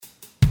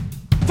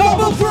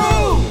Fumble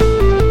through!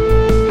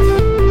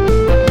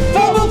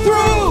 Fumble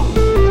through!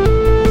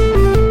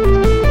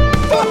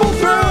 Fumble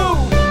through!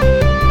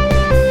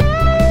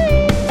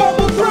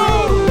 Fumble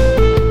through!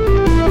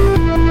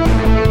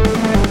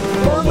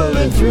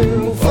 Fumbling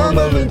through,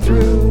 fumbling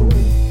through.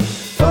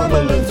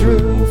 Fumbling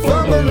through,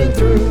 fumbling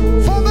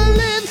through.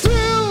 Fumbling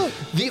through!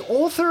 The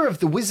author of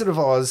The Wizard of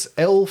Oz,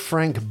 L.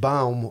 Frank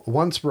Baum,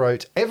 once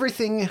wrote,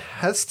 "Everything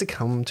has to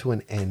come to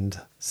an end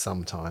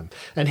sometime."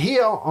 And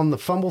here on the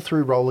Fumble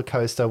Through roller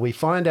coaster, we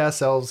find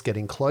ourselves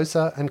getting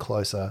closer and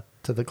closer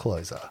to the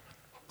closer.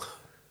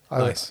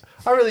 Nice.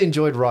 I really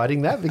enjoyed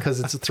writing that because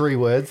it's 3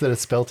 words that are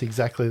spelt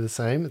exactly the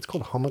same. It's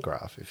called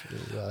homograph, if you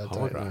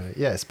don't know.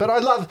 Yes, but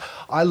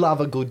I love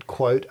a good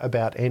quote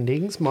about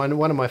endings. One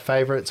of my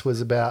favourites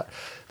was about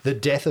the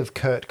death of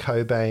Kurt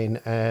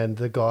Cobain, and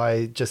the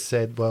guy just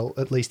said, well,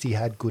 at least he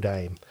had good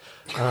aim.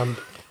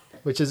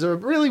 Which is a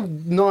really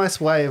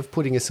nice way of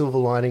putting a silver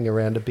lining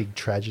around a big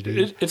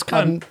tragedy. It's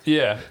kind of,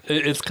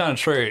 it's kind of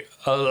true.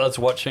 I was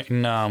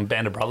watching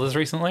Band of Brothers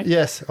recently.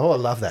 Yes. Oh, I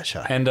love that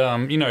show. And,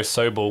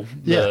 Sobel,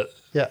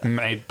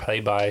 made play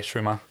by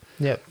Schumer.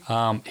 Yep.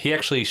 He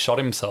actually shot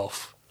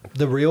himself.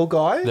 The real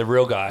guy? The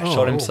real guy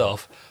shot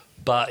himself.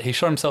 But he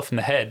shot himself in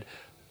the head,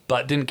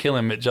 but didn't kill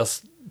him. It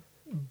just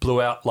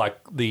blew out, like,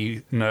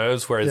 the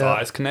nerves where his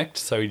eyes connect,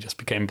 so he just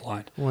became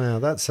blind. Wow,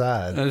 that's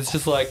sad. And it's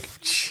just like...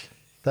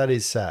 That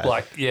is sad.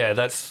 Like, yeah,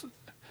 that's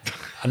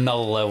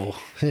another level.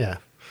 Yeah.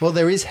 Well,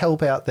 there is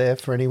help out there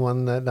for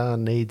anyone that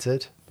needs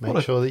it.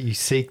 Make sure that you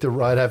seek the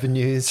right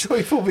avenues.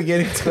 Joyful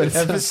beginning to an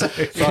episode.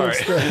 Sorry.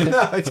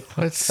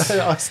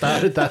 I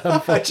started that,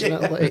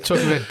 unfortunately. We're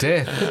talking about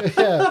death.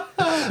 Yeah.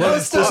 Well,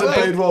 this doesn't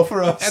bode well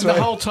for us. And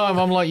the whole time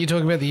I'm like, you're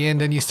talking about the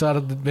end and you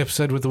started the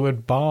episode with the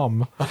word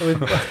bomb.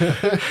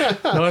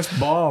 Nice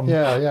bomb.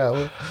 Yeah.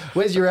 Well,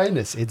 where's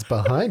Uranus? It's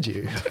behind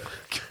you.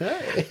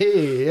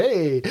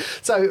 Hey.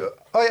 So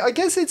I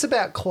guess it's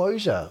about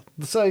closure.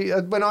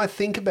 So when I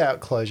think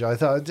about closure, I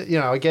thought,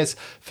 I guess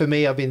for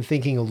me, I've been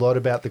thinking a lot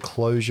about the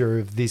closure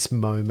of this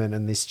moment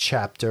and this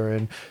chapter.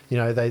 And,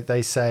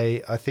 they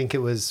say, I think it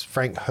was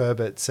Frank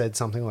Herbert said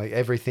something like,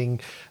 everything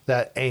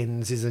that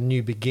ends is a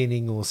new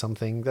beginning or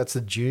something. That's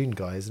the Dune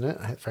guy, isn't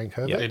it? Frank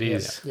Herbert? Yeah, it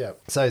is. Yeah.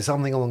 So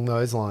something along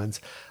those lines.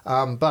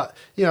 But,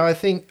 I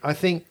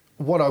think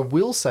what I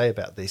will say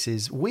about this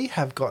is we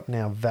have gotten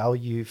our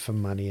value for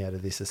money out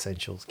of this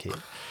Essentials kit.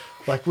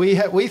 Like we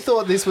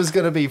thought this was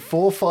going to be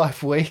 4 or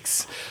 5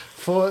 weeks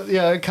for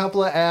a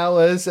couple of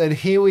hours, and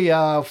here we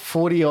are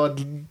 40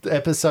 odd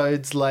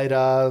episodes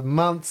later,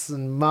 months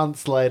and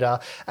months later.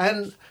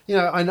 And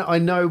I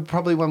know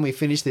probably when we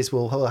finish this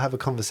we'll have a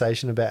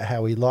conversation about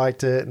how we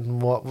liked it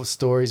and what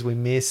stories we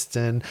missed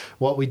and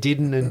what we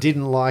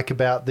didn't like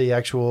about the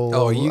actual...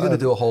 Oh, are you going to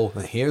do a whole,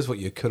 here's what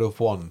you could have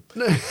won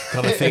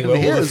kind of thing, all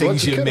the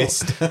things you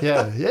missed?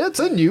 Yeah, it's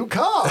a new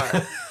car.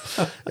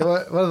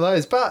 One of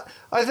those. But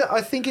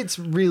I think it's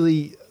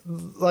really...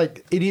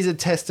 like it is a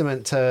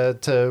testament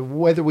to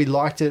whether we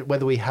liked it,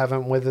 whether we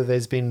haven't, whether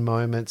there's been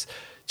moments,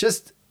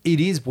 just it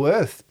is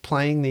worth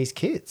playing these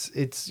kits.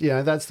 It's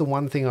that's the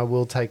one thing I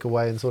will take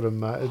away and sort of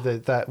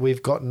that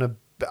we've gotten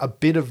a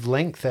bit of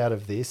length out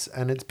of this,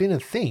 and it's been a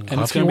thing. And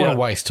if you want to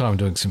waste time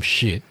doing some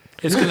shit,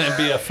 it's going to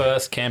be our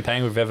first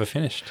campaign we've ever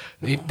finished.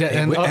 I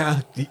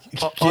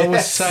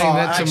was saying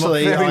that to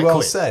actually, very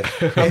well said.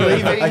 I'm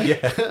leaving.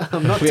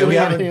 I'm not doing it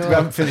anymore. We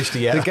haven't finished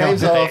it yet. The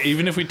game's off.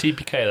 Even if we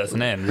TPK, that's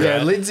an end. Yeah,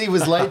 right? Lindsay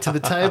was late to the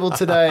table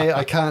today.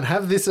 I can't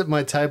have this at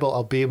my table.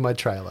 I'll be in my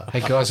trailer. Hey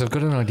guys, I've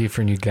got an idea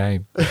for a new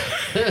game.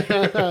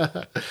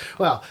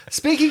 Well,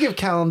 speaking of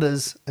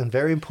calendars and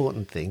very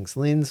important things,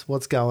 Linz,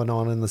 what's going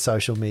on in the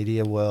social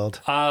media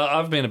world?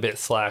 I've been a bit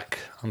slack.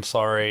 I'm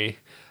sorry.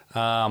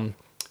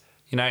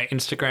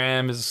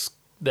 Instagram is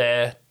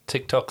there,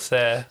 TikTok's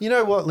there. You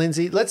know what,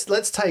 Lindsay?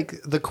 Let's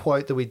take the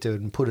quote that we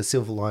did and put a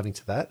silver lining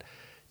to that.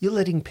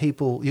 You're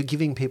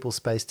giving people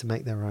space to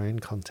make their own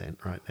content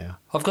right now.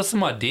 I've got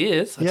some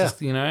ideas.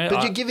 But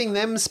you're giving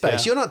them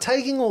space. Yeah. You're not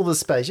taking all the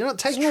space. You're not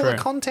taking all the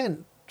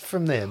content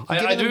from them.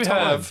 I do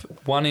have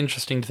one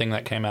interesting thing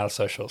that came out of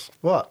socials.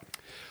 What?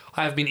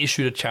 I have been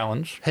issued a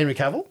challenge. Henry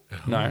Cavill?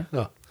 No.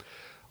 Oh.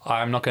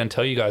 I'm not going to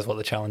tell you guys what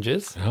the challenge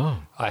is.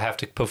 Oh. I have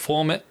to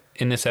perform it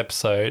in this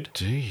episode.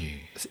 Do you?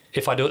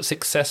 If I do it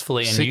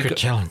successful, secret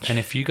challenge. And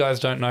if you guys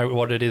don't know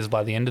what it is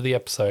by the end of the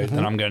episode,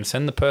 then I'm going to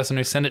send the person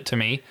who sent it to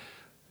me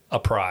a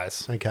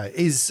prize. Okay.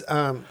 Is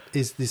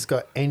this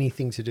got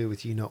anything to do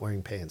with you not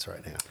wearing pants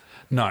right now?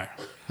 No.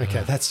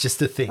 Okay, that's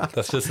just a thing.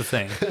 That's just a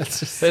thing.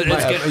 It's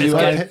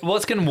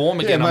getting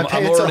warm again. Yeah,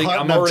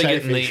 I'm already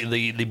getting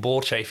the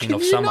ball chafing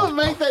of summer. Can you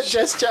not make that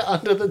gesture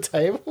under the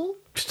table?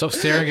 Stop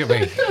staring at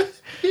me.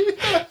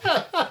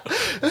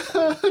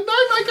 No,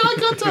 make eye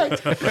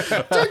contact.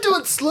 Don't do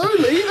it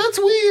slowly. That's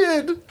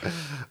weird.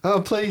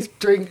 Oh, please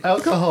drink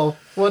alcohol.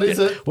 What is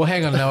it? Well,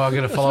 hang on. No, I'm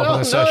going to follow up on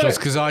the socials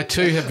because I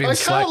too have been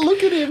slack. I can't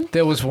look at him.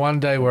 There was one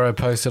day where I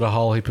posted a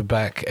whole heap of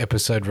back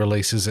episode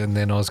releases and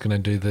then I was going to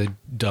do the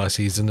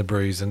Dices and the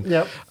Brews.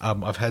 And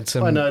I've had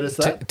some I noticed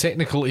that.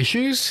 technical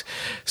issues.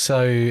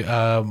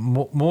 So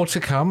more to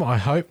come, I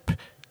hope.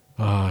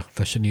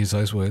 I shouldn't use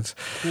those words.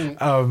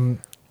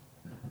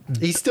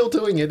 He's still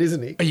doing it,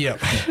 isn't he? Yeah.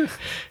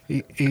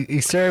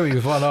 He's staring at me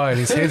with one eye and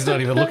his head's not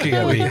even looking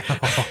at me.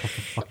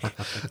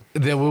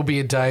 There will be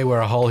a day where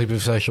a whole heap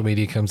of social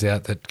media comes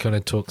out that kind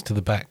of talks to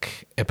the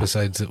back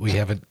episodes that we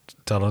haven't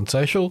done on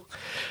social.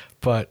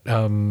 But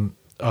I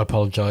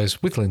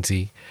apologise with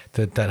Lindsay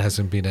that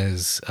hasn't been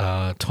as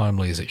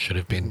timely as it should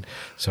have been.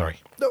 Sorry.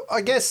 No,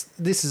 I guess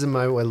this is a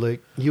moment where, Luke,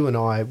 you and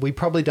I, we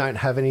probably don't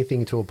have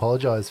anything to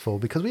apologise for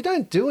because we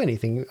don't do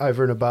anything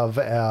over and above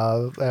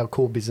our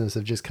core business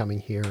of just coming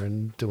here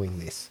and doing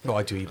this. Well,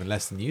 I do even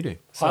less than you do.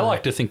 I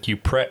like to think you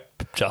prep,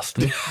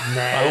 Justin.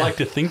 I like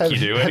to think you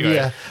do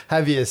anyway.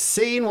 Have you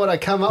seen what I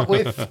come up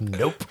with?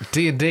 Nope.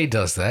 D&D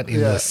does that in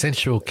the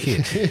sensual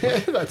kit. Yeah,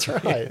 that's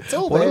right. It's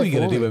all What there are we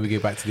going for to do me. when we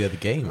get back to the other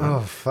game?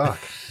 Oh, fuck.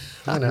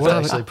 I'm going to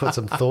have to actually put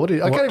some thought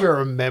in. I can't even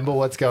remember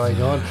what's going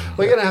on.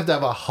 We're going to have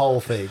a whole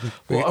thing.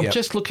 Well, I'm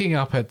just looking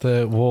up at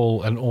the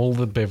wall and all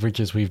the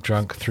beverages we've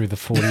drunk through the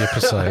 40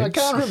 episodes. I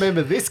can't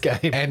remember this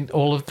game. And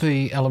all of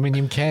the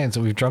aluminium cans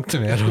that we've drunk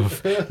them out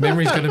of.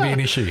 Memory's going to be an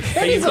issue.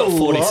 Hey, you've got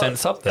 40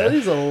 cents up there. That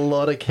is a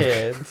lot of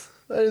cans.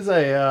 That is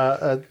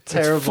a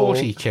terrible... It's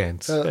 40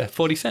 cans. Yeah,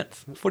 40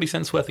 cents. 40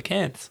 cents worth of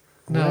cans.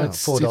 No, Wow,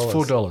 it's $4.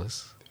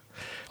 $4.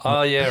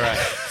 Oh, yeah, right.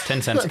 It's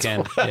 10 cents a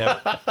can. Yeah.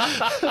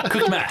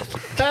 Quick math.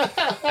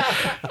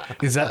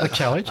 Is that the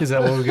challenge? Is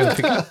that what we're going to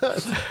think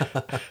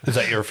of? Is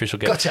that your official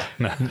guess? Gotcha.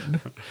 No.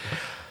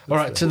 All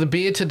right, so the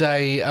beer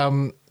today,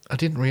 I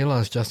didn't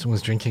realise Justin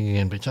was drinking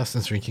again, but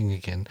Justin's drinking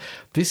again.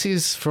 This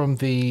is from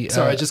the...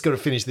 Sorry, I just got to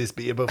finish this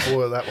beer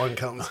before that one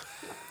comes.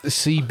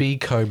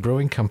 CB Co.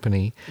 Brewing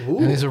Company. Ooh.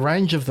 And there's a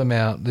range of them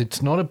out.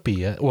 It's not a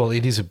beer. Well,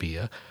 it is a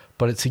beer,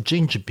 but it's a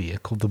ginger beer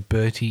called the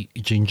Bertie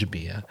Ginger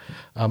Beer,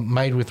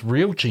 made with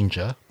real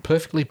ginger,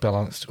 perfectly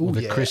balanced, with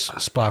a crisp,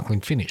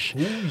 sparkling finish.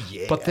 Ooh,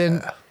 yeah. But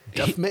then...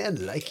 Duff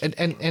man like it.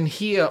 And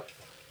here...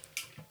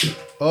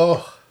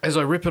 Oh, as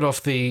I rip it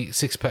off the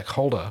six-pack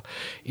holder,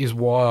 is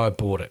why I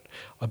bought it.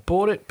 I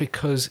bought it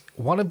because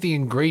one of the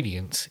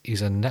ingredients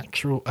is a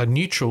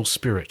neutral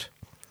spirit.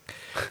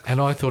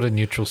 And I thought a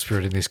neutral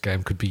spirit in this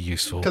game could be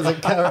useful. because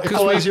it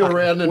follows you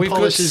around and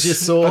polishes your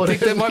sword. I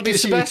think that might be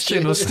Gives you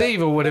Sebastian or shit.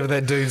 Steve or whatever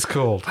that dude's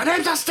called. My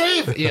name's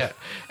Steve. Yeah.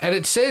 And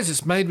it says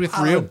it's made with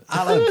real...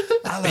 Alan.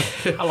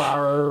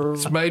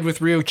 It's made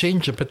with real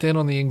ginger, but then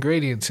on the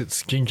ingredients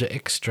it's ginger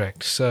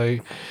extract. So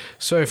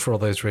for all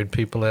those red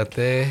people out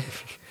there...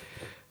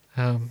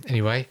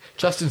 anyway,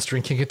 Justin's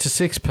drinking it to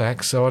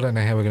six-pack, so I don't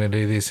know how we're going to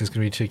do this. There's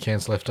going to be 2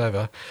 cans left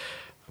over.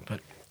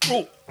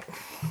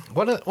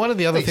 But one of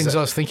the other things I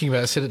was thinking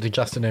about, I said it to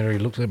Justin and he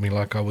looked at me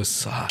like I was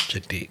such a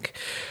dick.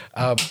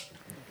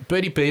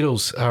 Bertie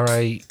Beetles are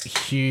a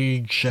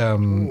huge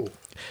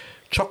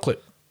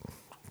chocolate.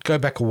 Go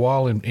back a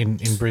while in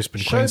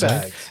Brisbane, Show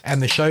Queensland. bags.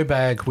 And the show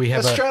bag, we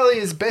have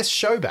Australia's best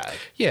show bag.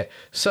 Yeah,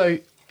 so...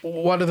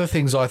 One of the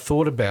things I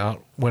thought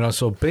about when I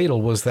saw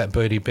Beetle was that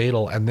Bertie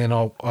Beetle, and then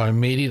I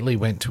immediately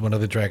went to one of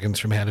the dragons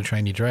from How to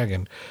Train Your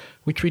Dragon,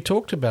 which we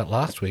talked about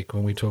last week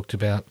when we talked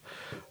about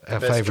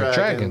our Best favourite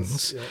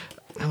dragons. yeah.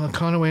 And I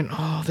kind of went,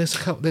 oh, there's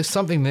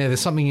something there.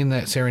 There's something in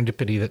that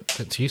serendipity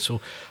that's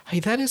useful. Hey,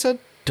 that is a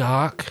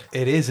dark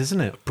It is,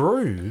 isn't it?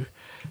 brew.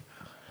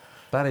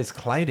 That is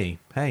cloudy.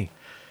 Hey.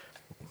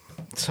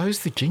 So's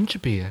the ginger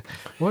beer.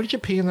 Why did you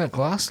pee in that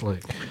glass,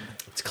 Luke?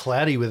 It's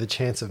cloudy with a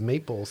chance of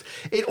meatballs.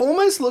 It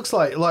almost looks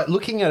like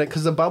looking at it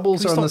because the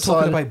bubbles Can are we on the stop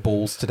talking side. about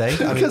balls today? I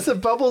mean, Because the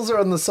bubbles are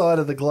on the side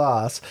of the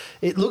glass,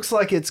 it looks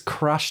like it's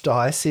crushed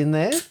ice in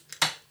there.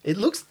 It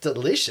looks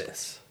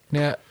delicious.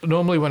 Now,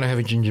 normally when I have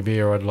a ginger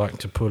beer, I'd like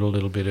to put a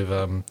little bit of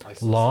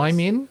lime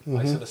in.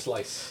 ice in a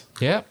slice.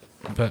 Yeah,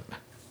 but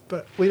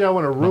But we don't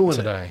want to ruin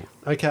today.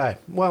 it. Okay.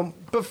 Well,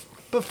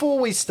 before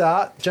we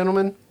start,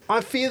 gentlemen, I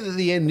fear that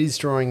the end is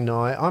drawing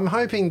nigh. I'm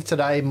hoping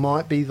today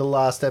might be the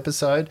last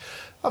episode.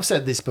 I've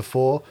said this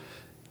before.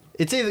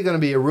 It's either going to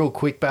be a real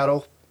quick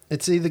battle.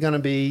 It's either going to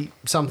be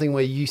something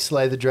where you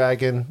slay the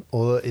dragon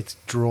or it's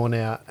drawn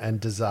out and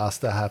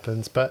disaster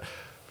happens. But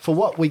for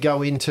what we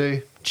go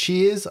into,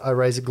 cheers. I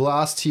raise a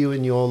glass to you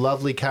and your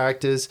lovely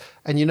characters.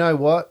 And you know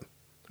what?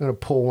 I'm going to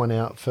pour one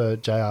out for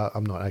JR.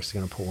 I'm not actually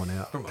going to pour one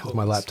out because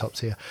my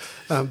laptop's here.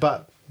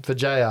 But for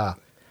JR.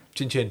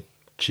 Chin chin.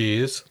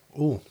 Cheers.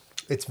 Ooh,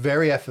 it's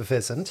very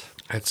effervescent.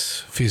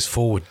 It's fizz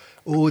forward.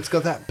 Oh, it's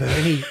got that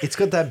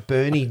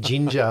burny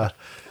ginger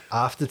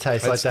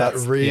aftertaste, like that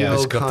That's- real yeah,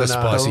 it's got the kind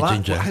spicy of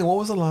ginger. Hang on, what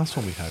was the last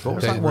one we had? What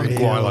was That that one? real-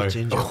 real Guilo.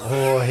 ginger.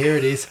 Oh, here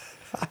it is.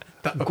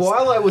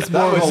 Guilo was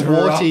more was of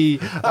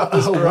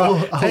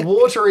a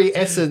watery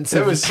essence.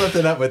 There of- was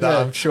something up with that, Yeah.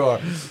 I'm sure.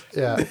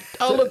 yeah.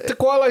 Oh, look, the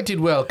guilo did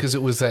well because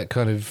it was that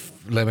kind of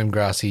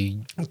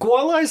lemongrassy.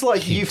 Guilo's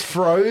like you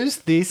froze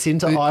this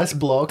into ice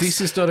blocks.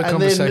 this is not a and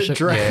conversation- then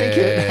drank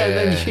it, and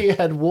Yeah. then you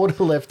had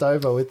water left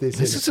over with this.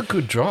 This in is a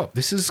good drop.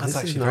 This is That's it.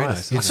 actually This is very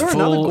nice. nice. I saw It's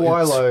another full-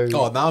 Guilo.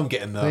 Oh, now I'm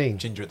getting the Thing.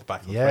 ginger at the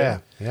back of the Yeah,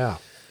 frame. yeah,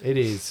 it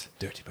is.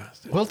 Dirty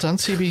bastard. well done,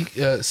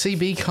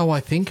 CB Co. I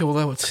think,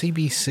 although it's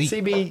CBC.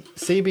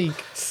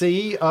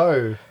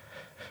 CBCO.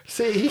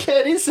 See, yeah,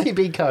 it is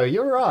CBCO.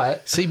 You're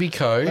right.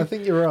 CBCO. I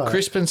think you're right.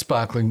 Crisp and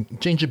sparkling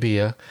ginger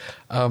beer.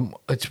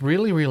 It's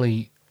really,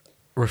 really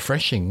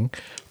refreshing,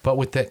 but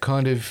with that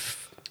kind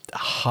of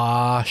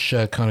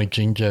harsher kind of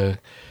ginger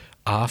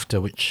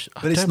after, which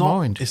But I it's don't not.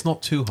 mind. It's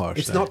not too harsh.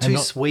 It's though. not And too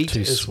not sweet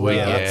too as sweet,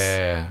 well.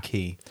 yeah.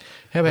 key.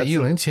 How about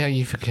you, Lindsay? How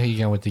you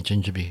going with the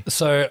ginger beer?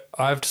 So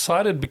I've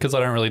decided, because I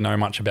don't really know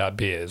much about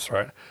beers,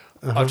 right?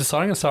 I've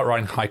decided I'm going to start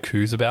writing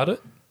haikus about it.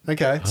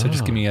 Okay. So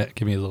just give me a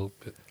little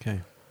bit.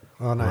 Okay.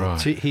 Oh no,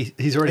 Right.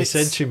 he's already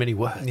said too many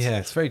words. Yeah,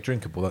 it's very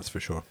drinkable. That's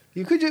for sure.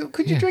 Could you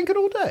drink it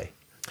all day?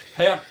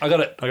 Hey, I got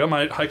it. I got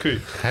my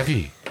haiku. Have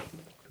you?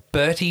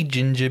 Bertie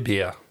ginger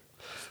beer.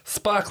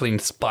 Sparkling,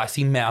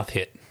 spicy mouth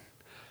hit.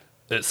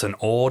 It's an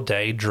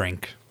all-day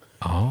drink.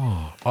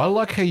 Oh, I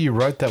like how you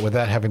wrote that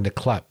without having to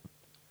clap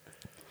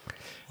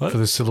What? for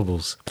the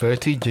syllables.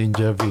 Bertie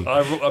ginger beer.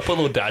 I put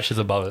little dashes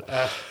above it.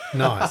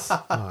 Nice,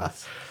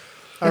 nice.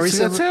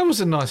 That was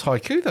a nice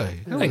haiku, though.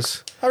 That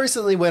Thanks. I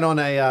recently went on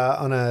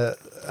a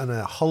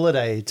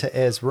holiday to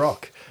Ayers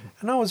Rock,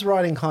 and I was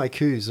writing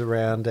haikus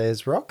around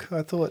Ayers Rock.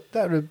 I thought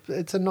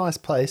it's a nice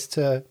place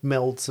to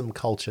meld some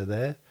culture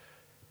there.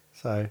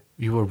 So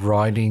You were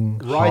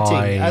writing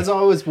as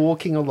I was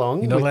walking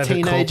along You're not allowed with to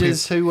call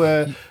teenagers who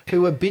were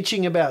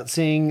bitching about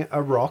seeing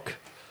a rock.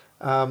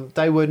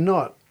 They were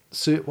not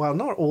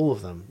not all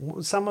of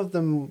them. Some of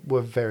them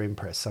were very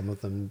impressed. Some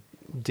of them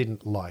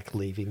didn't like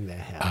leaving their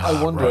house.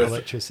 I wonder for if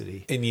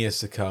electricity. in years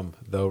to come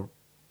they'll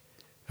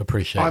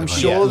appreciate I'm it.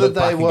 sure that look they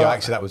back and go, were.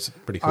 actually, that was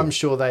pretty cool. I'm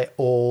sure they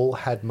all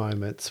had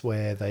moments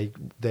where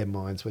their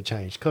minds were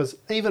changed. Because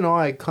even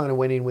I kind of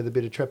went in with a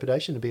bit of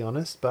trepidation, to be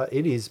honest. But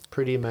it is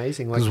pretty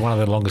amazing. This is Like, one of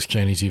the longest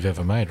journeys you've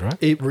ever made, right?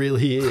 it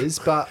really is.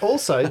 But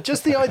also,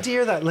 just the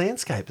idea of that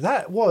landscape.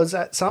 That was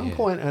at some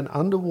point an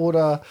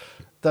underwater,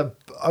 the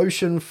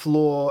ocean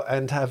floor,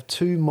 and to have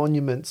two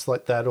monuments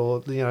like that,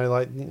 or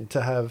like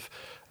to have.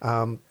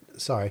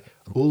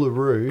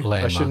 Uluru. I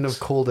Landmarks. shouldn't have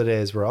called it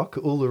Ayers Rock.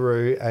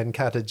 Uluru and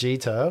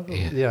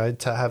Katajita, Yeah.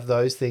 to have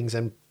those things,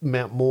 and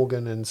Mount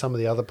Morgan and some of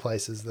the other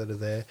places that are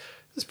there.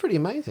 It's pretty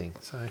amazing.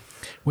 So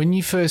When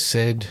you first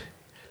said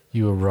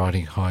you were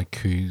writing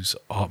haikus,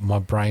 my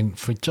brain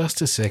for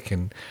just a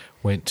second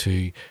went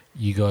to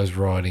you guys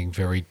riding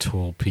very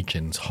tall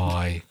pigeons,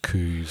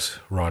 haikus,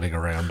 riding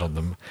around on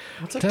them.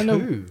 What's a Don't know-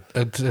 coo?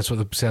 That's what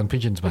the sound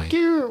pigeons make.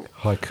 Coo.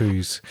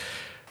 Haikus.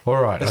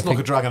 All right. Let's knock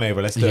a dragon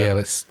over. Let's do Yeah, it.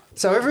 let's.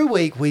 So every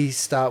week we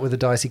start with a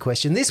dicey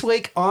question. This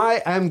week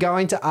I am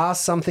going to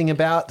ask something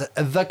about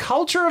the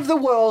culture of the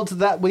world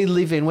that we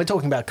live in. We're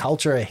talking about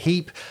culture a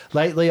heap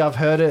lately. I've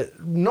heard it,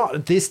 not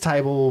at this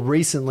table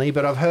recently,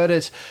 but I've heard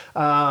it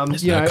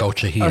There's no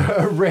culture here.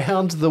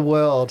 around the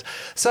world.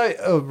 So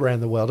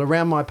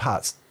around my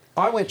parts.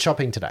 I went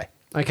shopping today,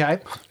 okay?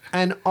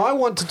 And I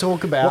want to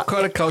talk about... What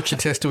kind of culture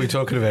test are we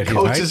talking about here,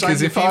 mate? Cultures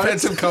Because on if your you've had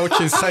parts. some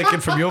cultures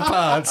taken from your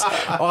parts,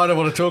 I don't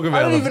want to talk I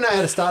about don't them. even know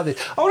how to start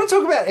this. I want to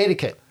talk about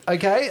etiquette.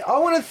 Okay, I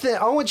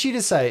want you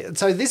to say.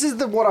 So this is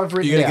what I've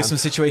written. You're gonna down. give some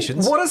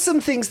situations? What are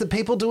some things that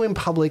people do in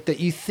public that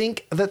you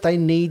think that they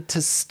need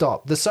to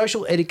stop? The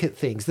social etiquette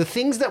things, the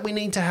things that we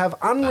need to have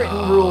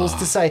unwritten rules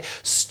to say.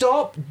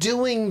 Stop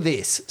doing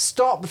this.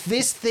 Stop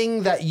this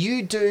thing that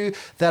you do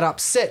that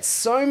upsets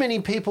so many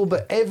people,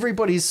 but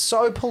everybody's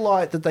so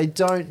polite that they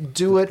don't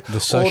do it. The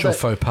social Or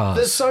faux pas.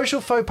 The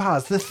social faux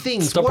pas. The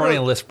things. Stop What writing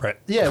a are- list, Brett.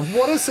 Yeah.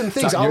 What are some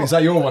things? Is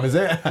that your one, is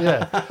it?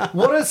 Yeah.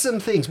 What are some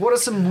things? What are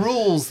some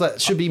rules that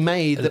should be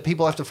made that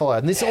people have to follow?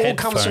 And this all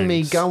comes from me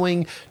Headphones.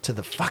 going to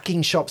the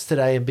fucking shops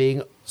today and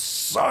being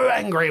so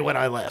angry when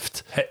I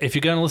left. Hey, if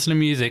you're going to listen to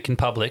music in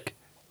public,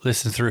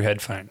 listen through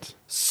headphones.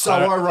 So I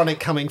don't- ironic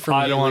coming from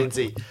I you, don't want-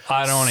 Lindsay.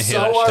 I don't wanna hear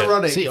so that shit.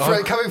 ironic. See,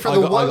 Coming from I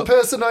the got- one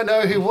person I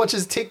know who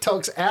watches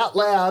TikToks out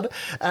loud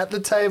at the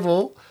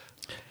table.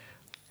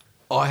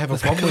 I have a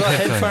problem with Because our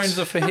headphones. headphones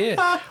are for here.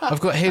 I've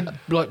got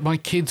like my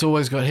kid's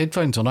always got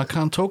headphones on. I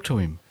can't talk to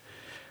him.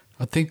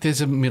 I think there's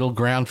a middle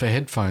ground for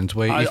headphones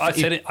where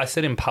I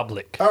said in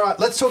public. All right,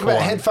 let's talk about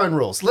Fine. headphone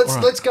rules.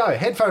 Let's go.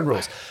 Headphone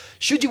rules.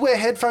 Should you wear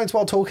headphones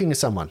while talking to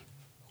someone?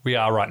 We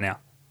are right now.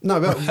 No,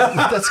 but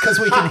that's because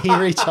we can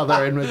hear each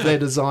other and they're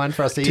designed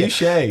for us to hear.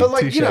 Touche, But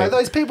like touche.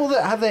 those people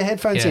that have their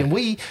headphones Yeah. in,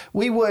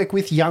 we work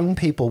with young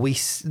people.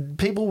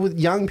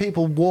 Young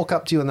people walk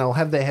up to you and they'll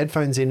have their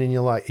headphones in, and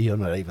you're like, you're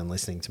not even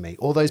listening to me.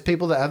 Or those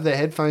people that have their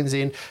headphones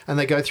in and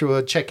they go through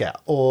a checkout,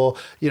 or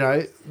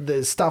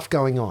there's stuff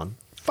going on.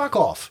 Fuck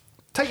off.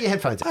 Take your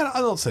headphones out.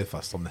 I'm not so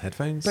fussed on the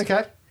headphones.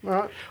 Okay, all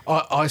right.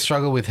 I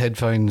struggle with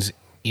headphones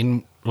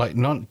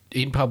not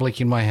in public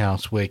in my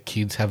house where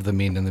kids have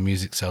them in and the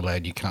music's so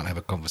loud you can't have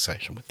a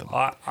conversation with them.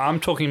 I'm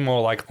talking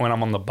more like when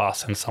I'm on the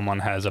bus and someone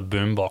has a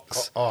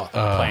boombox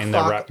playing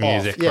their Fuck rap off.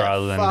 music Yeah,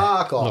 rather than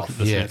fuck off.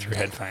 listening Yeah. through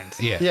headphones.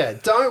 Yeah. Yeah,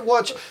 don't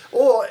watch.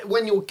 Or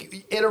when you're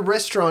at a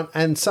restaurant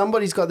and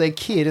somebody's got their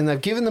kid and they've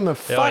given them a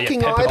yeah,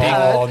 fucking Peppa Pig.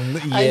 iPad Oh,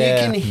 and yeah.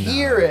 you can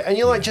hear it and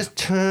you're like, just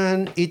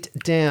turn it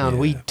down.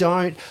 We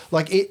don't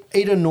like it.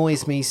 It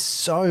annoys me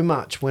so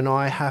much when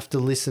I have to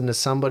listen to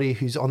somebody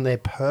who's on their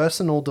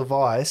personal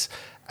device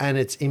and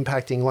it's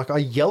impacting. Like, I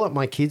yell at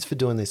my kids for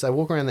doing this. They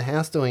walk around the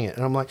house doing it,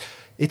 and I'm like,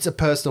 it's a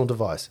personal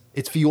device.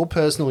 It's for your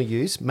personal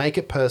use. Make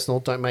it personal.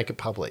 Don't make it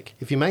public.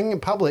 If you're making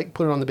it public,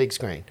 put it on the big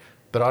screen.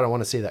 But I don't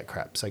want to see that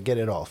crap, so get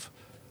it off.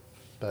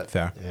 But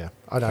Fair. yeah,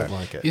 I don't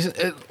like it. Isn't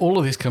it, all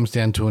of this comes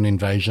down to an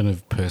invasion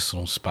of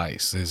personal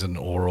space. There's an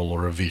oral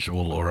or a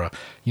visual or a,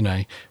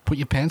 put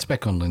your pants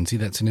back on, Lindsay.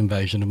 That's an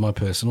invasion of my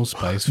personal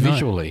space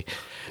visually.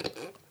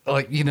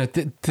 Like,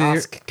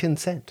 Ask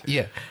consent.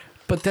 Yeah.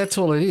 But that's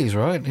all it is,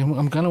 right?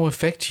 I'm going to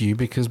affect you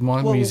because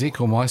my music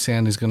or my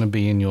sound is going to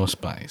be in your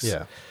space.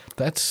 Yeah.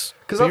 That's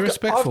Because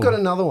respectful. I've got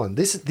another one.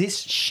 This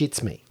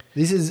shits me.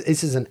 This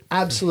is an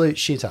absolute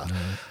shitter.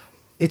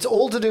 It's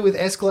all to do with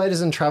escalators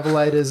and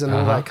travelators and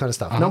all that kind of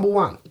stuff. Number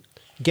one,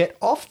 get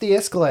off the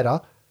escalator.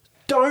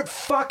 Don't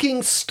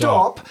fucking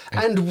stop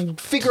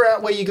and figure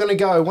out where you're going to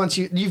go once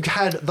you've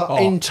had the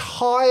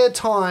entire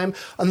time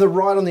on the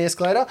ride on the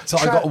escalator. So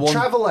I got one.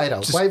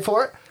 Travelator. Wait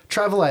for it.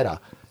 Travelator.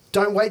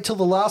 Don't wait till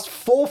the last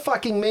 4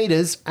 fucking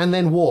meters and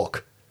then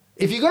walk.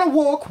 If you're going to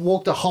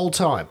walk the whole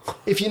time.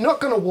 If you're not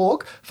going to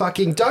walk,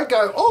 fucking don't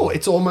go, oh,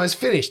 it's almost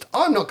finished.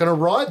 I'm not going to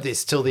ride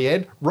this till the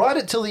end. Ride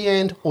it till the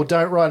end or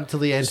don't ride it till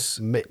the end.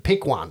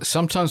 Pick one.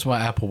 Sometimes my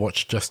Apple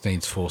Watch just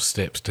needs 4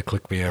 steps to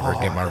click me over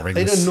and get my rings.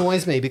 It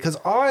annoys me because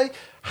I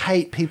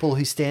hate people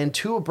who stand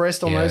 2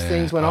 abreast on those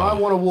things when I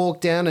want to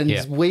walk down and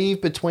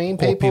weave between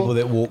people. Or people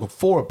that walk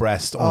 4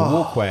 abreast on a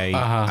walkway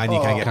and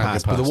you can't get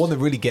past. But the one that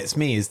really gets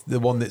me is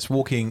the one that's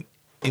walking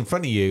in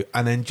front of you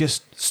and then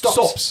just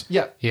stops.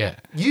 Yeah. Yeah.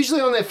 Usually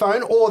on their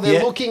phone or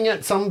they're looking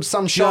at some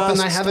shop and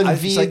they haven't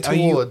veered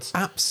towards.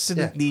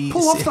 Absolutely.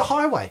 Pull off the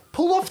highway.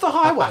 Pull off the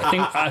highway.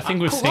 I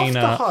think we've Pull seen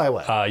off the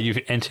highway. you've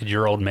entered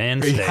your old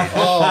man stage.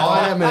 Oh,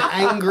 I am an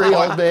angry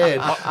old man.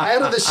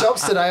 Out of the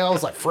shops today, I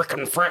was like,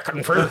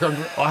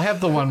 frickin'. I have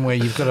the one where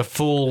you've got a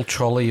full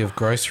trolley of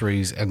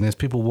groceries and there's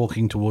people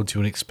walking towards you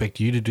and expect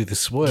you to do the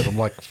swerve. I'm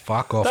like,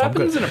 fuck off. That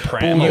happens in a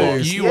pram a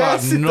lot. You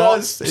Yes, are it not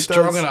does. It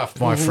strong does.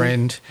 enough, my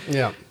friend.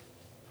 Yeah.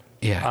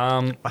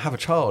 Yeah. I have a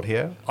child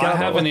here. I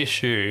have an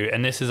issue,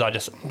 and this is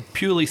just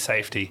purely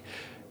safety.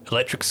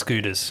 Electric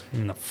scooters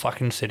in the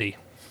fucking city.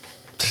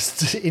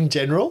 Just in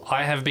general?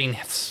 I have been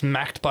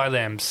smacked by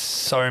them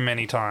so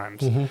many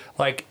times.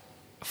 Like,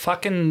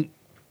 fucking...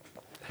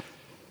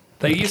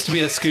 They used to be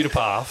a scooter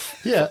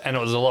path. Yeah. And it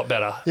was a lot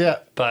better. Yeah.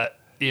 But,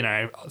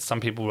 some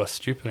people are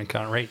stupid and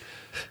can't read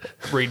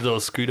little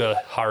scooter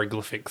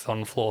hieroglyphics on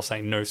the floor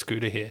saying no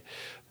scooter here.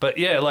 But,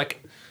 yeah,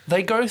 like...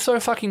 They go so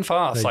fucking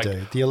fast. They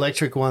do. The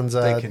electric ones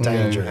are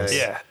dangerous.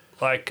 Yeah.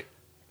 Like,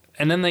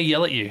 and then they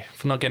yell at you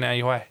for not getting out of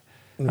your way.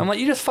 I'm like,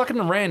 you just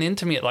fucking ran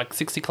into me at like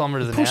 60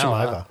 kilometers an Push them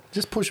hour. over.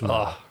 Just push them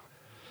over.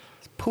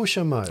 Just push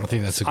them over. I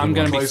think that's a good I'm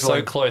going to one. be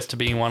so close to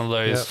being one of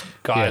those Yep.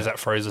 guys Yeah. that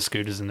froze the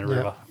scooters in the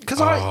river.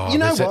 Because Oh, you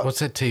know there's that- what? what's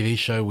that TV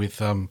show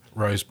with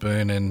Rose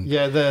Byrne and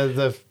Yeah,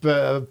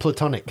 the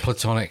platonic.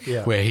 Platonic,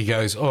 Yeah. where he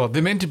goes, oh,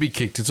 they're meant to be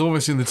kicked. It's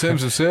almost in the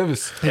terms of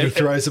service. And he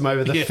throws them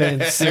over the Yeah,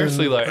 fence.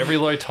 seriously, and- like every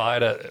low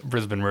tide at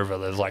Brisbane River,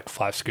 there's like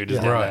 5 scooters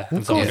down Right. there.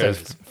 And someone course.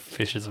 goes,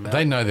 fishes them out.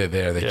 They know they're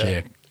there. They Yeah.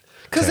 care.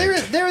 Because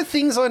there are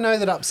things I know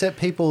that upset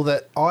people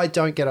that I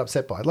don't get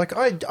upset by. Like,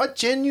 I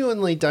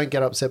genuinely don't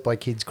get upset by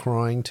kids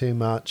crying too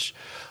much.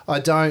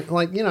 I don't,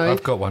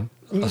 I've got one.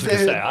 I was going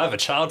to say, I have a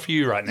child for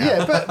you right now.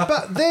 Yeah,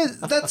 but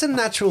that's a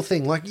natural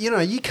thing. Like,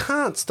 you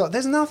can't stop.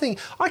 There's nothing.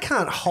 I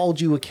can't hold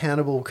you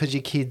accountable because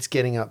your kid's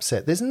getting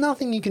upset. There's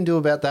nothing you can do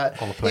about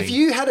that. If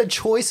you had a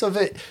choice of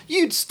it,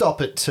 you'd stop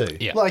it too.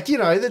 Yeah. Like,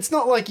 it's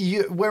not like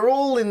we're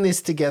all in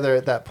this together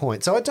at that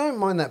point. So I don't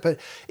mind that. But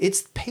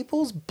it's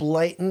people's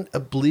blatant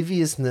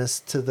obliviousness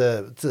to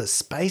the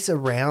space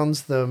around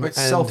them. It's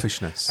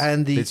selfishness.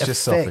 And the It's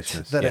just effect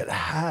selfishness. that Yeah. it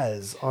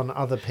has on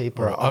other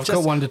people. Right, I've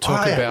got one to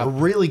talk I am about.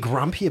 really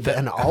grumpy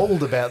and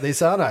old about this,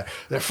 aren't I?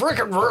 They're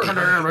freaking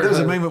There was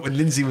a moment when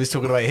Lindsay was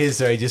talking about his,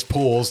 where he just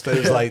paused. It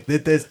was like,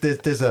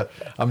 there's a,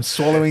 I'm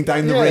swallowing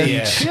down the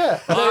rage. Yeah.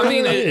 I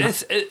mean,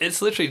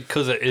 it's literally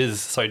because it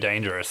is so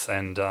dangerous.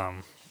 And,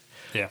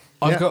 yeah.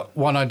 I've got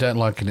one I don't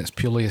like, and it's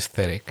purely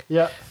aesthetic.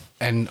 Yeah.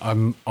 And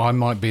I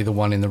might be the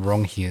one in the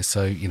wrong here,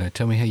 so,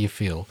 tell me how you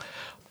feel.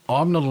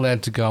 I'm not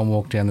allowed to go and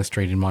walk down the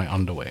street in my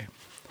underwear.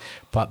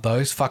 But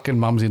those fucking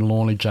mums in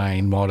Lorna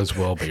Jane might as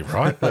well be,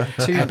 right?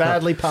 2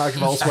 badly parked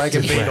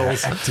Volkswagen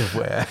Beetles.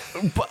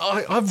 Activewear. But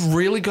I've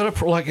really got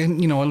to, I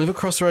live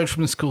across the road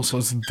from the school, so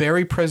it's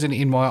very present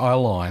in my eye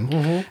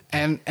line.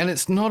 And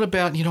it's not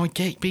about,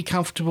 be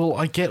comfortable.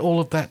 I get all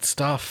of that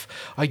stuff.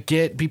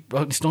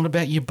 It's not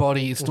about your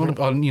body. It's not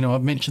about,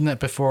 I've mentioned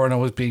that before and I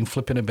was being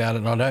flippant about it,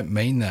 and I don't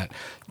mean that.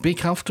 Be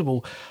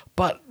comfortable.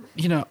 But,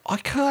 I'm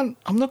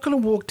not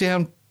going to walk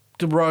down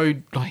the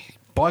road,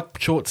 bike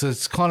shorts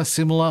is kind of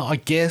similar, I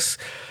guess.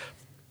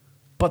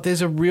 But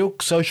there's a real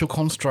social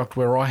construct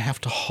where I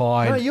have to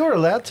hide. No, you're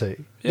allowed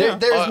to. Yeah.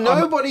 There is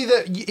nobody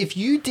that if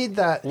you did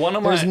that,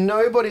 there's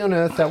nobody on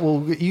earth that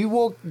will.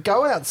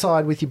 Go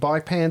outside with your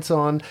bike pants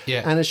on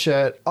and a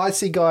shirt. I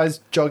see guys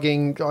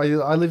jogging.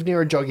 I live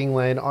near a jogging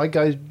lane. I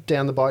go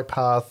down the bike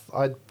path.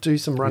 I do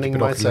some running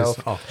myself.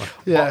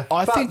 Yeah,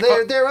 I think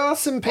there are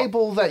some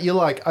people that you're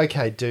like,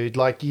 okay, dude,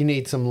 like you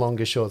need some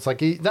longer shorts. Like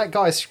that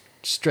guy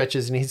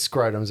stretches and his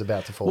scrotum's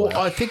about to fall out.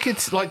 I think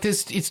it's like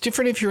it's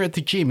different if you're at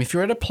the gym. If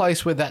you're at a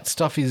place where that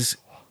stuff is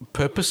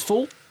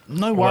purposeful,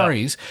 no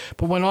worries.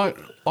 But when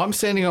I'm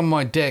standing on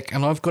my deck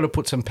and I've got to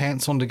put some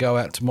pants on to go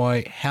out to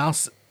my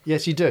house.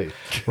 Yes, you do.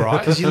 Right.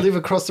 Because you live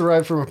across the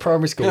road from a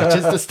primary school, which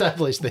has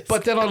established this.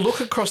 But then I look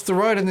across the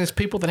road and there's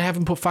people that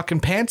haven't put fucking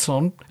pants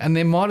on and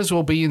they might as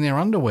well be in their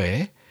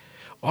underwear.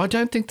 I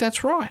don't think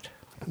that's right.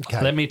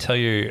 Okay. Let me tell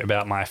you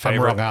about my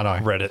favorite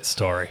Reddit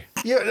story.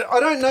 Yeah, I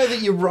don't know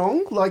that you're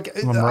wrong. Like,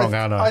 I'm wrong,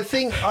 aren't I? I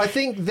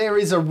think there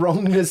is a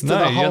wrongness to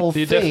the whole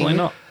you're thing. Definitely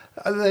not.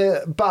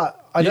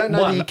 But I don't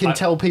know that you can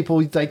tell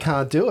people they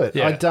can't do it.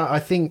 Yeah. I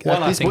think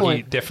at this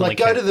point, like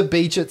go to the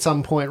beach at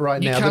some point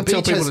right now. The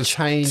beach has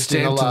changed.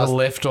 Stand to the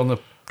left on the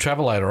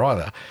travelator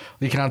either.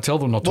 You can't tell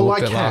them not to look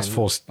their last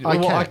four.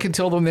 I can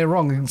tell them they're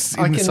wrong in the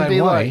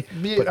same way.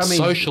 But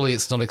socially,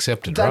 it's not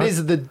accepted. That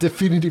is the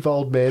definitive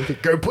old man thing.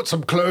 Go put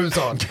some clothes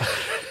on.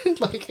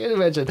 Like, can you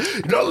imagine?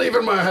 You're not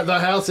leaving the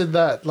house in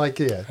that. Like,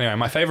 yeah. Anyway,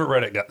 my favorite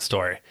Reddit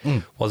story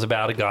was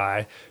about a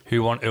guy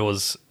who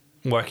was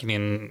working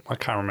in, I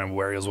can't remember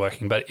where he was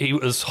working, but he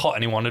was hot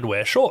and he wanted to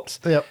wear shorts.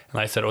 Yep.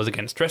 And they said it was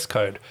against dress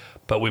code,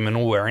 but women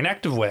were wearing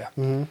activewear.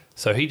 Mm-hmm.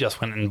 So he just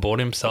went and bought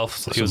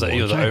himself, he was an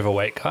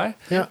overweight guy,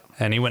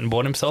 and he went and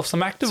bought himself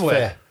some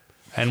activewear.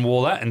 And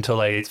wore that until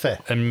they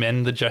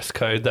amend the dress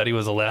code that he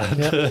was allowed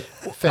to.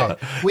 Fair.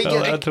 We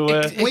get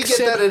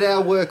that at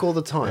our work all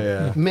the time.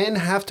 Yeah. Men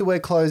have to wear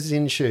clothes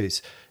in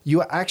shoes.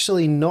 You are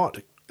actually not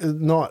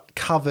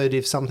covered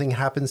if something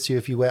happens to you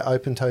if you wear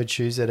open-toed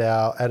shoes at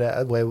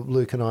where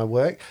Luke and I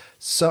work.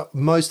 So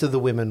most of the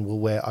women will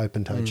wear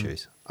open-toed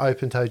shoes.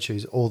 Open-toed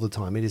shoes all the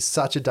time. It is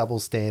such a double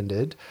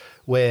standard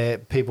where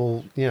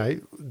people,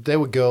 there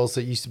were girls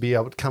that used to be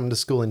able to come to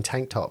school in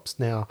tank tops.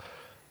 Now,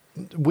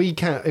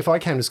 if I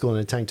came to school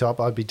in a tank top,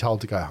 I'd be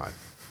told to go home.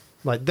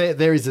 Like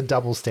there is a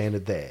double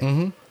standard there.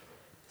 Mm-hmm.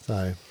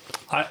 So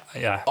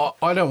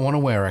I don't want to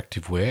wear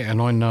activewear,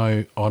 and I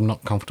know I'm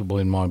not comfortable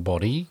in my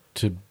body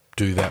to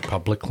do that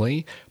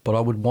publicly, but I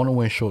would want to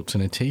wear shorts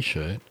and a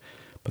t-shirt,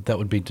 but that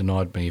would be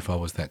denied me if I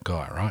was that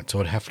guy, right? So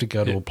I'd have to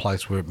go to a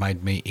place where it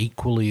made me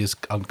equally as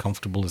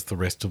uncomfortable as the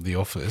rest of the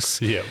office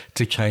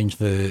to change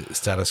the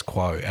status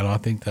quo, and I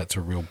think that's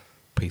a real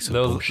piece of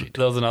bullshit.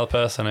 There was another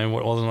person who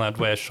wasn't allowed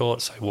to wear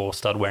shorts, so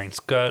started wearing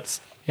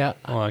skirts. Yeah.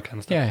 All that kind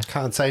of stuff. Yeah.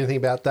 Can't say anything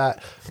about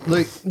that.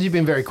 Luke, you've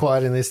been very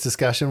quiet in this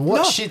discussion.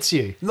 What shits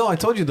you? No, I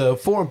told you the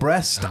four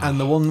abreast and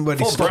the one where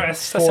that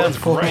sounds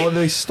great. When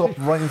they stopped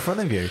right in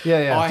front of you.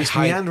 Yeah. Just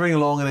meandering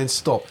along and then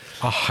stop.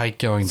 I hate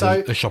going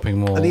to a shopping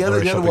mall or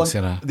a shopping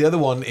centre. The other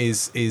one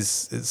is a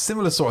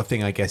similar sort of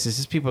thing, I guess. It's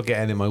just people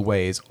getting in my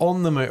way. Is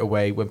on the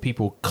motorway when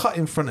people cut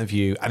in front of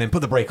you and then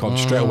put the brake on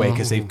straight away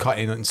because they've cut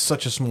in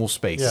such a small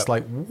space. It's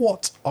like,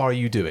 what are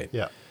you doing?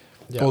 Yeah.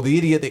 Or the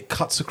idiot that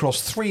cuts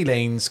across 3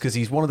 lanes because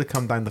he's wanted to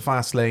come down the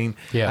fast lane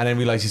and then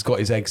realised he's got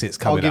his exits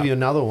coming up. I'll give you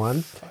another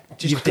one.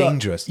 Just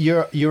dangerous.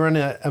 You're in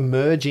a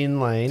merge-in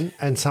lane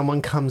and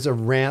someone comes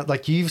around.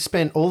 Like you've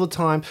spent all the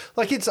time.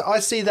 Like I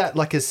see that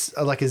like a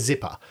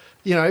zipper.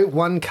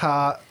 One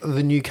car,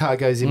 the new car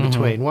goes in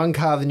between. One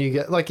car, the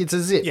new like it's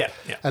a zip. Yeah.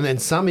 And then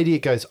some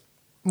idiot goes,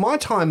 my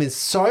time is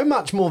so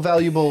much more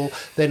valuable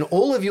than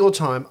all of your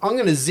time. I'm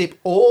going to zip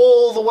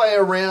all the way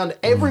around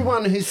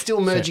everyone who's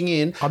still merging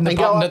in. I'm the and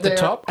button go up at the there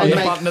top. And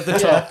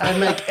and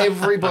make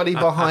everybody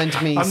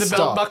behind me I'm the belt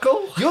stop.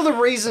 buckle. You're the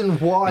reason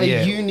why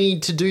you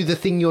need to do the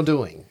thing you're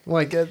doing.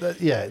 Like,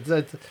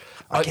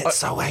 I get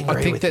so angry.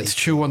 I think that's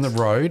true on the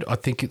road. I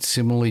think it's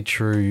similarly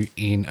true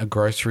in a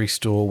grocery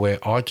store where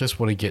I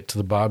just want to get to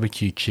the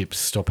barbecue chips.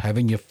 Stop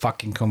having your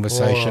fucking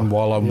conversation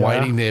while I'm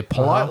waiting there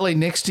politely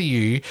next to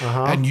you,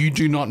 and you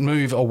do not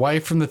move away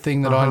from the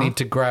thing that I need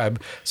to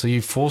grab. So you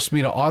force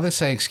me to either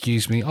say,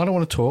 "Excuse me, I don't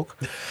want to talk,"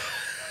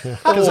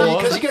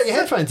 because you got your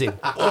headphones in,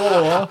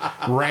 or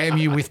ram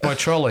you with my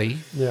trolley.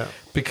 Yeah.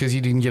 Because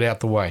you didn't get out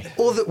the way.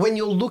 Or that when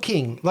you're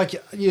looking,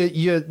 like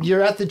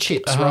you're at the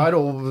chips, right?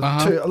 Or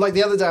like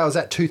the other day I was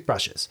at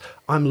toothbrushes.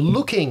 I'm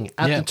looking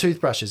at the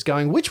toothbrushes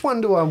going, which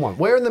one do I want?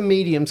 Where are the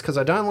mediums? Because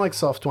I don't like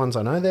soft ones.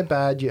 I know they're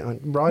bad.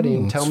 Write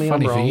in, tell me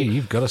I'm wrong. For you.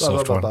 You've got a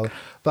soft one.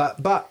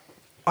 But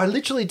I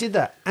literally did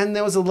that. And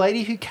there was a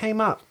lady who came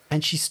up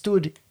and she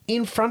stood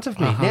in front of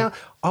me. Now,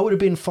 I would have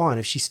been fine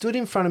if she stood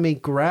in front of me,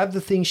 grabbed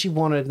the thing she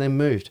wanted and then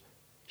moved.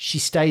 She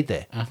stayed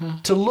there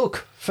to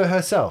look for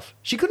herself.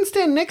 She couldn't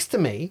stand next to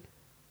me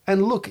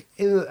and look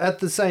at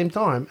the same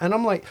time. And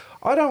I'm like,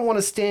 I don't want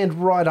to stand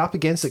right up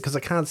against it because I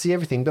can't see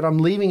everything, but I'm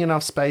leaving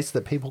enough space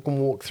that people can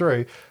walk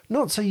through.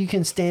 Not so you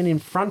can stand in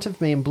front of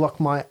me and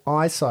block my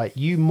eyesight,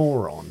 you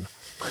moron.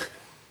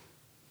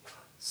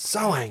 So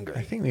I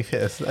angry. think we've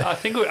hit us there. I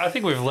think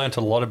we've learnt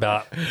a lot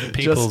about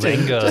people's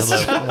anger.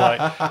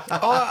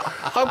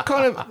 I'm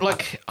kind of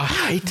like, I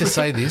hate to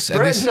say this. And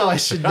Brett this and I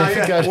should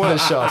never go to the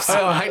shops.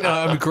 I hate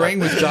that. I'm agreeing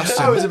with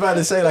Justin. I was about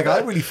to say, like, I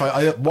really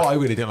find what I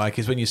really didn't like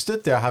is when you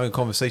stood there having a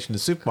conversation in the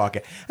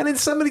supermarket, and then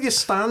somebody just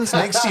stands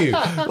next to you,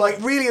 like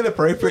really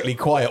inappropriately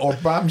quiet, or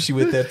bams you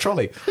with their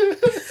trolley.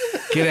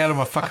 Get out of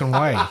my fucking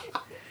way.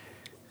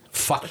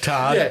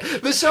 Fucktard. Yeah,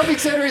 the shopping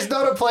centre is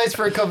not a place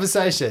for a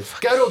conversation.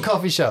 Go to a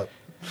coffee shop.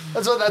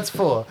 That's what that's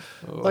for.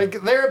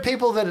 Like, there are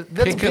people that's Pick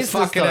a business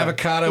fucking time.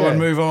 avocado and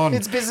move on.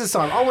 It's business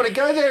time. I want to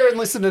go there and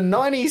listen to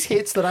 90s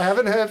hits that I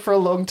haven't heard for a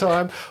long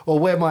time, or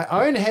wear my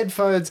own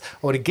headphones.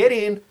 I want to get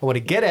in. I want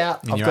to get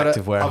out. In your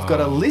activewear. I've got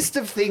a list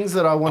of things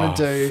that I want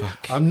to do.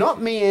 Fuck. I'm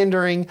not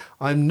meandering.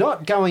 I'm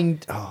not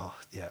going. Oh,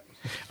 yeah.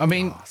 I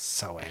mean,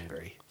 So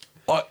angry.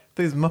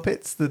 Those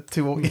Muppets, the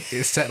two.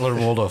 it's Settler and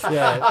Waldorf.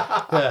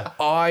 Yeah.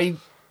 I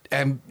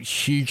am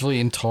hugely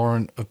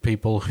intolerant of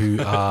people who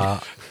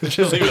are.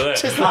 Just leave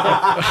it there.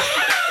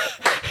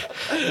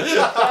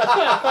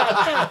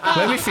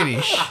 Let me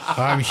finish.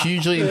 I'm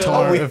hugely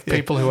intolerant of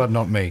people who are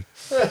not me.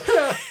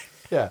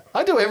 Yeah,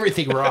 I do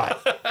everything right.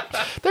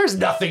 There's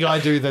nothing I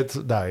do that's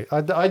no.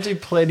 I do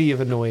plenty of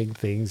annoying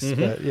things,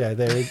 but yeah,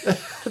 there is. It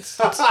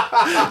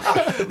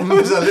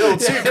was a little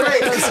too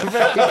great.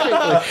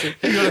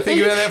 You got to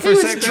think about that for a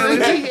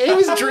second. He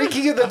was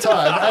drinking at the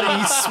time,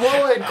 and he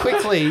swallowed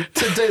quickly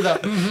to do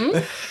that.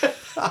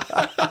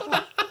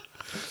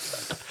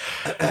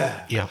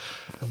 Yeah.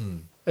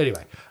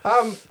 Anyway,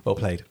 Well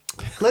played.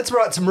 let's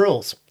write some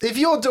rules. If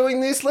you're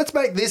doing this, let's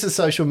make this a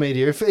social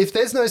media. If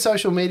there's no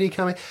social media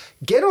coming,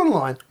 get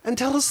online and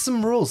tell us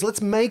some rules.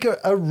 Let's make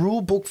a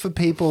rule book for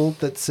people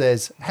that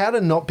says how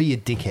to not be a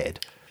dickhead.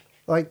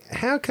 Like,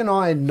 how can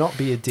I not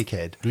be a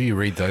dickhead? Do you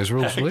read those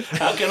rules, Luke?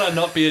 How can I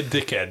not be a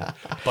dickhead?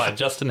 By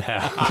Justin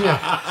Howe.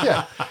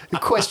 Yeah.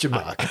 Question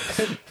mark.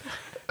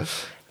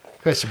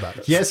 Question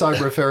mark. Yes,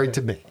 I'm referring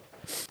to me.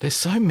 There's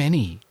so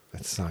many.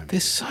 That's so many.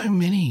 There's so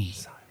many.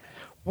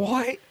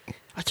 Why?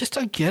 I just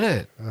don't get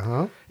it.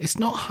 It's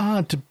not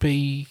hard to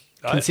be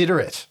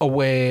Considerate.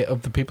 aware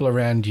of the people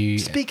around you.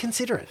 Just be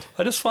considerate.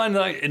 I just find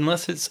that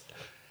unless it's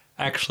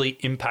actually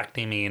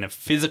impacting me in a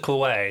physical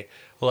way,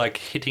 like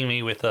hitting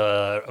me with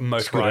a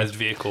motorized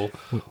vehicle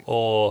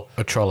or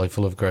A trolley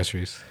full of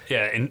groceries.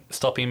 and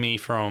stopping me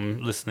from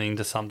listening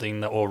to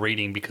something or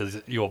reading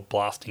because you're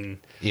blasting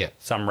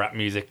some rap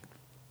music.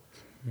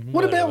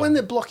 What about when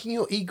they're blocking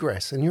your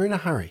egress and you're in a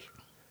hurry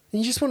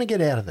and you just want to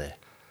get out of there?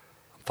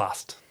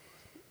 Fast.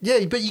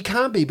 Yeah, but you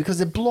can't be because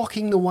they're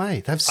blocking the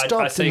way. They've stopped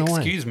I say in the way.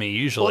 excuse me Or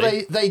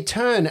usually. they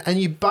turn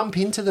and you bump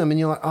into them and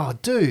you're like, oh,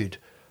 dude.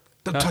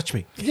 Don't touch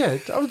me. Yeah,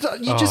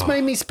 you just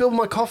made me spill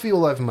my coffee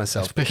all over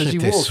myself Especially because if you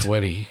they're walked.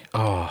 sweaty.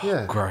 Oh,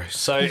 Yeah. gross.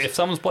 So if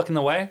someone's blocking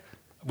the way,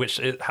 which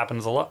it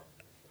happens a lot,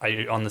 I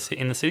in the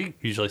city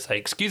usually say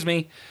excuse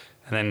me,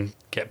 and then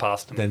get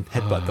past them. Then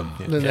headbutt them.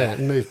 Yeah.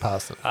 Then move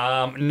past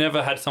them.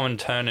 Never had someone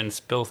turn and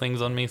spill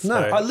things on me. So No,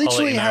 I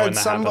literally had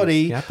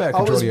somebody. Yeah, better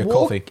control your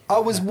coffee. I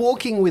was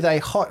walking with a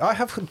hot. I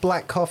have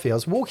black coffee. I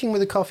was walking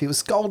with a coffee. It was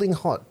scalding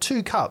hot.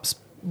 2 cups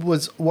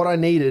was what I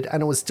needed,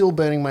 and it was still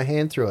burning my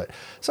hand through it.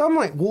 So I'm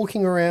like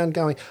walking around,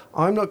 going,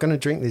 "I'm not going to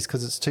drink this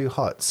because it's too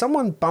hot."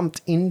 Someone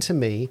bumped into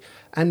me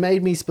and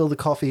made me spill the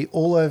coffee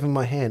all over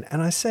my hand.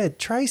 And I said,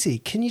 "Tracy,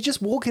 can you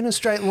just walk in a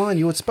straight line?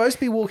 You were supposed to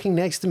be walking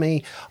next to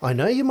me. I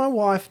know you're my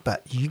wife,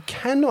 but you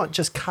cannot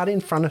just cut in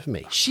front of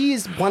me." She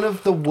is one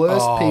of the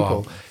worst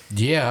people.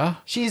 Yeah.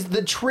 She's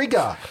the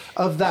trigger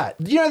of that.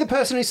 You know the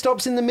person who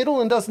stops in the middle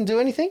and doesn't do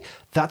anything?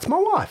 That's my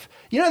wife.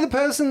 You know the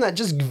person that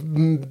just,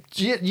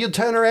 you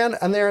turn around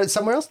and they're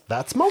somewhere else?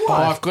 That's my wife. Oh,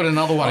 I've got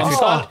another one. I'm Hey,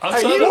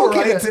 sorry. you all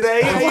right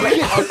today?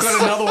 I've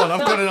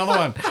got another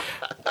one.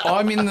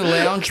 I'm in the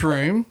lounge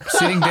room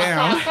sitting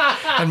down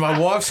and my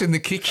wife's in the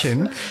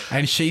kitchen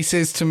and she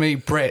says to me,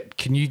 "Brett,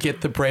 can you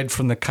get the bread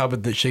from the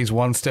cupboard that she's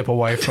one step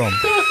away from?"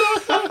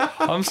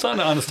 I'm starting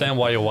to understand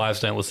why your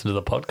wives don't listen to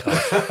the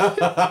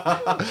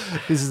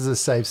podcast. This is a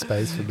safe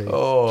space for me.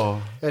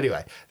 Oh.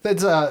 Anyway,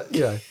 that's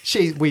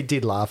we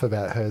did laugh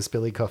about her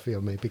spilling coffee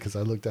on me because I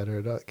looked at her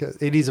and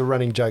it is a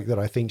running joke that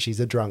I think she's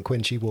a drunk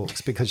when she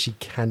walks because she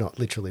cannot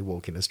literally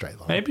walk in a straight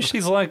line. Maybe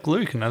she's like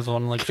Luke and has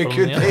one like It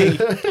could be.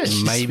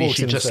 Maybe walks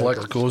she in just circles.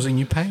 likes causing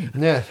you pain.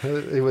 Yeah,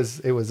 it was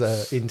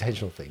an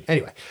intentional thing.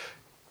 Anyway,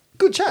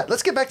 good chat.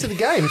 Let's get back to the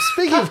game.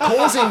 Speaking of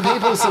causing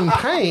people some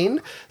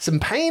pain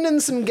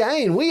and some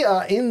gain, we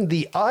are in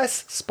the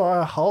Ice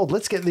Spire hold.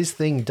 Let's get this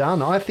thing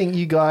done. I think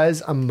you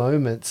guys are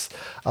moments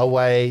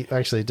away.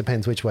 Actually, it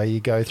depends which way you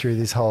go through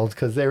this hold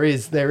because there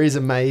is a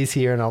maze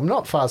here, and I'm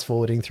not fast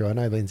forwarding through. I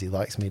know Lindsay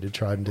likes me to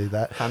try and do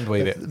that. Hand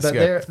wave it. Let's But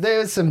go.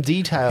 there's some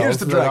details Here's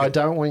the that dragon. I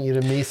don't want you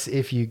to miss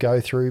if you go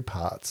through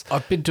parts.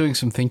 I've been doing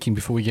some thinking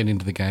before we get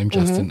into the game,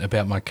 Justin,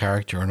 about my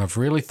character, and I've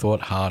really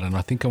thought hard, and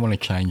I think I want to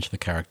change the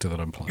character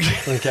that I'm playing.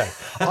 Okay,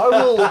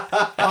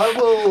 I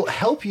will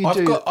help you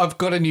do. I've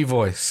got a new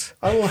voice.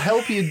 I will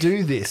help you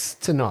do this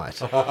tonight.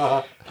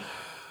 So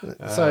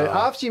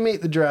after you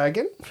meet the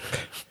dragon,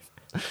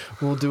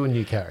 We'll do a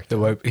new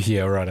character.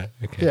 Yeah, right.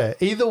 Okay. Yeah,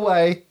 either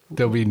way,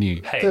 There'll be a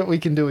new. Hey, that we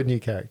can do a new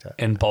character.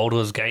 in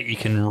Baldur's Gate, you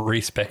can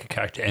respec a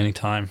character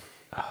anytime.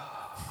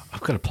 I've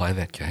got to play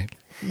that game.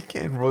 You're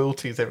getting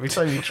royalties every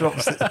time he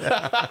drops it.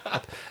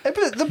 But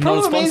the Not a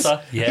problem is,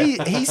 sponsor. Yeah.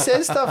 he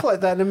says stuff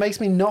like that and it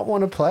makes me not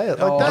want to play it.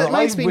 Like, Oh, that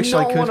I makes me wish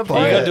I not could want to play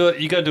play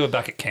You it. gotta do it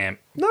back at camp.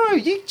 No,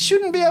 you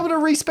shouldn't be able to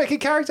respec a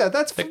character.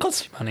 That's It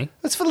costs you money.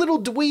 for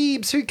little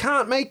dweebs who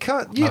can't make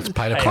I've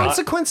paid a price.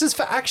 consequences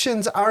for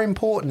actions are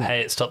important.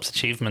 Hey, it stops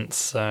achievements,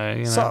 so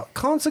you know. So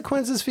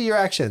consequences for your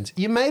actions.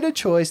 You made a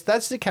choice.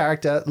 That's the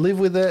character. Live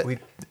with it. We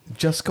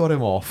just got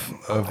him off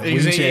of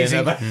Easy, Windchain.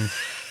 easy.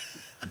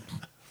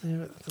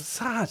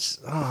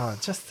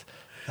 Just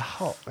the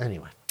whole.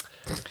 Anyway,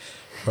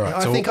 All right.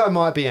 I think I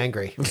might be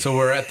angry. So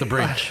we're at the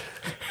bridge.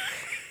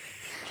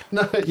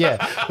 No,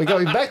 yeah, we're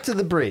going back to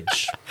the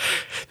bridge.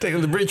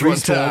 Taking the bridge one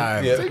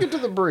time. Yeah. Take it to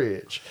the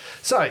bridge.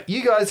 So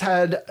you guys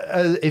had,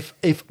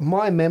 if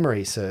my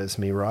memory serves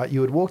me right,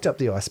 you had walked up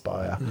the ice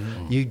spire.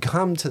 You'd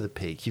come to the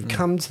peak. You've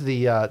come to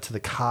the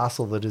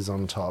castle that is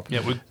on top.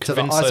 Yeah, we to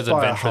the convinced ice those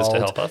spire adventurers to hold.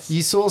 help us.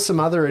 You saw some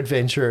other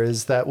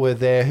adventurers that were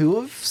there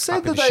who have said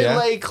Happy that to they share.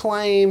 lay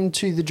claim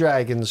to the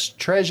dragon's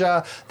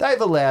treasure.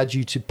 They've allowed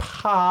you to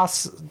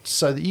pass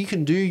so that you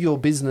can do your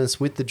business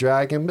with the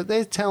dragon, but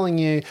they're telling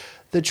you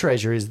the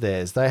treasure is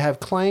theirs. They have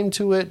claim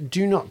to it.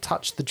 Do not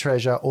touch the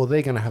treasure or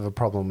they're going to have a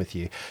problem with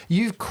you.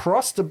 You've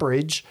crossed the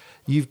bridge.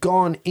 You've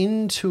gone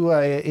into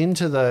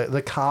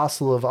the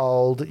castle of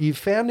old. You've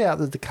found out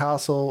that the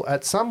castle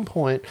at some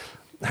point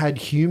had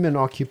human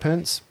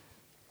occupants.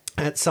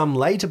 At some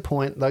later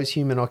point, those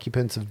human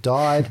occupants have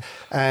died,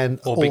 and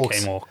Or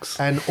became orcs.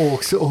 and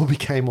orcs or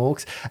became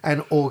orcs,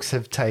 and orcs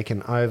have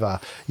taken over.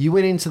 You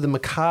went into the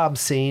macabre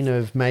scene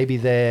of maybe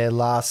their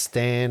last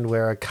stand,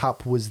 where a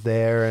cup was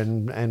there,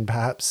 and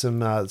perhaps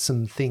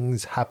some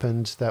things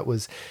happened that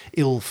was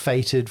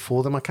ill-fated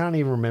for them. I can't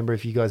even remember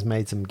if you guys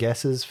made some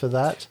guesses for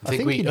that. I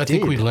think we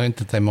did. learned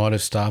that they might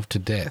have starved to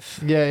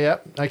death. Yeah,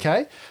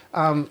 okay.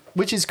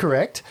 Which is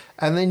correct.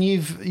 And then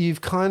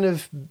you've kind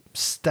of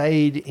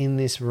stayed in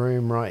this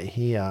room right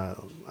here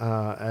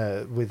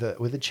with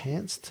a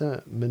chance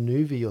to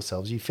maneuver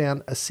yourselves. You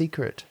found a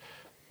secret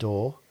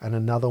door and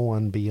another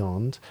one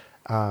beyond.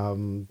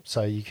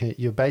 So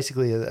you're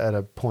basically at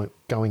a point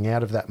going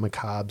out of that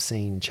macabre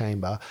scene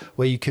chamber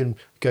where you can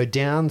go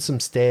down some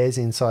stairs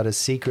inside a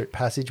secret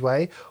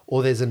passageway,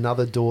 or there's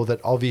another door that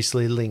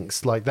obviously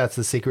links, like that's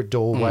the secret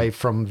doorway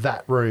from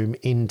that room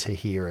into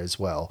here as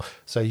well.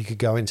 So you could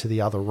go into the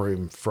other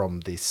room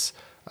from this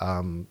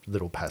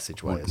little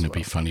passageway Wouldn't as it well.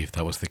 be funny if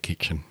that was the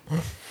kitchen?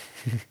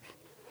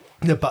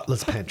 The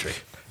butler's pantry.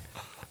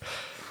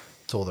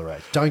 It's all the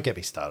rage. Don't get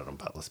me started on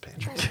butler's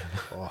pantry.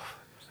 Oh,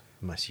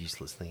 the most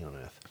useless thing on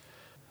earth.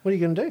 What are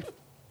you going to do?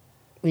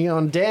 Are you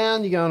going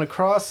down? You going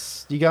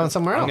across? You going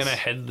somewhere else? I'm going to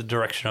head the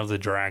direction of the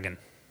dragon.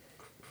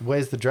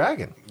 Where's the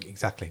dragon?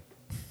 Exactly.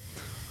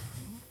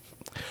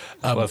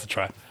 Worth a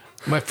try.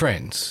 My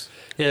friends,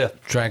 Yeah.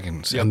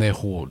 dragons and their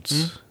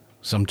hordes,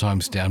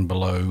 sometimes down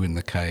below in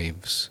the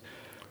caves,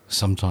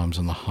 sometimes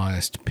on the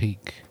highest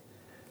peak,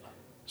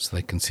 so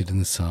they can sit in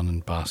the sun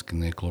and bask in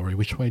their glory.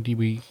 Which way do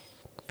we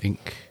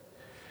think?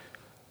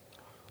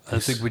 I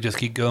think we just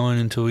keep going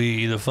until we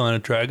either find a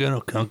dragon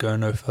or can't go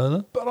no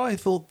further. But I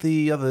thought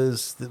the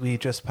others that we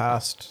just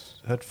passed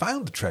had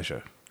found the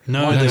treasure.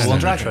 No, Why they does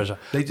want the the dragon? treasure.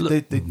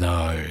 They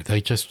No,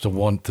 they just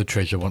want the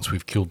treasure once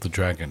we've killed the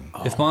dragon.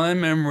 If my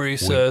memory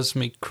serves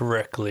me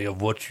correctly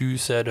of what you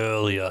said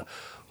earlier,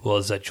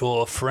 was that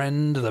your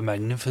friend, the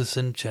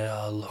magnificent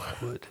J.R.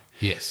 Lockwood,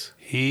 Yes.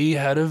 he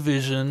had a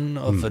vision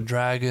of a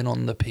dragon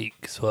on the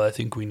peak. So I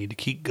think we need to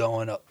keep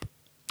going up.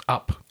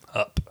 Up.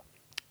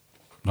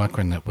 Like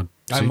when that would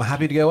I'm suit.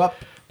 happy to go up.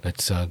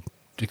 Let's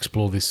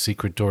explore this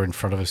secret door in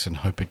front of us and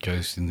hope it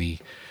goes in the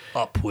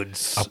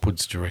Upwards.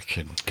 upwards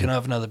direction. Can I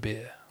have another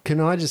beer? Can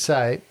I just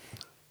say,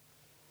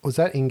 was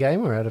that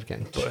in-game or out of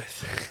game?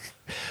 Both.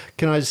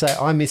 Can I just say,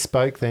 I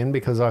misspoke then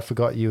because I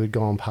forgot you had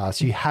gone past.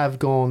 You have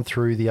gone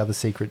through the other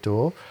secret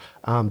door.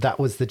 That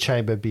was the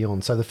chamber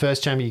beyond. So the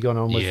first chamber you got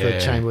on was the Yeah.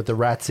 chamber with the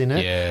rats in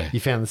it. Yeah. You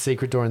found the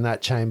secret door in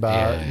that chamber.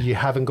 Yeah. You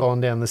haven't gone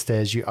down the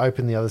stairs. You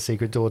opened the other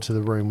secret door to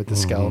the room with the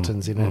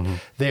skeletons in it.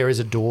 There is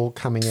a door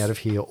coming out of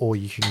here, or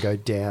you can go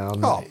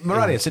down. Oh,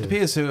 Moradius, it into-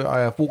 appears I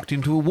have walked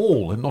into a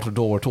wall and not a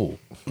door at all.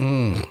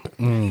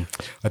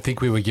 I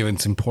think we were given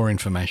some poor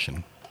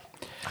information.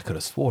 I could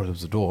have sworn it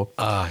was a door.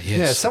 Yes.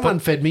 Yeah, someone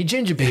fed me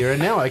ginger beer,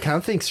 and now I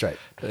can't think straight.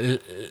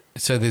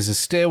 So there's a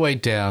stairway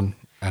down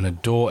and a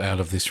door out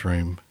of this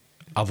room,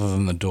 other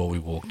than the door we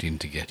walked in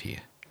to get here.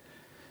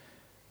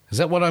 Is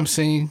that what I'm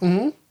seeing?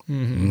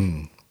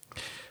 Mm-hmm.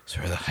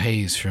 So the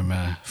haze from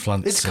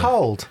Flunt's... It's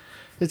cold.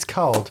 It's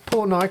cold.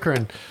 Poor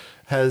Nikron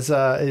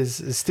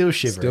is still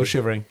shivering. Still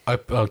shivering.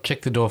 I'll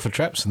check the door for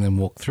traps and then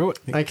walk through it.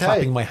 Okay.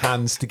 Clapping my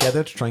hands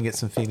together to try and get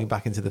some feeling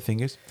back into the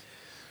fingers.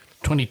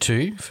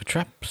 22 for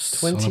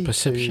traps on a 22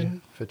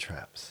 perception. for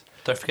traps.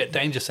 Don't forget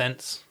danger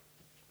sense.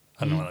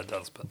 I don't know what that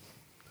does, but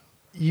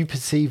You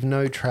perceive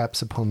no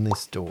traps upon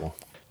this door.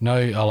 No,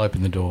 I'll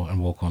open the door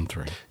and walk on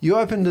through. You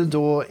open the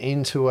door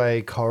into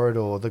a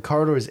corridor. The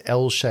corridor is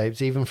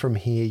L-shaped. Even from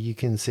here, you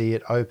can see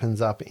it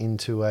opens up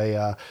into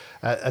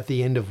at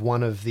the end of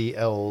one of the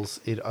L's,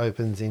 it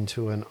opens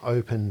into an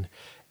open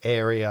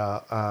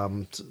area.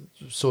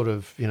 Sort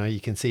of, you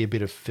can see a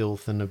bit of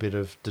filth and a bit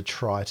of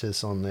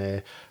detritus on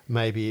there.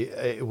 Maybe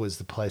it was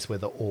the place where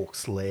the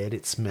orcs laired.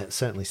 It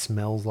certainly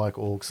smells like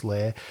orcs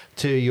lair.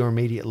 To your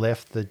immediate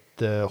left,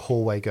 the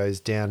hallway goes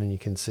down and you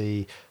can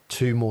see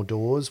 2 more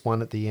doors,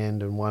 one at the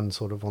end and one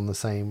sort of on the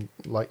same,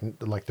 like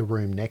the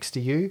room next to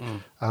you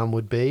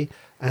would be.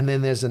 And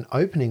then there's an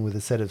opening with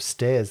a set of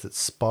stairs that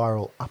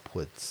spiral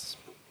upwards.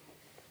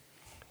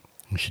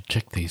 We should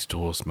check these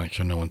doors, make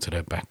sure no one's at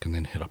our back, and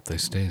then head up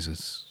those stairs.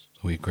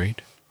 Are we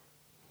agreed?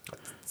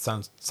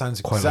 Sounds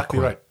Quietly, exactly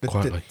right.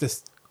 quietly.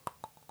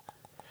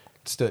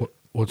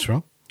 What's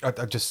wrong?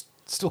 I just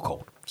still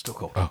cold. Still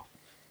cold. Oh,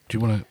 do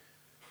you want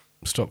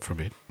to stop for a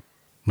bit?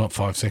 Not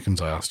 5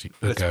 seconds. I asked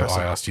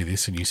you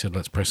this, and you said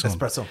let's press on. Let's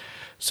press on.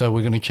 So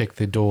we're going to check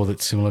the door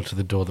that's similar to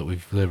the door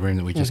the room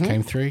that we just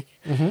came through.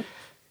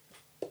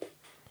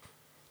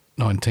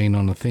 19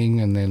 on the thing,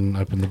 and then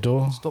open the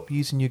door. Stop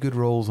using your good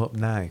rolls up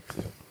now.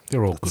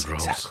 They're all good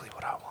rolls. Exactly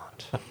what I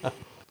want.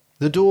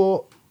 The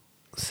door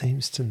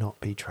seems to not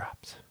be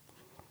trapped.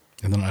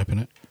 And then open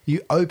it.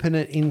 You open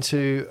it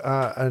into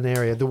an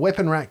area. The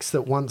weapon racks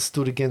that once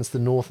stood against the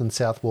north and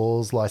south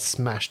walls lie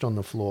smashed on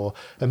the floor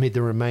amid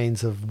the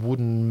remains of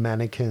wooden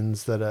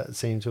mannequins that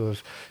seem to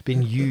have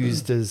been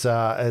used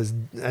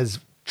as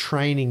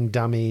training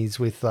dummies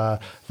with the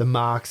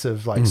marks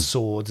of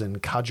swords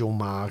and cudgel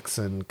marks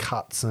and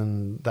cuts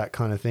and that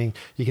kind of thing.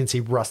 You can see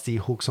rusty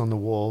hooks on the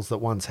walls that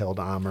once held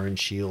armor and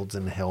shields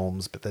and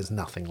helms, but there's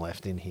nothing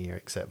left in here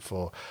except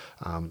for,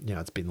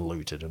 it's been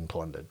looted and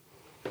plundered.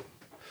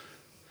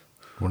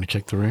 Want to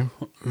check the room?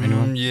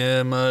 Anyone?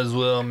 Yeah, might as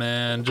well,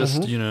 man.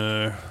 Just,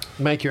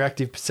 Make your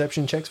active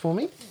perception checks for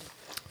me.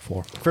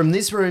 4. From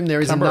this room, there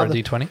is Can I borrow another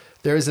a D20?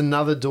 There is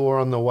another door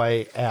on the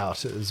way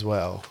out as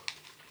well.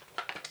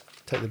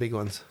 Take the big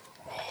ones.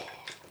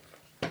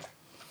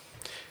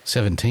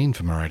 17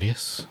 for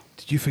Meridius.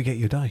 Did you forget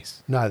your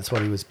dice? No, that's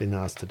what he was been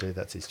asked to do.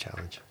 That's his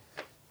challenge.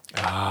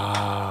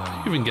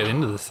 You even get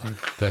into this thing.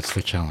 That's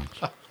the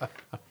challenge.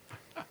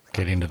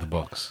 Get into the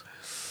box.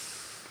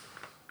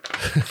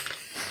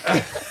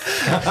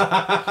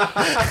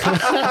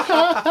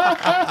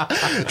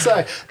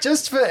 So,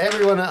 just for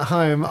everyone at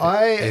home,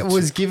 I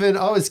was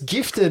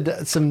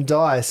gifted some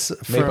dice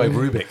Made by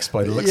Rubik's,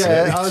 by the looks of it.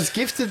 Yeah, I was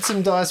gifted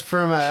some dice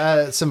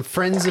from some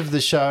friends of the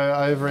show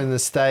over in the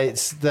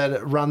States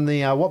that run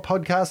the what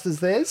podcast is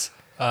theirs?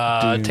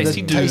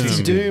 Tasty The Doom.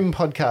 Tasty Doom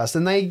podcast,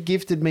 and they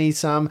gifted me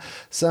some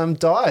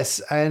dice,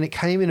 and it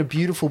came in a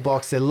beautiful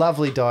box. They're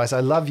lovely dice. I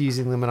love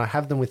using them, and I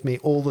have them with me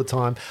all the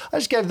time. I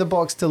just gave the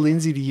box to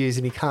Lindsay to use,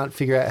 and he can't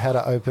figure out how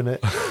to open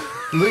it.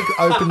 Luke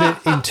opened it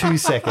in 2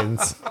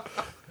 seconds.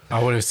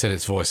 I would have said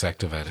it's voice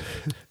activated.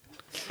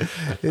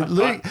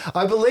 Luke,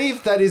 I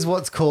believe that is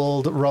what's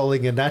called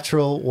rolling a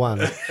natural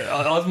one.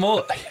 I was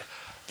more...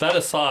 That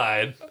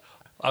aside...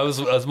 I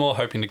was more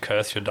hoping to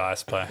curse your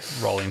dice by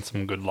rolling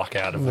some good luck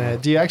out of them.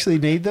 Do you actually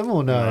need them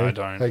or no? No, I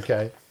don't.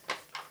 Okay.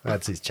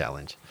 That's his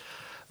challenge.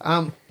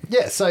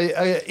 So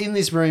in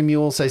this room,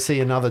 you also see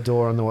another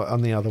door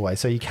on the other way.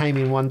 So you came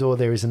in one door,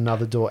 there is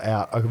another door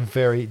out,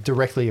 very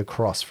directly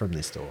across from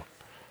this door.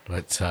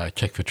 Let's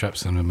check for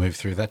traps and we'll move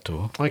through that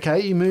door.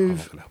 Okay, you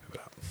move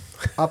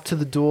up to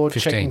the door,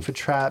 15. checking for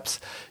traps.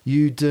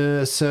 You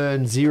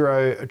discern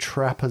 0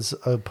 trappers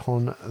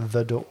upon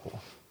the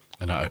door.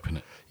 And I open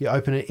it. You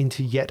open it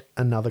into yet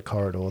another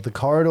corridor. The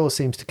corridor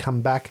seems to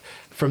come back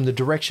from the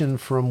direction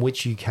from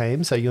which you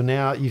came. So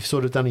you've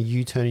sort of done a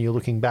U-turn and you're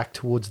looking back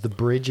towards the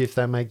bridge. You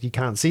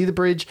can't see the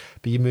bridge,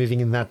 but you're moving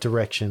in that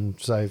direction.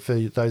 So for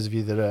those of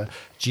you that are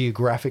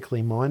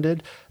geographically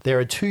minded, there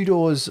are 2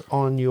 doors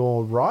on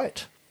your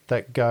right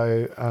that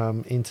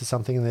go into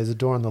something, and there's a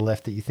door on the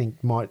left that you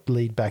think might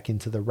lead back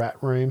into the rat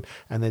room,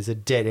 and there's a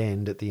dead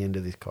end at the end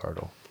of this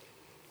corridor.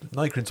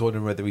 Nigrin's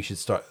wondering whether we should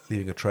start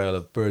leaving a trail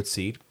of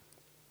birdseed.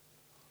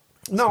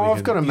 No, So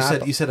I've got a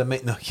map. You said a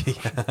mate. No, yeah.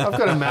 I've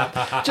got a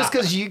map. Just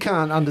because you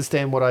can't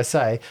understand what I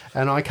say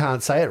and I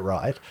can't say it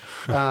right,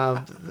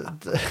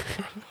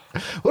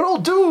 we're all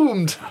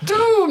doomed.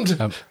 Doomed.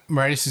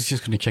 Meridius is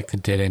just going to check the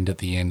dead end at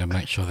the end and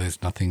make sure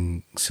there's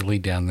nothing silly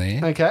down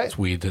there. Okay. It's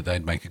weird that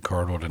they'd make a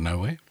corridor to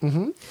nowhere.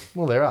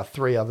 Well, there are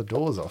 3 other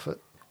doors off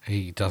it.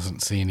 He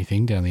doesn't see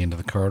anything down the end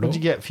of the corridor.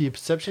 What'd you get for your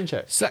perception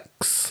check?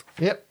 6.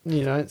 Yep,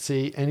 you don't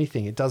see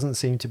anything. It doesn't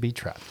seem to be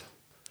trapped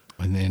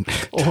And then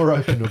or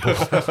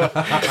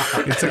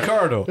openable. it's a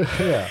corridor.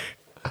 Yeah.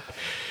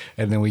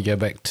 And then we go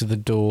back to the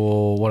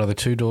door. What are the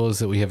 2 doors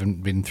that we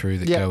haven't been through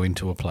that Yep. go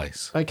into a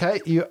place? Okay,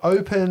 you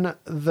open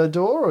the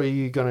door, or are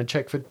you going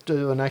to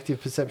do an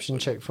active perception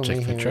check for Check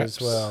me for here traps.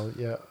 as well?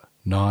 Yeah.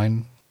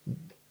 9.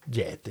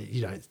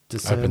 you don't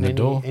discern Open the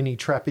door. any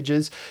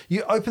trappages.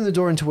 You open the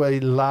door into a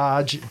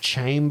large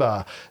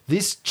chamber.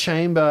 This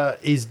chamber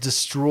is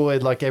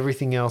destroyed like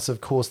everything else.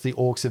 Of course, the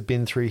orcs have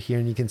been through here,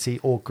 and you can see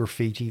orc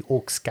graffiti,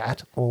 orc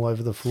scat all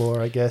over the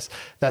floor, I guess.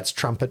 That's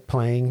trumpet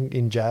playing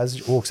in jazz.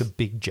 Orcs are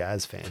big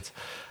jazz fans.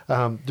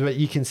 But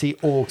you can see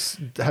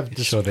orcs have...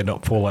 Sure they're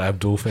not Paula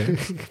Abdul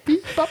fans.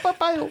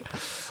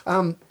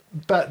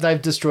 But they've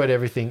destroyed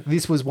everything.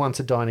 This was once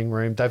a dining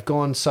room. They've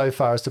gone so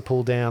far as to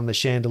pull down the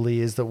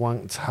chandeliers that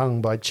once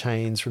hung by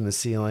chains from the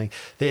ceiling.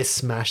 They're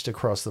smashed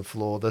across the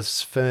floor. The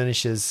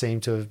furnishers seem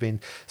to have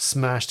been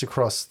smashed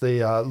across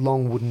the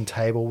long wooden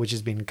table, which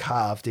has been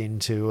carved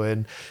into.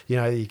 And,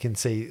 you can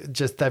see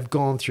just they've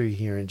gone through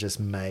here and just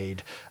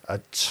made a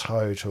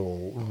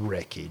total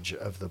wreckage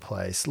of the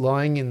place.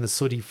 Lying in the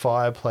sooty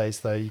fireplace,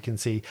 though, you can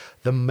see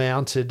the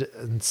mounted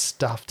and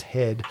stuffed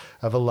head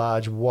of a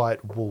large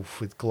white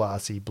wolf with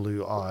glassy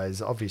blue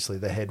eyes. Obviously,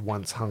 the head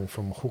once hung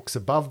from hooks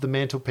above the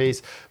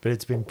mantelpiece, but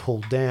it's been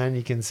pulled down.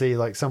 You can see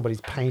like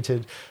somebody's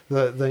painted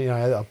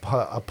a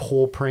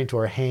paw print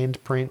or a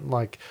hand print,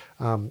 like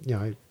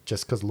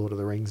just because Lord of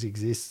the Rings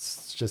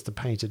exists, it's just a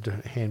painted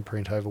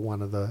handprint over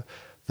one of the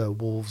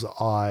wolf's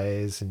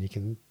eyes, and you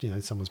can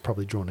someone's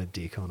probably drawn a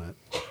dick on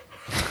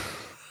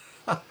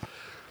it.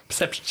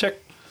 Perception check.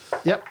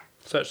 Yep.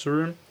 Search the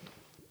room.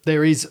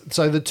 There is,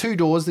 so the two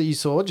doors that you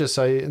saw, just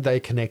so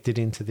they connected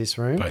into this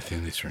room. Both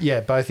in this room.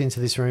 Yeah, both into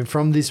this room.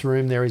 From this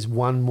room, there is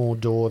one more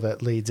door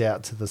that leads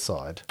out to the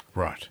side.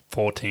 Right.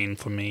 14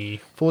 for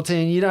me.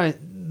 14,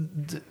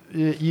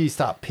 you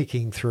start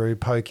picking through,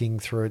 poking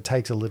through. It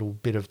takes a little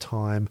bit of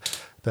time,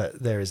 but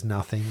there is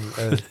nothing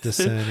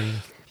discerning.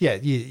 Yeah,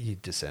 you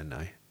discern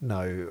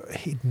no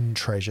hidden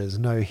treasures,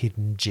 no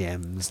hidden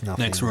gems,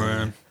 nothing. Next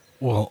room.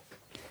 Well,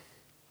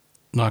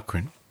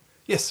 Nightcrin,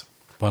 Yes.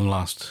 one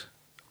last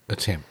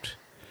attempt.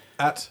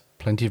 At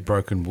Plenty of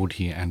broken wood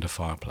here and a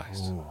fireplace.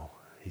 Oh,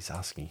 he's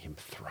asking him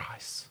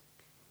thrice.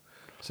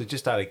 so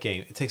just out of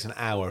game, it takes an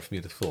hour for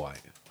me to thaw out.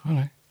 I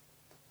know.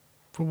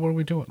 But what are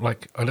we doing?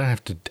 Like, I don't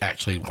have to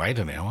actually wait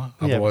an hour.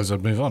 Yeah. Otherwise,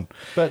 I'd move on.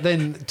 But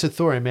then to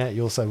thaw him out,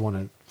 you also want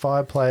a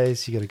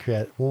fireplace. You got to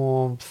create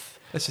warmth.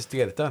 Let's just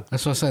get it done.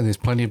 That's what I'm saying. There's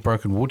plenty of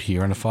broken wood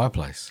here and a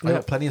fireplace. I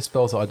got plenty of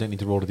spells that I don't need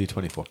to roll a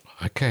d20 for.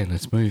 Okay,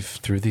 let's move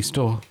through this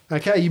door.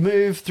 Okay, you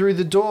move through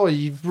the door.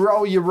 You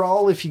roll your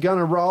roll if you're going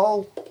to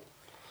roll.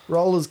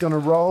 Roller's going to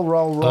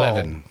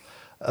roll.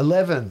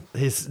 11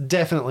 is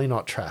definitely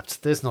not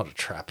trapped. There's not a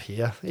trap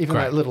here. Even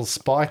Great. that little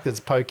spike that's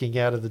poking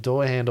out of the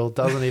door handle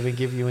doesn't even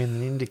give you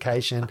an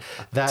indication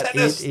that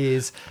Tennis. it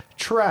is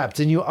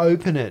trapped. And you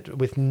open it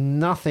with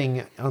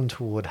nothing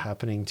untoward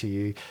happening to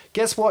you.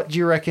 Guess what do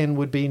you reckon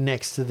would be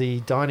next to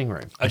the dining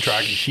room? A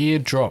dragon. Sheer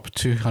drop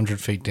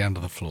 200 feet down to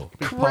the floor.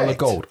 Pile of Correct.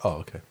 gold. Oh,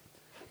 okay.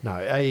 No,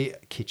 a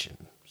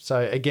kitchen.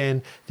 So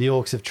again, the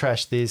orcs have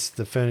trashed this.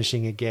 The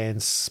furnishing again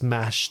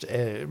smashed.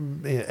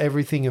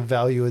 Everything of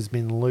value has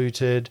been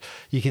looted.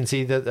 You can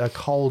see that a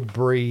cold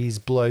breeze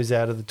blows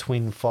out of the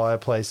twin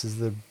fireplaces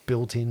that are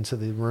built into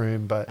the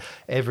room, but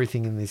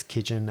everything in this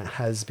kitchen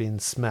has been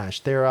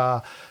smashed. There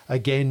are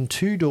again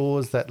two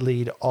doors that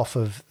lead off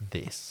of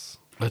this.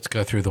 Let's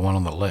go through the one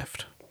on the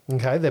left.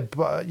 Okay,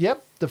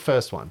 yep, the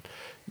first one.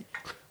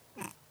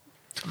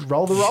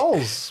 Roll the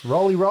rolls.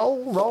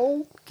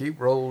 Roll. Keep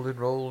rolling.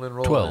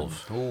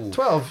 12. Ooh.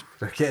 12.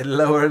 They're getting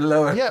lower and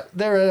lower. Yep,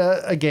 there are,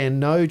 again,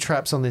 no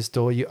traps on this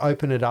door. You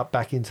open it up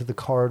back into the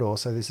corridor.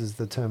 So this is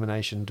the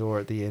termination door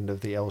at the end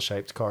of the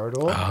L-shaped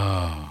corridor.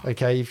 Oh.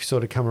 Okay, you've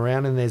sort of come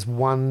around, and there's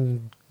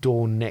one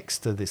door next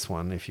to this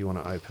one if you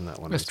want to open that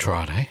one. Let's as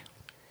well. try it,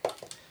 eh?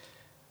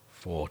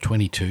 For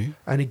 22.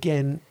 And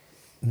again,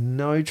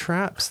 no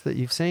traps that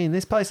you've seen.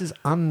 This place is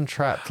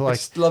untrapped. I Like,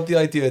 just love the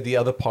idea the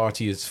other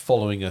party is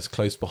following us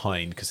close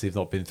behind because they've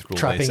not been through all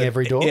Trapping this.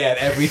 every door? Yeah, and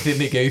everything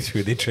they go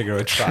through, they trigger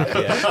a trap.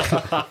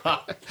 Yeah.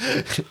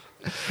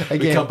 We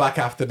again, come back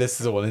after this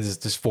as well, and there's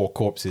just 4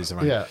 corpses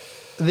around. yeah.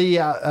 The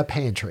a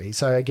pantry.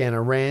 So again,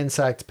 a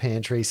ransacked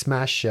pantry,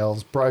 smashed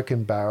shelves,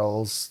 broken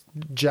barrels,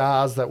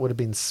 jars that would have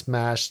been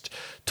smashed,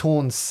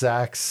 torn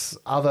sacks,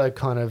 other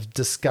kind of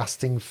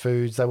disgusting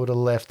foods. They would have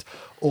left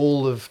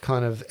all of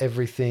kind of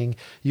everything.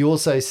 You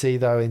also see,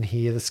 though, in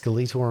here the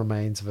skeletal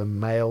remains of a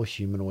male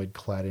humanoid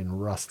clad in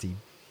rusty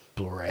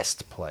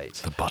breastplate.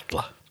 The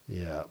butler.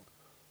 Yeah.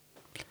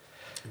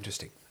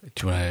 Interesting.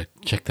 Do you want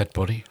to check that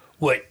body?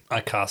 Wait,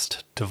 I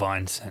cast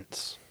Divine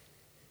Sense.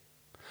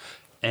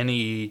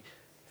 Any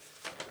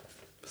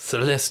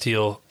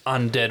celestial,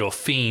 undead, or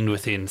fiend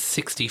within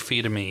 60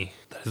 feet of me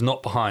that is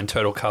not behind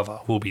total cover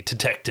will be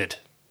detected.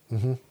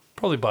 Mm-hmm.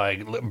 Probably by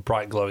a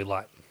bright, glowy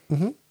light.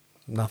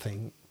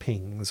 Nothing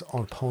pings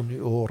upon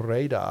your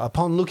radar.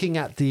 Upon looking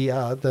at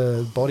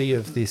the body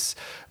of this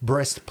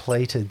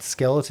breastplated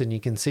skeleton, you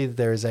can see that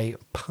there is a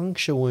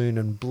puncture wound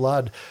and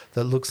blood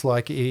that looks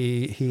like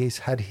he's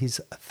had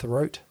his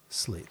throat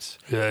slit.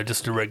 Yeah,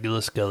 just a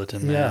regular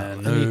skeleton, Yeah, man.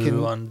 and No you can-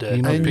 undead.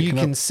 You know- Not And you picking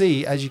can up-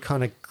 see, as you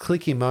kind of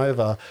click him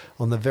over,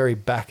 on the very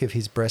back of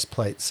his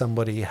breastplate,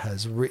 somebody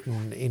has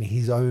written in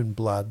his own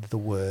blood the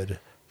word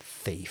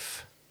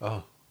thief. Oh, I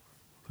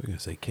was going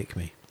to say kick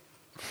me.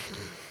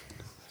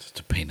 Just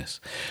a penis.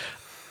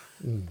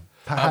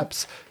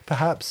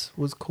 Perhaps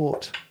was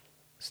caught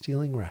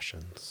stealing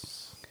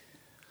rations.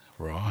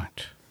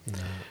 Right. In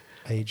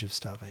the age of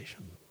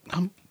starvation.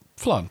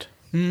 Flunt.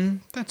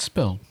 That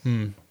spell.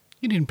 You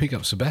didn't pick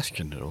up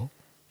Sebastian at all.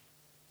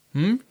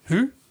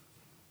 Who?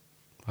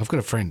 I've got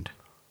a friend.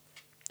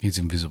 He's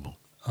invisible.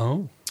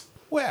 Oh.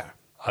 Where?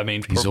 I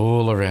mean, He's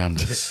all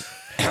around us.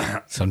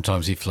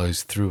 Sometimes he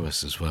flows through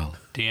us as well.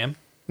 DM?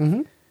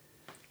 Mm-hmm.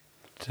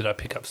 Did I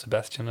pick up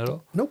Sebastian at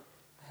all? Nope.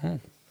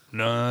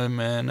 No,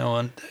 man, no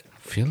one.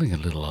 Feeling a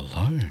little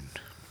alone.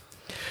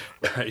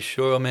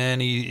 Sure, man,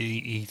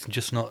 he's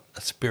just not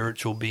a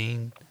spiritual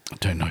being. I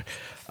don't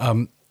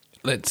know.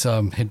 Let's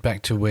head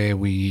back to where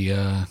we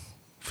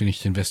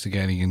finished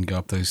investigating and go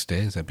up those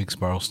stairs, that big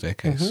spiral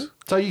staircase.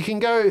 So you can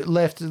go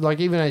left, like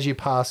even as you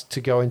pass to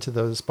go into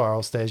the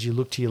spiral stairs, you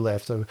look to your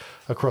left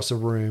across a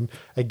room,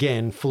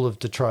 again, full of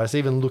detritus.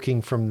 Even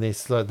looking from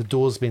this, the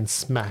door's been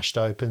smashed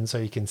open so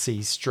you can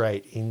see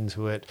straight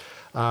into it.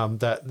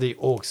 That the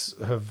orcs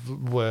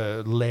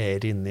were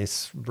led in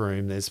this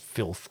room. There's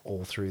filth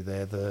all through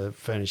there. The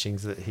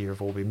furnishings that here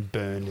have all been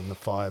burned in the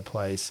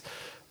fireplace.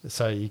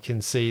 So you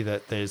can see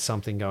that there's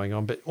something going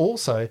on. But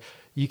also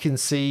you can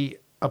see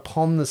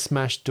upon the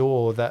smashed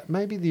door that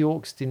maybe the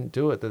orcs didn't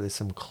do it, that there's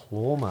some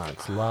claw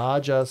marks,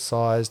 larger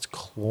sized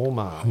claw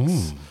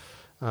marks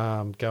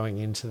going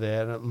into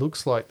there. And it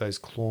looks like those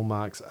claw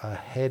marks are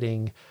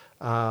heading,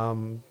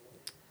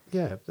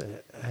 they're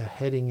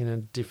heading in a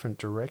different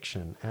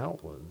direction,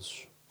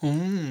 outwards.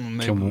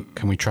 Maybe.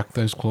 Can we track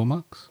those claw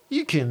marks?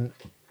 You can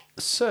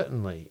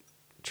certainly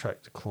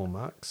track the claw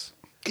marks.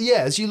 Yeah,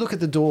 as you look at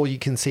the door, you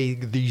can see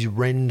these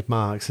rend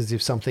marks as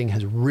if something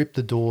has ripped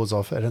the doors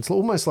off it. It's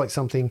almost like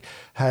something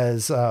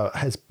has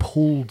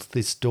pulled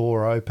this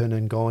door open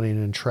and gone in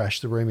and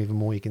trashed the room even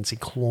more. You can see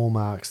claw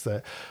marks,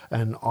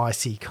 an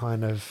icy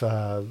kind of,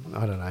 I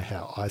don't know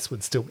how ice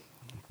would still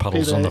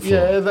Puddles be there. on the floor.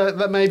 Yeah,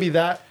 that may be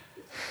that.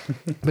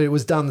 But it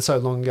was done so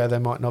long ago, they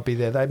might not be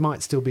there. They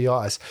might still be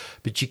ice.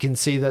 But you can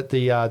see that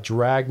the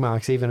drag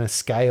marks, even a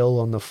scale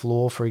on the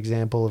floor, for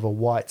example, of a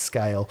white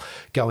scale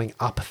going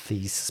up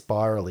these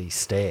spirally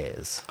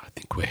stairs. I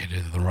think we're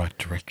headed in the right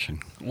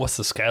direction. What's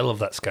the scale of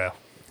that scale?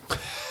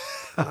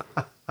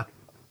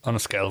 On a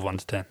scale of 1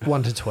 to 10.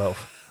 1 to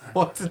 12.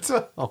 1 to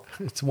 12.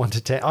 It's 1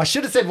 to 10. I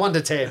should have said 1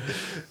 to 10.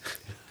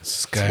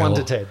 Scale. It's 1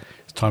 to 10.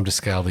 It's time to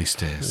scale these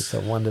stairs. It's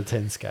a 1 to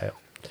 10 scale.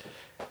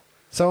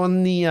 So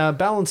on the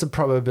balance of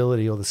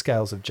probability, or the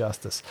scales of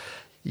justice,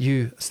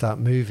 you start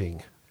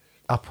moving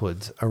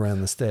upwards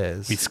around the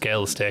stairs. We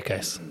scale the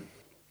staircase.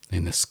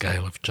 In the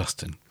scale of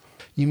Justin.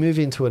 You move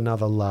into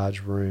another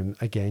large room.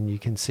 Again, you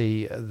can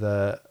see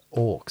the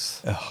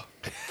orcs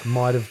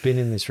might have been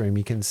in this room.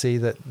 You can see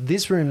that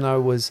this room,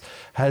 though,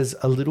 has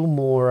a little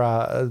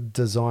more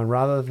design.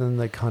 Rather than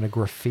the kind of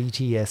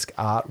graffiti-esque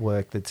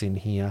artwork that's in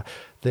here,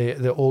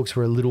 the orcs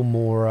were a little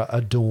more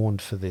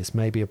adorned for this.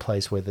 Maybe a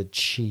place where the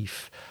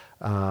chief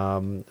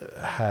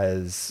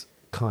has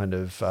kind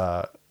of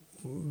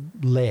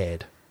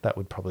laird. That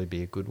would probably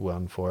be a good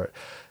one for it.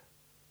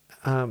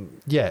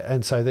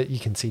 And so that you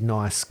can see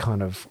nice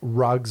kind of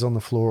rugs on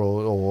the floor,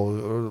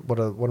 or what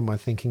am I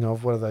thinking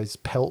of? What are those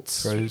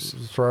pelts?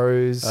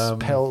 Throws,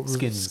 pelts,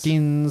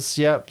 skins.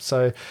 Yep.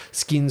 So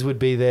skins would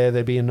be there.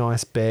 There'd be a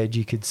nice bed.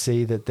 You could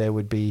see that there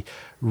would be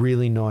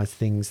really nice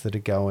things that are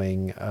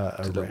going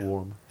around.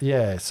 Warm.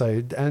 Yeah.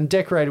 So, and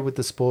decorated with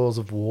the spoils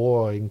of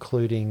war,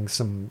 including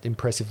some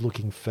impressive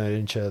looking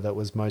furniture that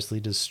was mostly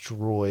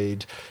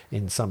destroyed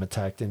in some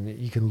attack. And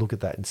you can look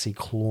at that and see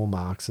claw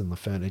marks in the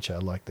furniture,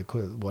 like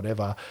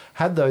whatever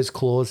had those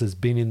claws has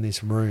been in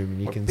this room,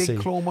 and you can see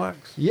big claw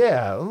marks.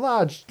 Yeah,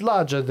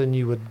 larger than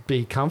you would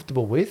be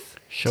comfortable with.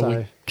 Shall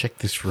we check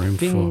this room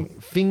for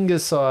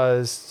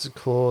finger-sized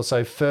claws?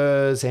 So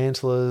furs,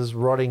 antlers,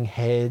 rotting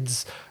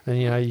heads,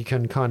 and you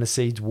can kind of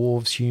see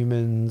dwarves,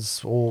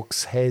 humans,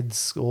 orcs,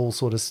 heads, all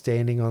sort of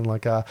standing on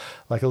like a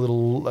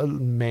little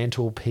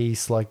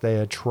mantelpiece, like they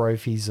are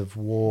trophies of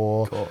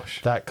war.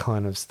 Gosh, that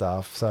kind of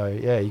stuff. So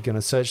yeah, you're going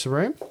to search the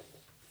room?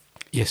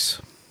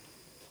 Yes.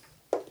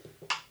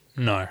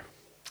 No.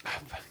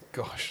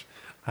 Gosh,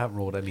 I haven't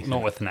rolled anything.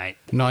 Not with an 8.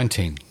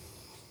 19.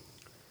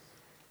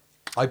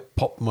 I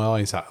popped my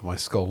eyes out of my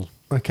skull.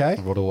 Okay.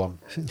 I rolled a 1.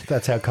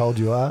 That's how cold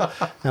you are.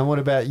 And what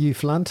about you,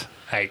 Flunt?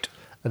 8.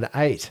 An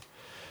 8.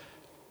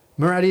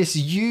 Maradius,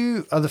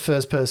 you are the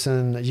first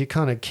person. You're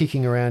kind of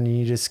kicking around and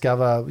you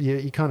discover,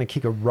 you kind of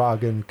kick a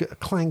rug and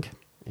clank.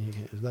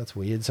 That's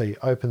weird. So you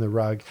open the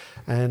rug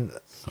and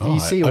you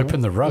see... open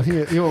the rug.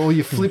 Or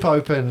you flip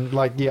open,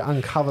 like you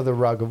uncover the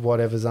rug of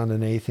whatever's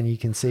underneath, and you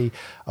can see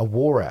a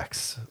war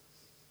axe.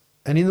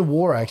 And in the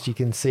war axe, you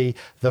can see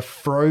the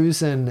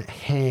frozen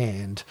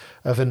hand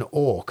of an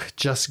orc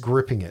just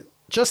gripping it.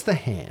 Just the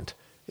hand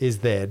is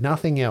there,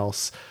 nothing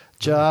else.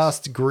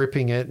 Just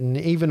gripping it, and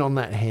even on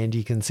that hand,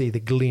 you can see the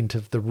glint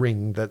of the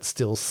ring that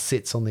still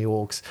sits on the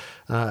orc's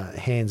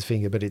hand's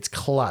finger, but it's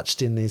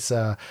clutched in this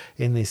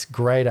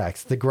great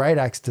axe. The great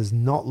axe does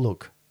not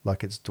look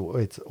like it's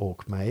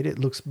orc made. It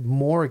looks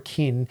more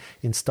akin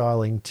in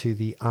styling to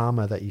the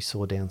armor that you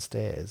saw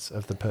downstairs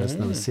of the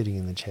person that was sitting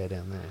in the chair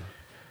down there.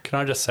 Can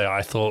I just say,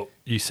 I thought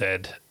you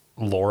said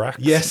Lorax?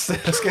 Yes.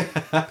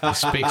 He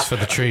speaks for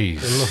the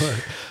trees.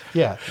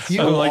 Yeah.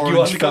 You want to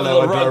go to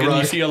the rug and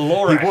you see a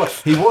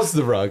Lorax. He was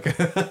the rug.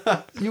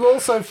 You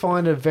also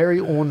find a very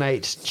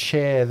ornate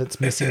chair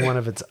that's missing one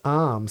of its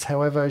arms.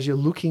 However, as you're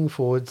looking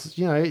forwards,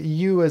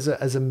 you as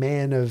a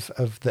man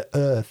of the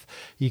earth,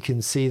 you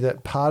can see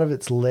that part of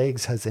its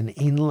legs has an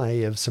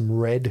inlay of some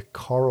red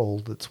coral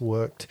that's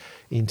worked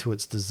into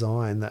its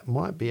design that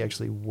might be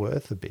actually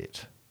worth a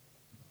bit.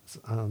 It's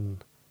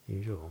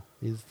unusual.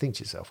 You think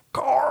to yourself,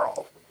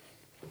 coral.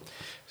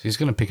 So he's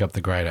going to pick up the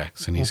great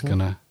axe and he's going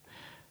to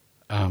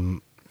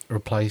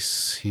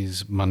replace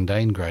his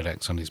mundane great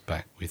axe on his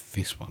back with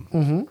this one.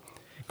 Mm-hmm.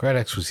 Great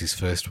axe was his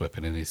first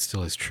weapon and it's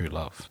still his true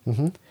love.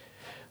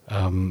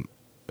 Mm-hmm.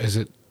 Is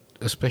it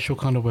a special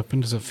kind of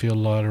weapon? Does it feel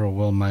lighter or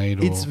well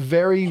made? It's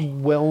very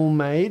well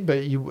made, but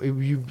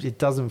it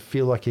doesn't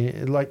feel like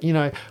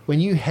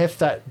when you heft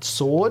that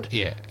sword.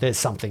 Yeah. There's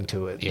something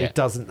to it. Yeah. It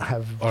doesn't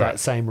have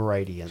that same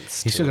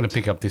radiance. He's still going to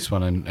pick up this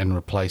one and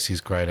replace his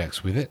great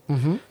axe with it.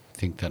 Mm-hmm. I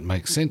think that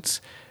makes sense.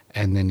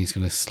 And then he's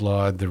going to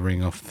slide the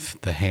ring off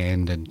the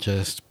hand and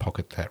just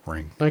pocket that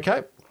ring.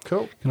 Okay,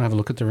 cool. Can I have a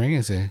look at the ring?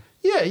 Is there?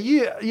 Yeah,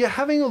 you're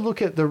having a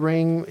look at the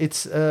ring.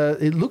 It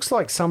looks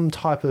like some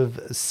type of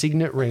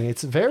signet ring.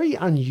 It's very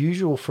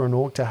unusual for an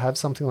orc to have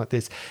something like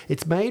this.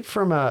 It's made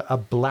from a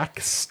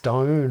black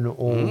stone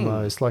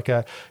almost,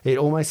 it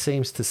almost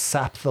seems to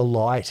sap the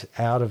light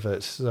out of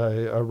it,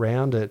 so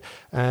around it.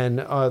 And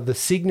the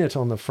signet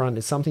on the front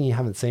is something you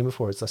haven't seen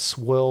before. It's a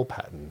swirl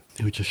pattern.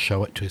 He would just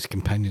show it to his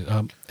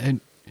companion.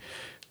 And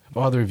have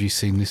either of you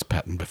seen this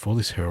pattern before,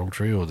 this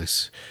heraldry or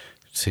this?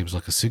 It seems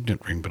like a signet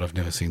ring, but I've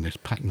never seen this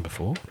pattern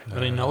before.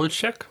 Any knowledge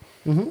check?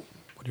 Mm-hmm.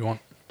 What do you want?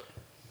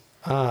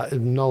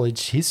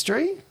 Knowledge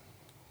history?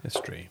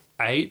 History.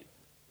 8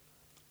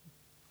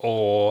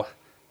 or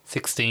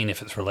 16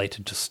 if it's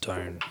related to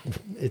stone.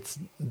 It's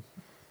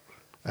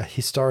a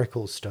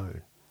historical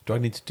stone. Do I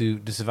need to do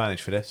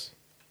disadvantage for this?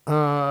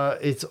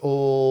 It's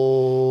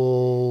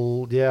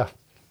all... Yeah.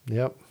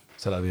 Yep.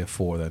 So that'll be a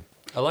 4 then.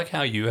 I like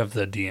how you have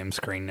the DM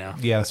screen now.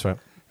 Yeah, that's right.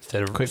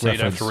 Instead of Quick so you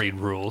don't have to reference.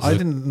 read rules. I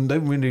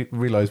don't really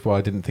realise why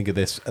I didn't think of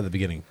this at the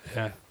beginning.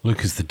 Yeah.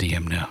 Luke is the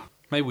DM now.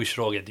 Maybe we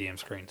should all get DM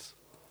screens.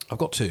 I've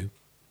got 2.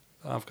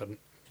 I've got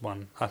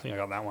one. I think I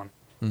got that one.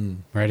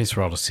 Radis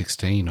rolled a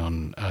 16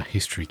 on a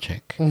history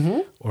check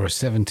or a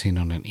 17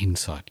 on an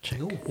insight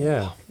check.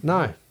 Yeah.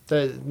 No.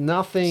 There's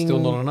nothing... Still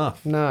not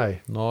enough. No.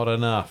 Not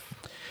enough.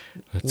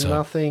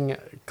 Nothing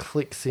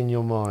clicks in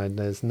your mind.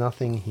 There's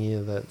nothing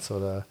here that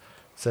sort of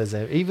says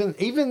that.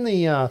 Even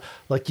the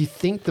you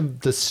think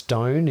the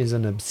stone is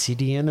an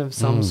obsidian of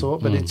some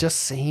sort, but it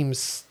just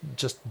seems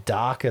just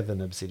darker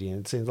than obsidian.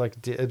 It seems like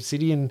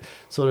obsidian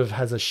sort of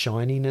has a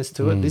shininess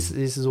to it. This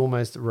is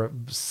almost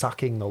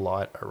sucking the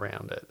light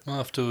around it.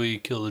 After we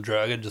kill the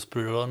dragon, just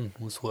put it on.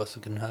 What's the worst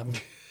that can happen?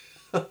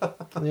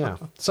 Yeah.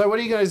 So what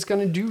are you guys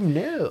going to do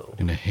now?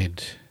 In a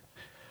head.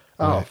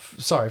 Oh,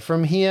 sorry.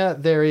 From here,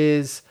 there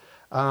is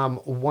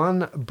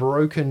one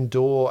broken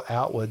door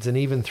outwards, and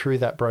even through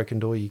that broken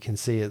door, you can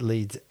see it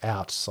leads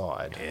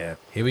outside. Yeah.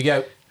 Here we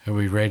go. Are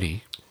we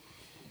ready?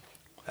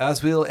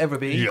 As we'll ever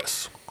be.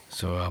 Yes.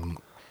 So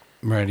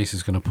Radis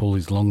is going to pull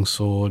his long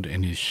sword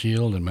and his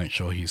shield and make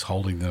sure he's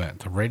holding them at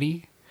the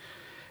ready.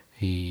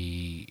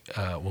 He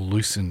will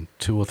loosen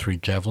 2 or 3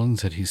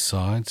 javelins at his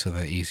side so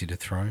they're easy to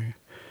throw.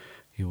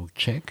 He will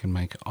check and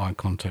make eye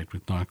contact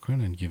with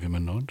Nykrin and give him a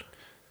nod.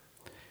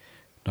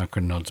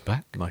 Nykrin nods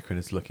back. Nykrin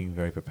is looking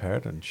very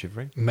prepared and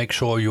shivering. Make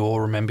sure you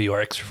all remember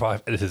your extra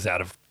 5. This is out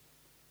of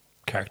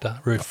character.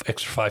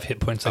 Extra 5 hit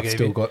points I gave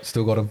you.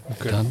 Still got him.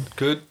 Good. Done.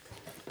 Good.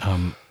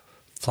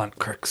 Flunt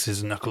cracks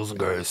his knuckles and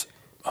goes,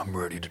 I'm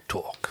ready to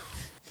talk.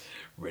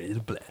 Ready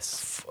to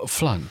bless.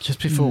 Flunt,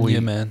 just before we...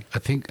 Yeah, man. I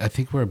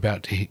think we're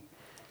about to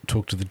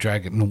talk to the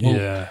dragon.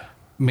 We'll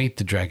meet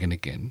the dragon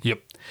again.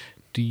 Yep.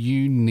 Do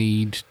you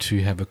need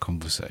to have a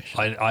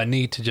conversation? I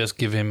need to just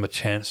give him a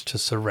chance to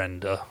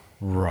surrender.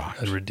 Right.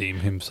 And redeem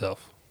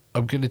himself.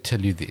 I'm going to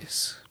tell you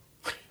this.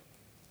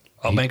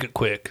 I'll make it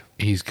quick.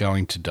 He's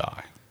going to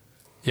die.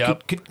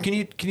 Yep.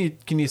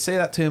 Can you say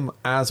that to him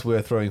as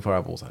we're throwing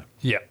fireballs at him?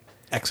 Yep.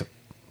 Excellent.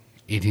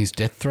 In his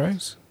death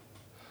throes?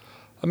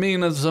 I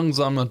mean, as long as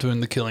I'm not doing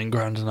the killing,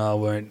 Grant and I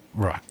won't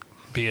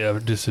be at a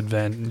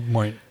disadvantage,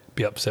 won't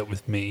be upset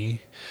with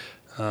me.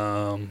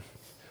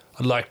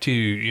 I'd like to,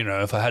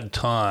 if I had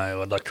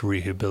time, I'd like to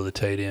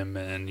rehabilitate him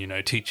and,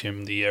 teach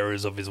him the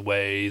errors of his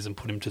ways and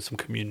put him to some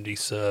community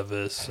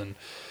service. And,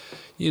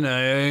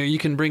 you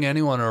can bring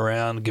anyone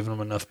around, give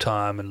them enough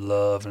time and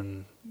love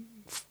and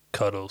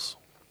cuddles.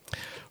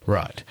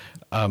 Right.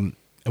 Are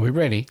we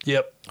ready?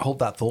 Yep. Hold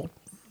that thought.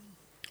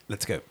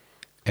 Let's go.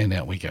 And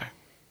out we go.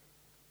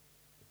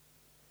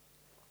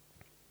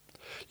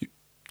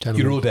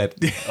 You're all dead.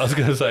 I was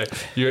going to say,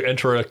 you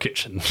enter a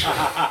kitchen.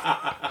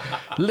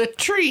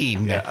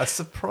 Latrine. Yeah, a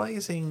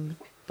surprising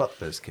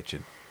butler's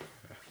kitchen.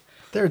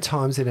 There are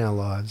times in our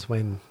lives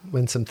when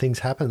some things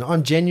happen.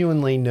 I'm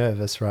genuinely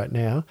nervous right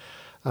now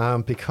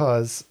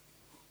because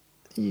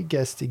you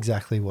guessed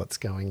exactly what's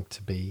going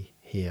to be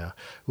here.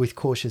 With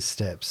cautious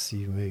steps,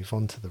 you move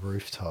onto the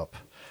rooftop,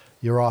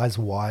 your eyes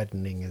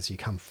widening as you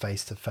come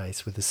face to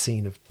face with a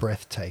scene of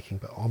breathtaking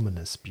but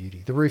ominous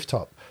beauty. The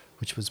rooftop,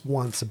 which was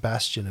once a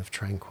bastion of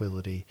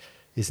tranquility,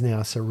 is now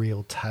a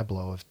surreal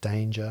tableau of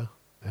danger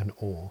and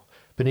awe.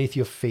 Beneath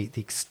your feet,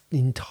 the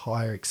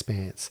entire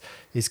expanse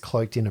is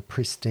cloaked in a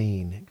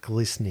pristine,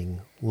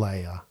 glistening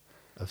layer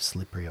of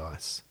slippery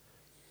ice.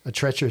 A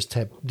treacherous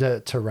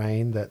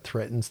terrain that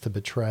threatens to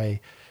betray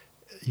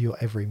your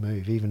every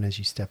move. Even as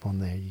you step on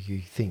there, you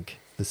think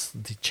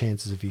the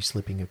chances of you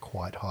slipping are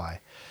quite high.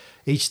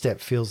 Each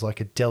step feels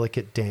like a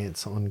delicate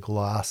dance on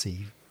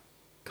glassy,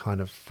 kind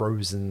of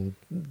frozen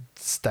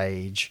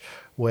stage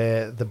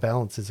where the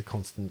balance is a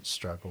constant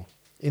struggle.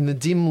 In the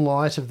dim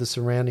light of the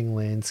surrounding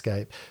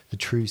landscape, the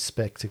true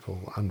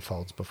spectacle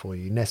unfolds before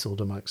you. Nestled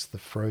amongst the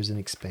frozen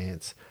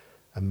expanse,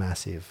 a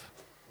massive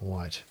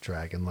white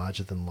dragon,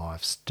 larger than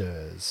life,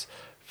 stirs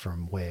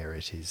from where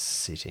it is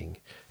sitting.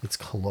 Its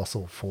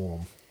colossal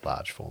form,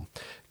 large form,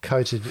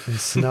 coated in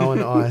snow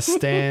and ice,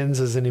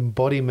 stands as an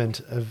embodiment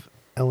of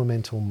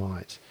elemental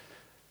might.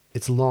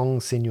 Its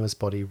long, sinuous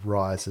body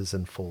rises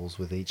and falls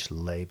with each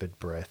laboured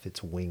breath.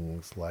 Its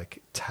wings,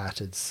 like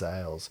tattered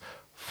sails,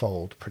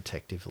 fold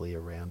protectively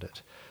around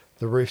it.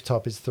 The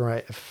rooftop is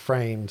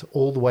framed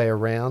all the way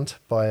around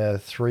by a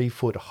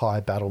 3-foot high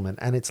battlement,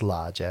 and it's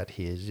large out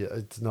here.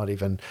 It's not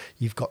even,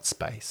 you've got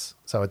space.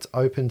 So it's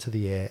open to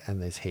the air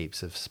and there's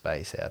heaps of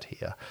space out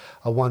here.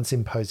 A once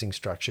imposing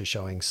structure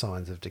showing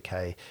signs of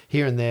decay.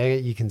 Here and there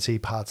you can see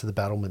parts of the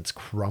battlements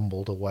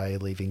crumbled away,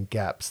 leaving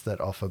gaps that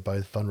offer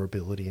both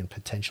vulnerability and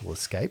potential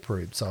escape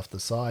routes off the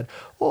side,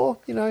 or,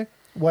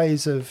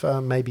 ways of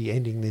maybe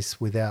ending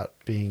this without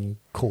being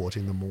caught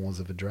in the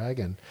maws of a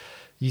dragon.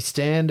 You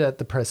stand at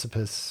the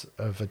precipice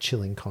of a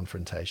chilling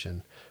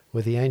confrontation,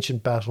 where the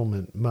ancient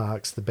battlement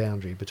marks the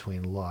boundary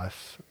between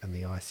life and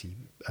the icy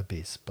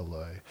abyss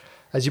below.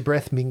 As your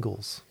breath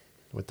mingles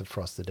with the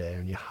frosted air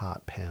and your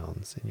heart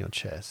pounds in your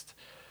chest,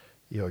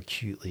 you're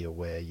acutely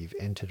aware you've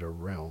entered a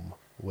realm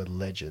where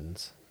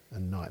legends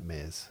and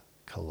nightmares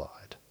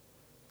collide.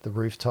 The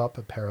rooftop,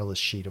 a perilous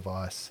sheet of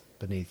ice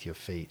beneath your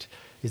feet,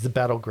 is the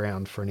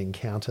battleground for an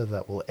encounter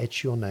that will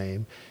etch your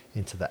name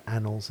into the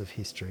annals of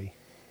history,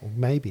 or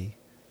maybe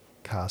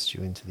cast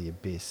you into the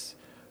abyss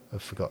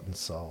of forgotten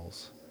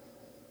souls.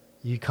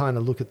 You kind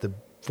of look at the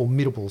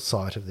formidable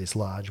sight of this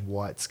large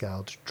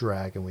white-scaled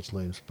dragon which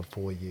looms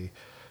before you,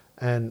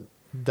 and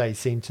they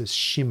seem to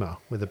shimmer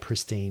with a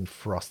pristine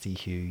frosty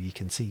hue. You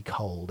can see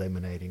cold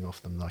emanating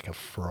off them like a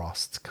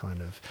frost,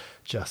 kind of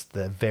just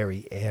the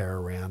very air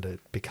around it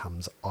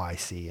becomes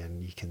icy,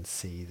 and you can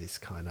see this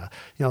kind of,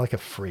 like a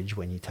fridge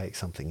when you take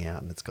something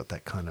out and it's got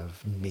that kind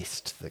of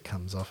mist that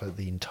comes off it.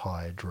 The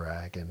entire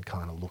dragon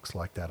kind of looks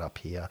like that up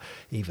here,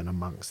 even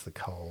amongst the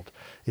cold.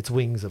 Its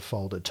wings are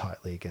folded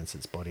tightly against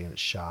its body, and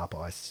its sharp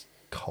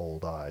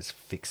cold eyes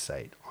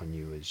fixate on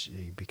you as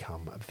you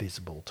become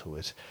visible to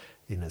it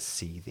in a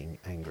seething,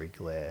 angry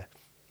glare.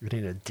 And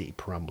in a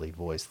deep, rumbly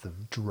voice, the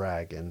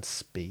dragon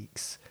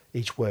speaks,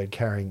 each word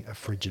carrying a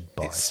frigid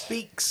bite. It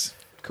speaks.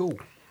 Cool.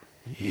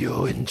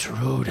 You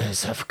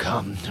intruders have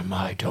come to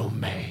my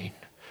domain.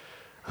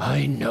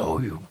 I know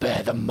you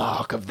bear the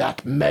mark of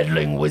that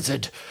meddling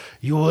wizard.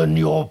 You and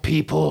your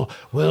people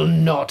will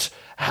not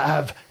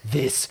have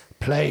this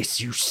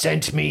place. You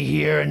sent me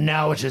here, and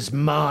now it is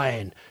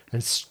mine.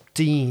 And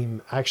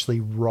steam actually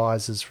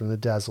rises from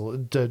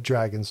the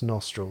dragon's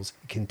nostrils.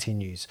 It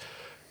continues.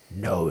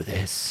 Know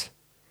this.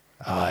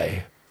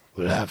 I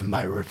will have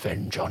my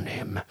revenge on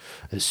him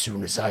as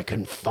soon as I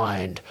can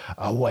find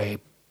a way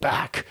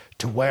back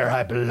to where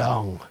I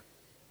belong.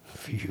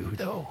 For you,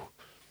 though,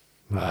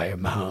 I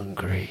am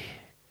hungry.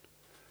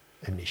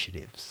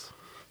 Initiatives.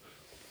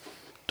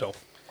 Dope.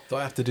 Do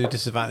I have to do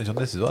disadvantage on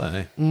this as well, don't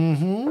I?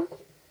 Mm-hmm.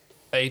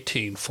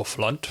 18 for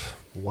Flunt.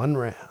 1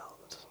 round.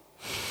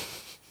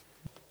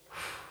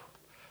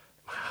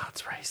 My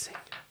heart's racing.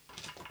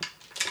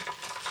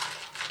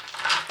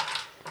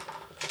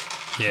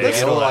 Yeah,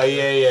 get all that.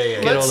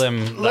 Get all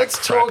them. Let's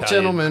that crap talk, out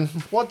gentlemen.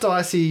 What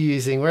dice are you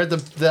using? We're at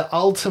the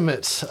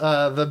ultimate,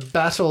 the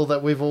battle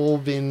that we've all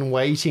been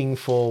waiting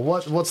for.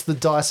 What's the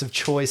dice of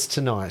choice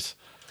tonight?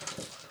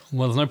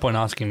 Well, there's no point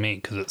asking me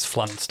because it's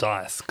Flunt's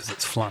dice, because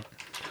it's Flunt.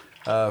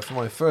 For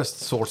my first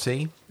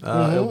sortie,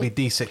 it'll be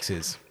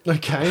D6s.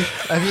 Okay.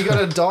 Have you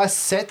got a dice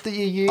set that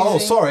you're using? Oh,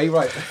 sorry,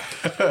 right.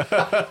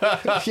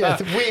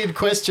 Yeah, weird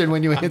question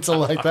when you answer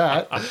like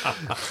that.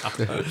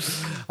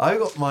 I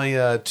got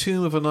my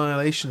Tomb of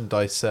Annihilation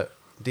dice set,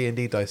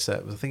 D&D dice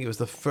set. I think it was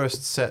the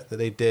first set that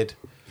they did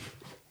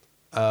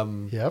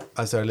Yep.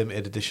 as their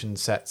limited edition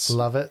sets.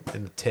 Love it.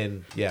 In the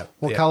tin, yeah.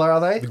 What colour are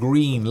they? The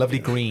green, lovely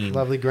green.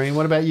 Lovely green.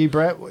 What about you,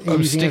 Brett? Are you I'm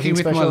using sticking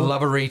with anything my special?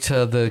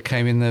 Loverita that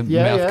came in the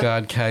Yeah, mouth yeah.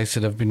 guard case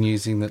that I've been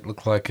using that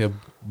looked like a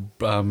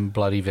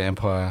bloody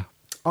vampire.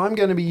 I'm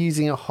going to be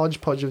using a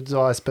hodgepodge of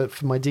dice, but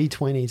for my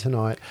D20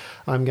 tonight,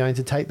 I'm going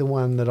to take the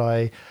one that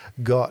I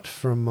got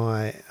from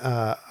my...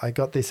 I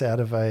got this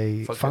out of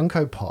a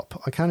Funko Pop.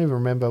 I can't even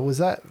remember.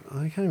 I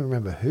can't even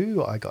remember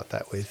who I got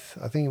that with.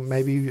 I think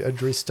maybe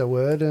Adrista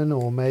Worden,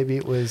 or maybe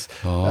it was...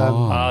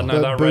 no,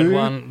 that Boo. red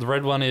one. The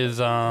red one is...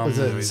 Was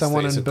it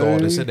someone it's in a god,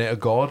 Boo? isn't it? A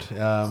god?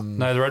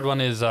 No, the red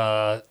one is...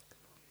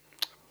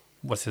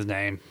 what's his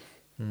name?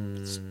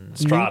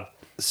 Strahd.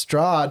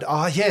 Strahd.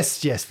 Oh, yes.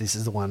 This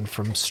is the one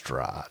from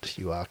Strahd.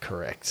 You are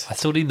correct. I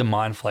still need the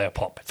Mind Flayer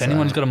pop. If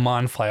anyone's got a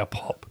Mind Flayer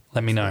pop,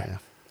 let me know. Yeah.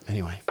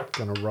 Anyway,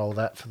 going to roll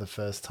that for the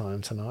first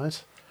time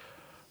tonight.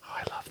 Oh,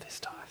 I love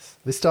this dice.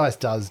 This dice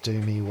does do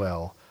me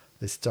well.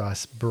 This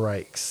dice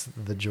breaks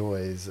the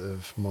joys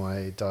of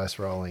my dice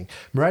rolling.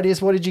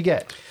 Maradius, what did you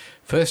get?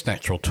 First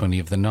natural 20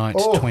 of the night,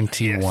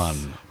 21.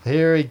 Yes.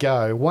 Here we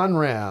go. One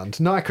round.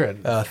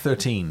 Nycrin.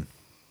 13.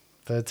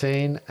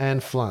 13.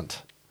 And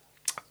Flunt.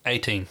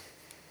 18.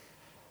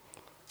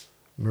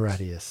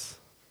 Maradius,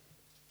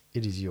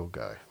 it is your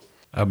go.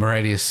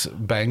 Maradius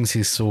bangs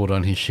his sword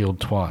on his shield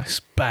twice.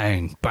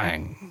 Bang,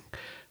 bang.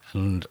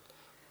 And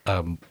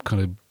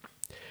kind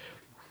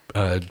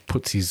of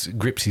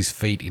grips his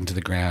feet into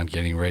the ground,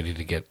 getting ready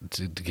to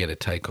get a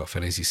takeoff.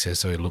 And as he says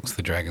so, he looks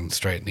the dragon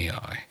straight in the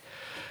eye.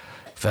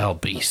 Foul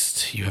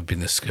beast, you have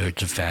been the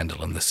scourge of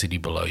Vandal and the city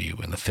below you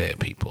and the fair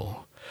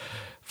people.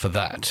 For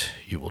that,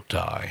 you will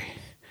die.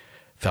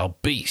 Foul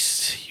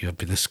beast, you have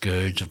been the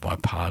scourge of my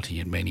party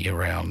and many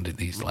around in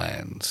these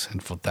lands,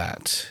 and for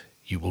that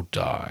you will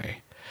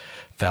die.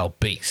 Foul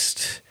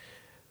beast,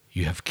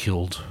 you have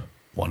killed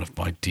one of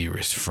my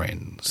dearest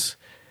friends,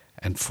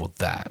 and for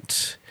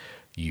that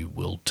you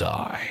will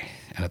die.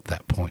 And at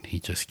that point he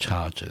just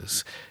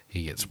charges.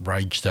 He gets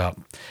raged up,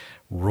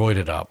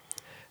 roided up.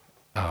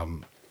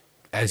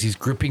 As he's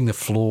gripping the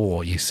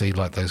floor, you see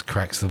like those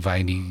cracks, the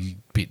veiny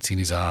bits in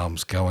his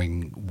arms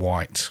going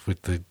white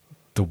with the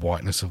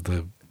whiteness of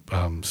the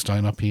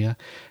stone up here,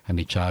 and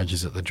he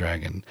charges at the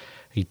dragon.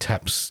 He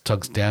tugs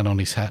down on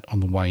his hat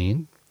on the way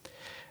in,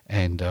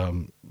 and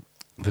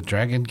the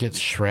dragon gets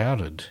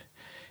shrouded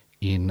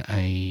in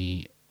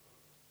a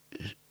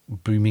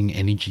booming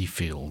energy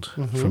field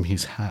from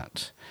his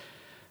hat.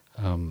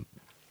 And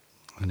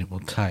it will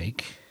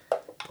take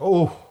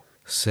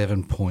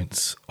 7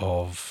 points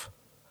of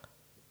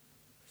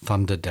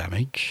thunder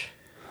damage.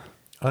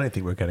 I don't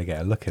think we're going to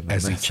get a look at that.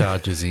 As he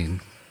charges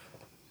in.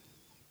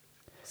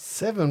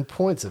 7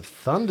 points of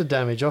thunder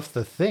damage off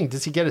the thing.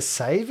 Does he get a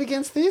save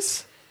against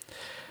this?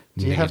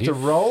 Do you have to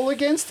roll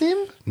against him?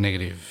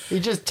 Negative.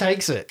 He just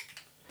takes it.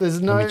 There's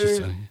no...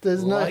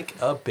 Like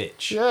a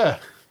bitch. Yeah. I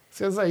was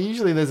going to say,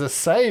 usually there's a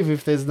save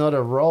if there's not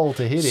a roll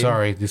to hit him.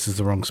 Sorry, this is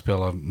the wrong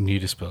spell. I'm new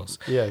to spells.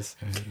 Yes.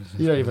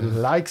 You don't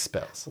even like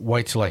spells.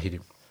 Wait till I hit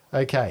him.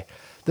 Okay.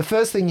 The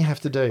first thing you have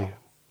to do,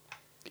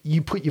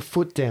 you put your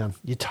foot down,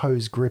 your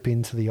toes grip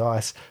into the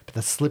ice, but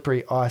the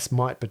slippery ice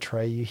might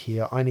betray you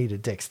here. I need a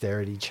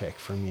dexterity check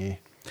from you.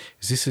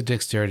 Is this a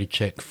dexterity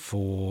check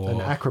for... An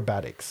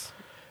acrobatics,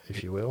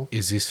 if you will.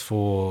 Is this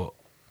for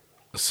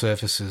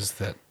surfaces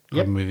that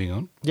I'm moving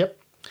on? Yep.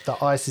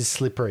 The ice is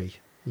slippery.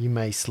 You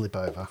may slip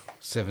over.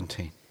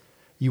 17.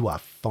 You are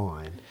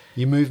fine.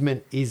 Your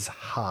movement is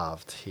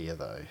halved here,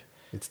 though.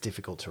 It's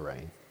difficult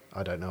terrain.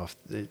 I don't know if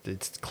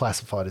it's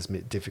classified as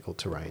difficult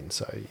terrain.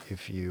 So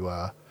if you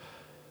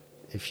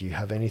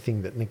have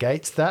anything that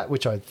negates that,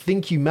 which I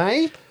think you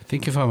may. I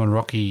think if I'm on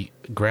rocky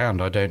ground,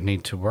 I don't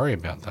need to worry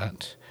about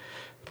that.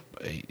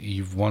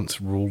 You've once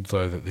ruled,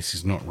 though, that this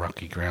is not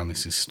rocky ground,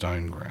 this is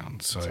stone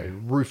ground. So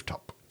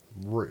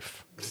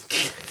Roof.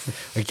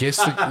 I guess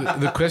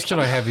the question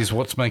I have is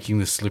what's making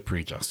this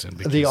slippery, Justin?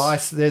 Because the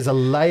ice, there's a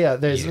layer.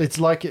 It's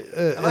like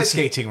an ice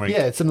skating rink.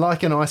 Yeah, it's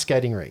like an ice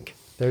skating rink.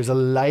 There's a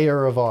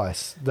layer of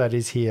ice that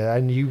is here,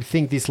 and you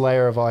think this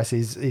layer of ice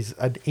is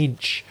an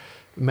inch,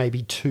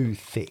 maybe 2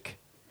 thick.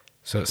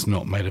 So it's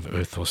not made of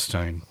earth or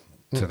stone.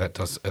 So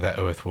that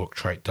earthwork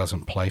trait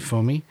doesn't play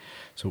for me.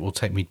 So it will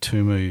take me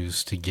 2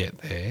 moves to get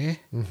there.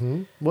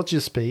 Mm-hmm. What's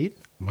your speed?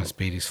 My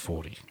speed is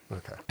 40.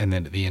 Okay. And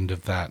then at the end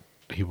of that,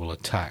 he will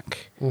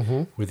attack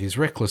with his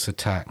reckless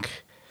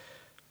attack.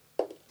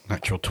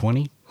 Natural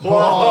 20.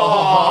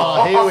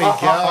 Oh, here we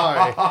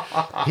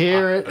go.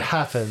 Here it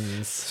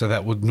happens. So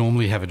that would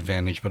normally have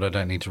advantage, but I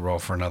don't need to roll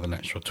for another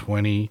natural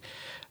 20.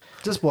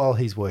 Just while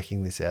he's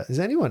working this out, is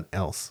anyone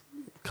else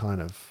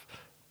kind of...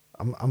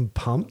 I'm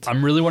pumped.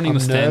 I'm really wanting to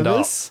stand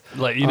nervous. Up.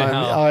 Like, you know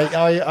how...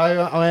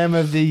 I am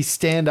of the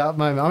stand-up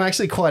moment. I'm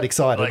actually quite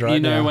excited like,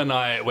 right now.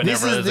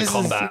 Whenever there's a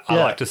combat, I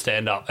like to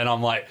stand up. And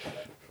I'm like...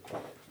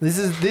 This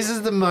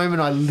is the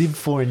moment I live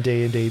for in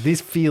D&D.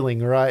 This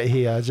feeling right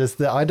here, just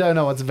that I don't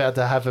know what's about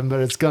to happen, but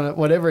it's gonna,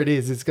 whatever it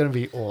is, it's gonna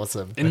be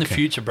awesome. In the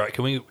future, bro,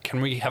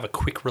 can we have a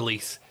quick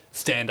release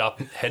stand-up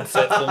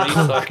headset for me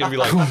so I can be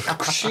like, like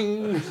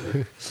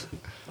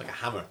a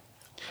hammer?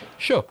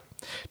 Sure.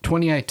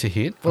 28 to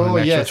hit. Oh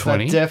yes,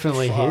 20, that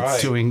definitely hits.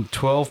 Right. Doing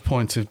 12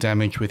 points of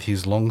damage with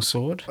his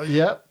longsword.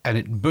 Yep. And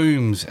it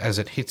booms as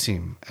it hits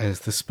him, as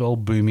the spell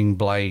booming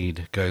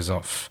blade goes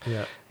off.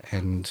 Yeah.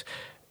 And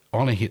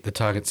On a hit, the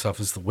target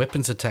suffers the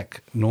weapon's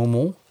attack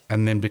normal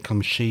and then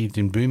becomes sheathed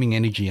in booming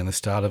energy on the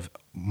start of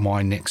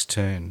my next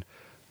turn.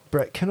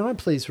 Brett, can I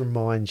please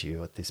remind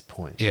you at this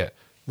point? Yeah.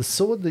 The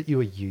sword that you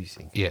are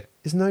using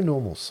is no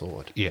normal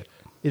sword. Yeah.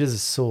 It is a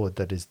sword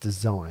that is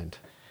designed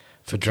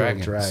For kill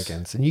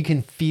dragons. And you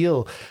can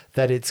feel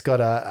that it's got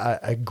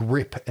a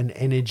grip, an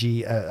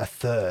energy, a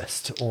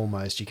thirst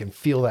almost. You can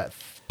feel that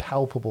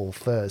palpable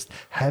thirst.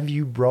 Have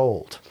you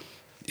rolled?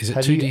 Is it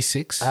Have you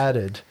 2d6?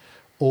 added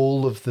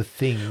all of the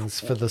things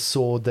for the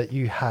sword that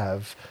you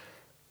have?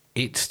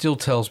 It still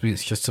tells me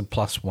it's just a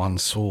 +1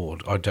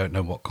 sword. I don't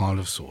know what kind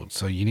of sword.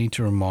 So you need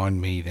to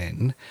remind me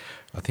then.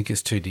 I think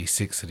it's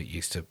 2d6 that it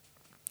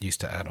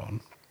used to add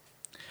on.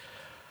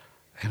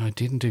 And I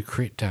didn't do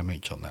crit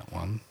damage on that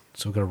one.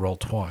 So I've got to roll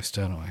twice,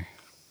 don't I?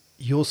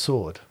 Your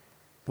sword,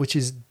 which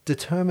is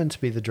determined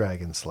to be the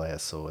Dragon Slayer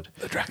sword.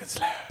 The Dragon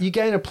Slayer. You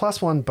gain a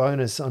 +1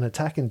 bonus on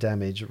attack and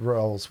damage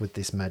rolls with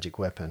this magic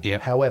weapon.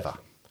 Yep. However,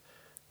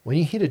 when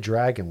you hit a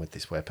dragon with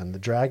this weapon, the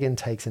dragon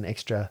takes an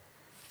extra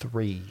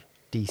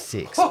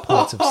 3d6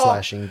 points of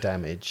slashing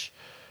damage.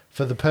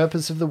 For the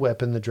purpose of the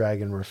weapon, the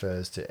dragon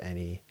refers to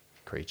any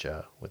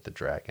creature with the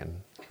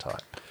dragon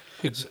type.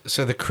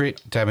 So the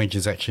crit damage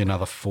is actually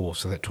another 4,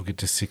 so that took it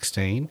to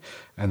 16.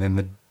 And then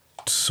the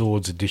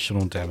sword's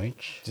additional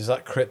damage. Does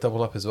that crit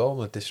double up as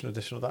well? Additional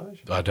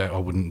damage? I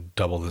wouldn't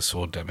double the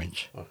sword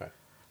damage. Okay.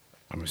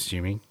 I'm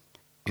assuming.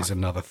 Is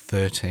another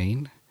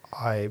 13.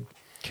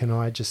 Can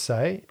I just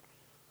say,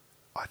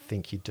 I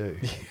think you do.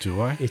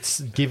 Do I?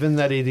 It's given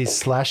that it is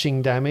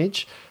slashing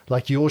damage,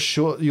 like your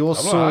sword.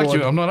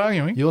 I'm not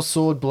arguing. Your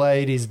sword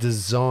blade is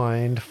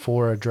designed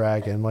for a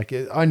dragon. Like,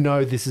 I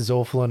know this is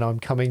awful, and I'm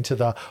coming to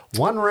the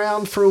 1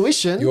 round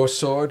fruition. Your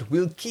sword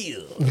will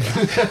kill.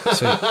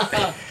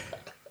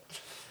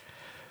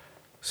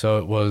 So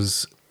it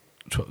was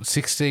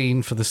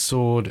 16 for the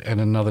sword and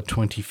another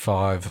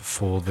 25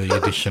 for the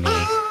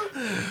additional.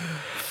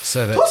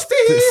 So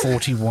that's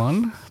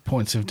 41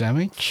 points of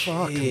damage.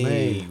 Fuck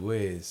me.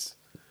 Whiz.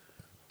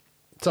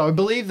 So I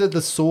believe that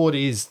the sword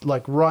is,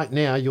 like, right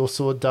now, your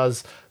sword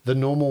does the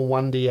normal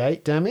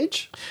 1d8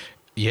 damage.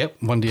 Yep,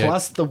 1d8.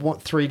 Plus the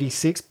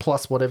 3d6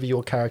 plus whatever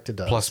your character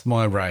does. Plus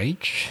my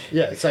rage.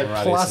 Yeah, so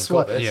Alrighty, plus so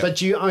what? yeah.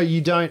 But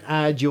you don't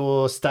add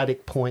your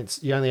static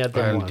points. You only add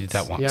them I only once. did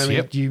that once, You,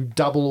 yep. you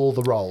double all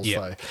the rolls,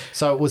 Yep. though.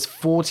 So it was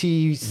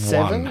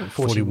 47?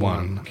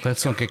 41.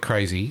 Let's not get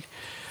crazy.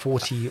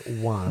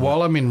 41.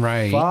 While I'm in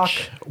rage, Fuck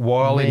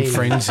while me. in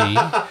frenzy,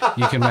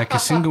 you can make a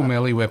single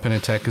melee weapon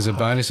attack as a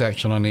bonus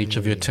action on each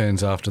of your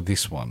turns after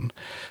this one.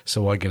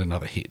 So I get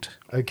another hit.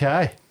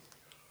 Okay.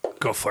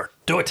 Go for it.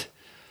 Do it.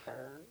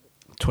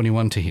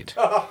 21 to hit.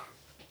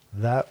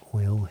 That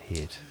will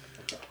hit.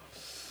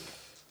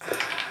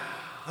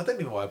 I don't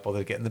know why I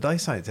bothered getting the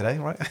dice out today,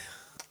 right?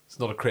 It's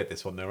not a crit,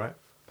 this one, though, right?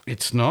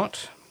 It's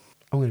not.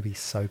 I'm going to be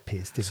so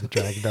pissed if the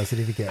dragon doesn't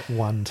even get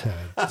one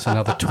turn. It's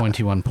another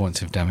 21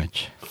 points of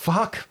damage.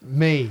 Fuck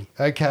me.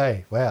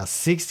 Okay. Wow.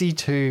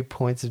 62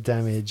 points of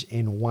damage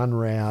in 1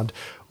 round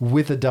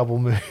with a double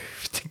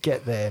move to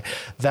get there.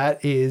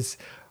 That is...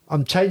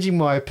 I'm changing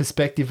my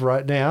perspective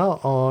right now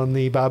on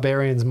the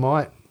Barbarian's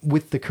Might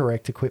with the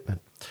correct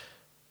equipment.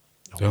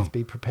 Always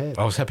be prepared.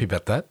 I was happy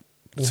about that.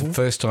 It's the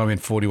first time in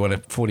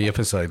 40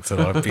 episodes that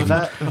I've been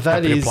That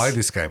happy is to play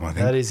this game, I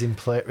think. That is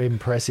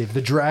impressive.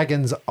 The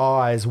dragon's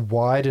eyes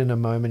widen a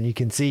moment. You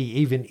can see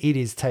even it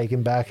is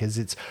taken back as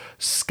its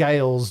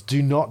scales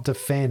do not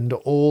defend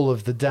all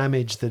of the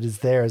damage that is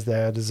there as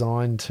they are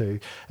designed to.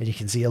 And you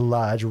can see a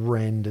large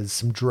rend as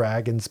some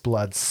dragon's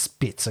blood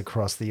spits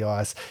across the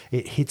ice.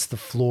 It hits the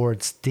floor.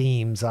 It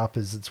steams up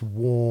as its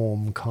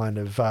warm kind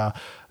of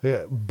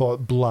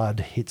blood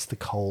hits the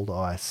cold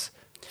ice.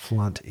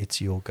 Flunt,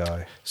 it's your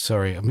go.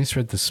 Sorry, I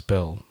misread the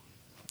spell.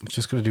 It's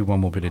just got to do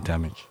one more bit of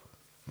damage.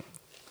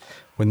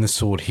 When the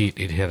sword hit,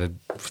 it had a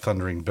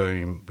thundering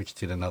boom, which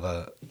did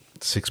another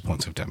 6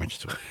 points of damage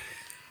to it.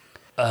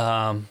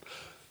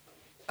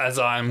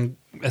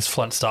 As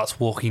Flunt starts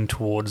walking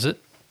towards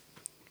it,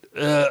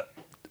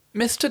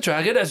 Mr.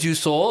 Dragon, as you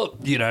saw,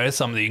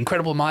 some of the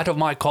incredible might of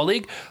my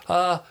colleague,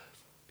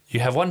 you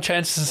have one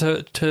chance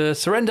to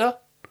surrender,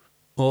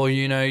 or,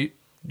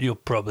 you're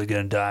probably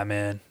going to die,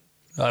 man.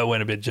 I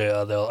went a bit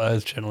JR though. I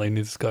was channeling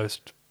this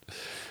ghost.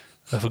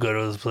 I forgot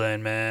what I was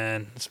playing,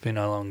 man. It's been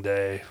a long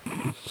day.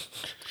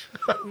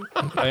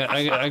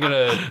 I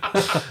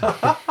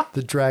gotta...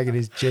 The dragon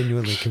is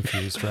genuinely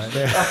confused right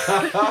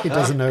now. He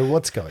doesn't know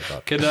what's going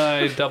on. Can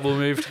I double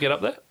move to get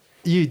up there?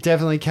 You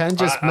definitely can.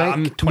 Just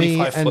I'm make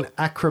 25 me an foot.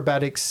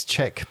 acrobatics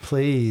check,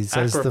 please,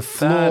 as the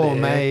floor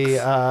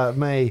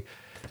may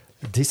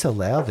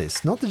disallow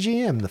this. Not the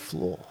GM, the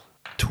floor.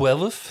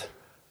 12.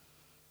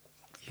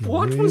 You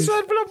What move was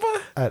that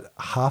number? At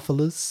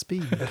Halfler's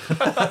speed.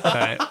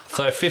 Right.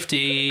 So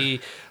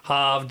 50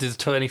 halved is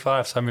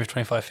 25, so I move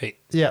 25 feet.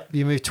 Yeah,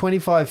 you move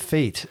 25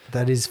 feet.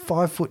 That is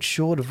 5 foot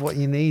short of what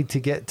you need to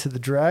get to the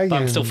dragon.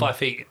 But I'm still 5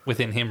 feet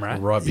within him, right?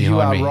 Right You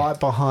behind are me. right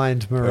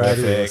behind Maradius.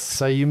 Perfect.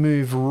 So you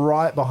move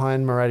right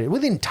behind Maradius,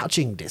 within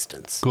touching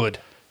distance. Good.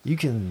 You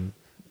can,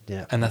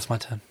 yeah, And that's my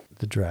turn.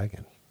 the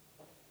dragon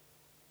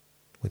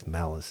with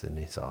malice in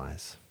his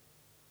eyes,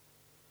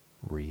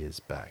 rears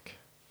back.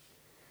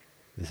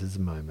 This is a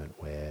moment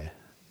where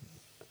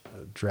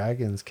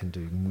dragons can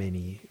do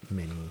many,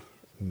 many,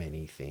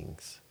 many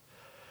things.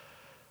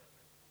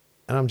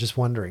 And I'm just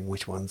wondering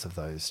which ones of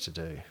those to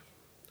do.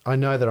 I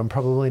know that I'm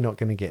probably not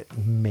going to get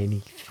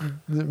many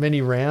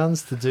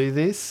rounds to do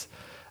this.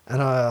 And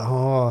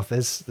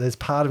there's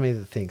part of me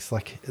that thinks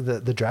like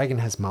the dragon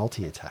has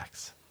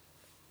multi-attacks.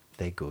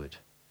 They're good.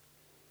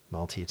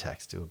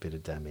 Multi-attacks do a bit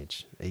of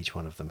damage. Each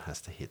one of them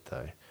has to hit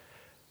though.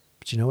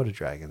 But you know what a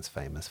dragon's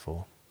famous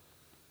for?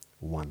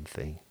 One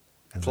thing.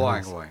 And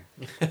Flying away.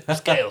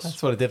 Scales.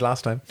 That's what it did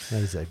last time. that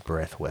is a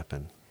breath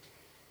weapon.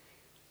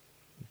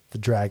 The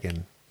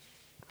dragon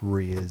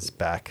rears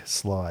back,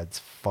 slides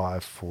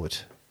 5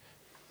 foot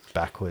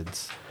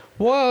backwards.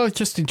 Well, I'll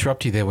just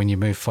interrupt you there when you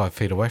move 5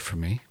 feet away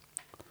from me.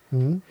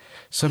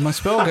 So my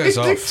spell goes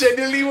off.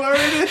 Genuinely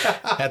worried.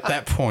 At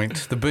that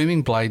point, the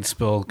booming blade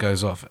spell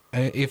goes off.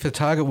 If the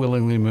target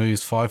willingly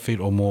moves 5 feet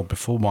or more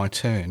before my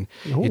turn,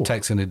 Ooh. it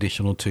takes an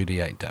additional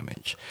 2d8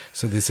 damage.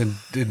 So there's an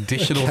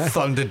additional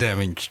thunder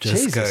damage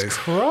just Jesus goes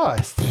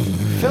Christ.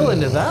 Fell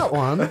into that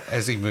one.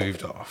 as he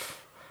moved off.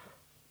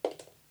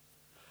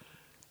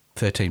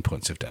 13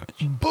 points of damage.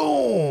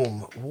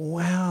 Boom.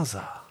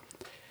 Wowza.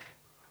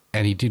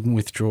 And he didn't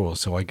withdraw,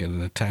 so I get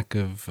an attack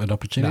of an No,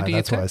 opportunity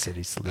that's attack. why I said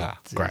he slid,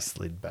 Great. he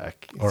slid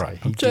back. All So right,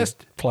 he I'm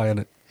just playing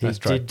it. He Nice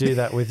try. did do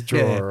that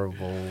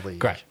withdrawable.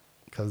 Great.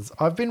 Because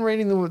I've been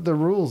reading the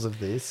rules of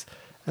this,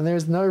 and there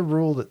is no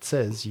rule that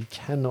says you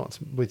cannot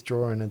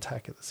withdraw and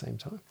attack at the same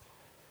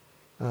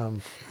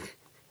time.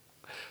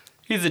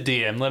 He's a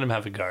DM. Let him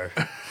have a go.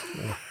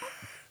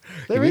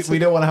 There We isn't-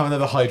 don't want to have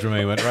another Hydra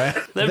moment, right?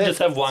 Let him just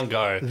have one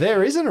go.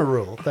 there isn't a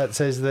rule that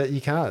says that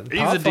you can't.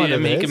 He's a Pathfinder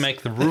DM. He does. can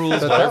make the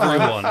rules whatever he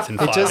wants in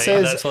 5e. It just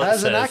says, That's what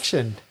as it an says.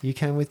 action, you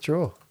can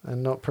withdraw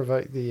and not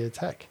provoke the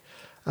attack.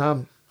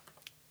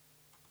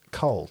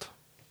 Cold.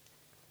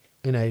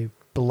 In a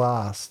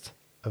blast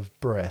of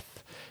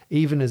breath,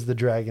 even as the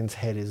dragon's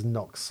head is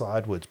knocked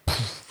sideways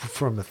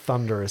from a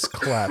thunderous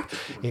clap,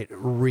 it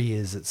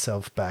rears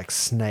itself back,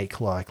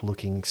 snake-like,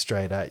 looking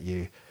straight at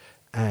you,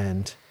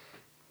 and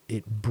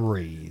it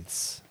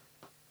breathes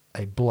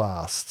a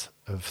blast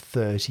of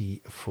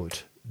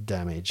 30-foot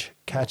damage,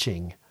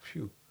 catching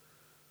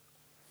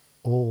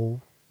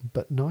all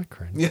but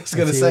Nikron. Yeah, I was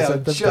gonna as he say, was I'm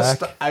at the just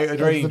back out of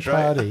range, the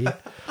right?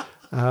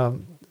 party.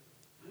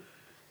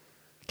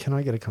 Can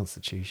I get a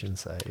Constitution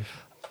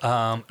save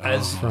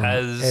As from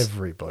as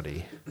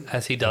everybody?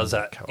 as he does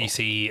that, Cool. you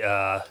see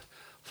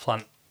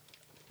Flunt,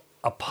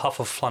 a puff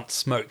of Flunt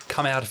smoke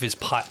come out of his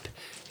pipe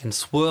and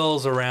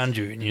swirls around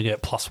you, and you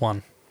get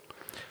 +1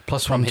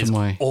 Plus from one his to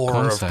my aura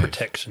con of save.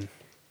 protection.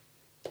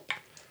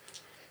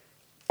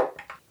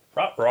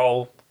 Right,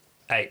 roll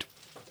 8.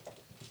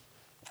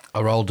 I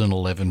rolled an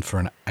 11 for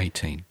an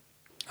 18.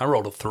 I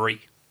rolled a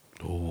 3.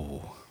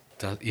 Ooh.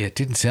 Yeah, it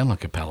didn't sound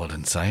like a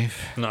paladin save.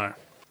 No.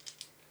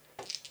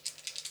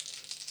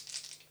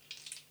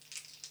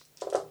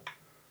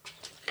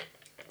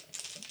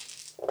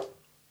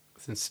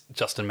 Since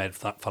Justin made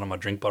fun of my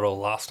drink bottle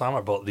last time,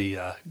 I brought the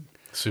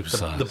Super the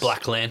size.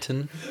 Black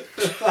Lantern.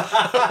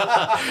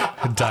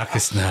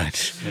 Darkest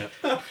night.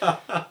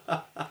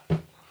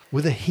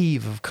 With a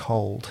heave of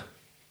cold,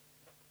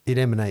 it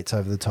emanates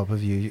over the top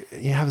of you.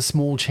 You have a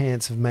small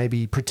chance of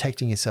maybe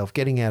protecting yourself,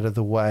 getting out of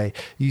the way,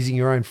 using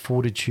your own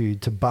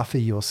fortitude to buffer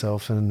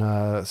yourself, and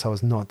so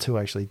as not to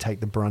actually take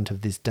the brunt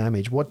of this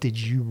damage. What did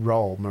you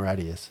roll,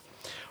 Maradius?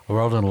 I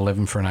rolled an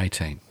 11 for an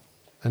 18.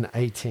 An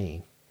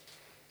 18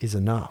 is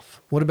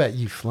enough. What about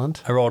you,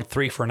 Flunt? I rolled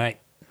 3 for an 8.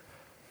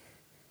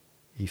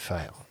 You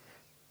fail.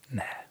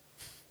 Nah.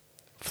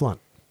 Flunt,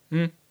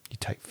 you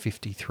take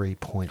 53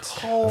 points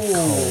of cold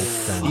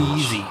damage.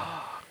 Easy.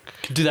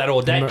 Could do that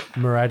all day.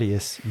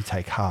 Maradius, you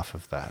take half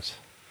of that.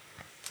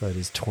 So it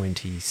is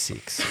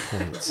 26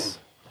 points.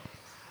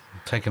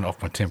 Taking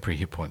off my temporary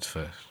hit points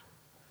first.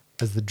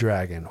 As the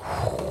dragon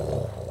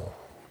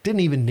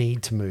didn't even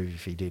need to move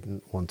if he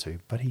didn't want to,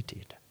 but he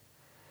did.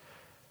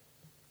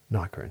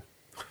 Nikron.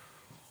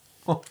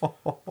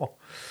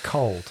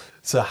 Cold.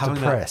 So having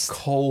Depressed. that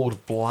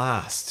cold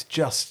blast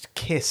just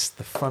kiss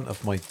the front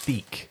of my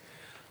beak,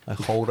 I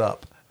hold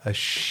up a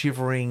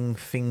shivering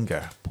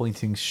finger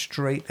pointing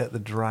straight at the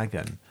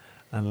dragon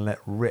and let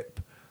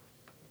rip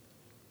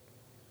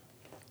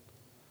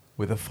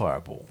with a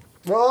fireball.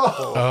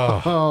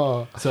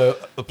 Oh. So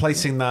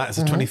placing that as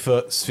a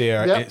 20-foot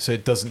sphere, Yep. so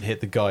it doesn't hit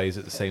the guys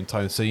at the same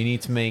time. So you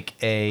need to make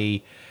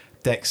a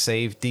dex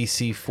save,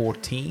 DC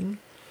 14.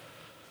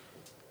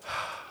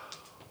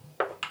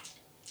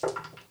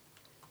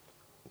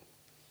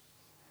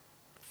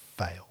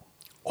 Fail.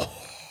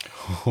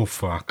 Oh,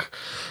 fuck.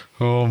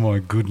 Oh, my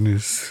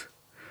goodness.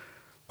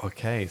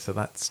 Okay, so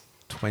that's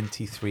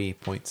 23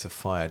 points of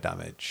fire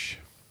damage.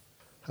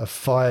 Of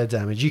fire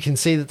damage. You can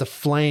see that the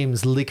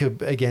flames lick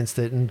against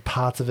it and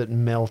parts of it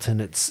melt,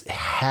 and it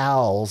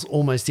howls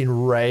almost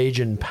in rage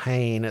and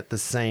pain at the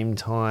same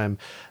time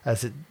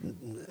as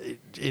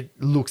it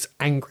looks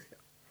angry.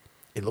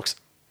 It looks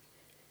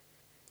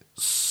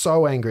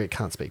so angry it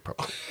can't speak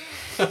properly.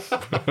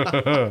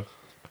 Fuck.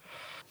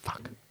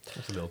 I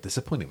was a little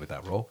disappointed with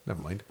that roll.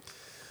 Never mind.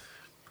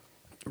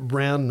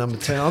 Round number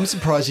 10. I'm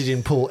surprised you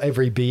didn't pull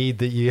every bead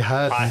that you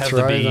had I and have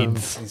throw the them.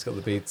 beads. He's got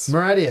the beads.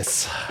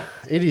 Maradius,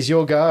 it is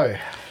your go.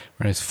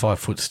 Whereas 5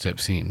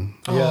 footsteps in.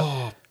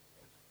 Yeah.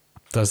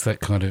 Does that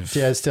kind of...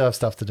 Yeah, still have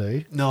stuff to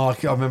do. No, I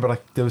remember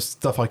like there was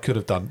stuff I could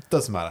have done.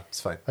 Doesn't matter. It's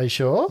fine. Are you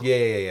sure?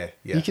 Yeah.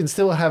 You can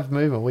still have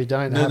movement. We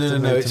don't have to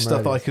move No. to It's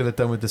stuff Maradius. I could have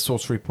done with the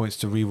sorcery points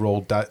to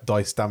re-roll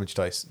dice, damage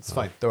dice. It's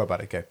fine. Don't worry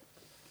about it. Go.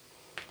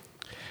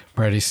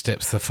 Brady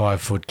steps the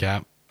 5 foot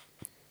gap,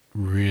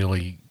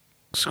 really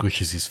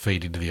squishes his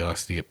feet into the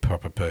ice to get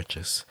proper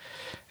purchase,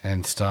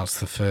 and starts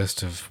the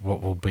first of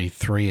what will be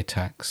 3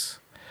 attacks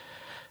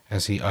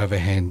as he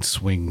overhand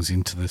swings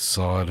into the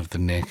side of the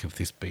neck of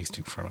this beast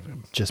in front of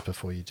him. Just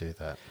before you do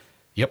that,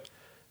 Yep.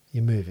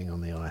 you're moving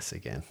on the ice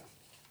again.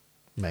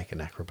 Make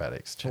an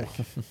acrobatics check.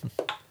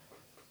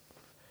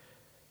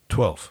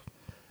 12.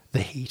 The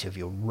heat of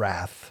your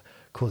wrath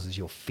causes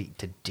your feet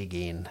to dig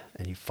in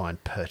and you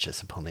find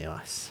purchase upon the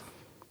ice.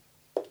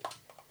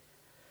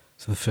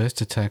 So the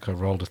first attack I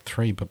rolled a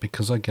 3, but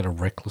because I get a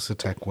reckless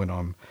attack when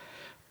I'm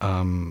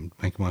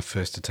making my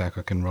first attack,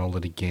 I can roll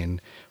it again,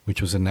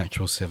 which was a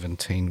natural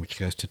 17, which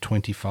goes to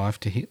 25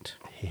 to hit.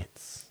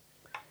 Hits.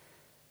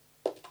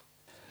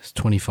 There's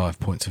 25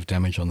 points of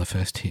damage on the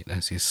first hit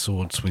as his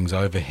sword swings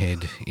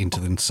overhead into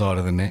the side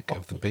of the neck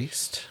of the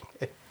beast.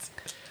 And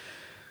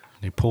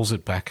he pulls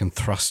it back and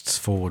thrusts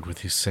forward with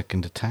his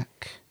second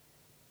attack.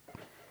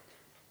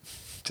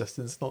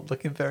 Justin's not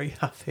looking very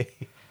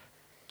happy.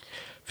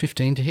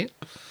 15 to hit.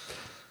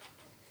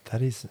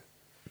 That is...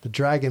 The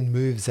dragon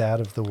moves out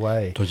of the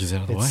way. Dodges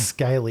out of the its way.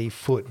 scaly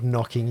foot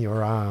knocking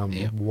your arm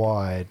Yep.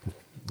 wide,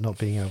 not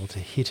being able to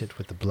hit it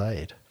with the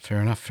blade. Fair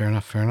enough.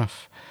 And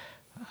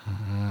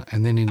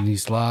then in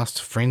his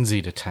last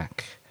frenzied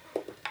attack,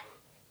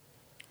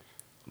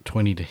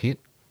 20 to hit.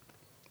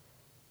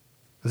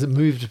 As it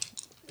moved,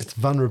 its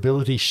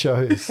vulnerability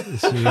shows.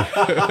 So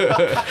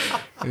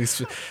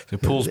he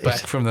pulls back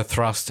from the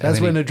thrust. That's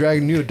and when then the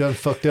dragon knew it done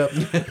fucked up.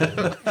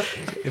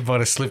 it might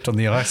have slipped on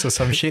the ice or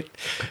some shit.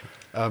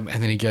 And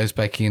then he goes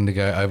back in to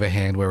go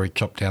overhand where he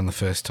chopped down the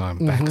first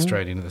time, back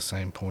straight into the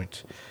same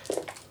point.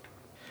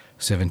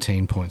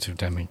 17 points of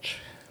damage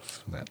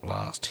for that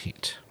last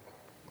hit.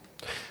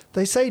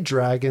 They say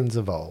dragons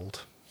of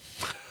old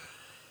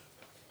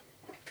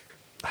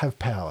have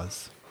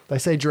powers. They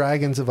say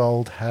dragons of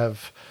old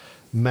have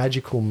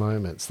magical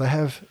moments.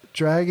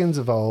 Dragons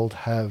of old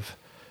have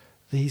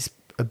these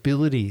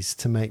abilities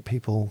to make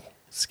people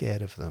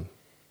scared of them.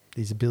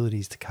 These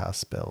abilities to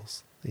cast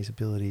spells. These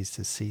abilities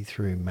to see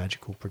through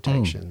magical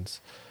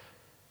protections.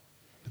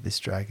 But this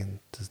dragon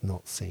does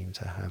not seem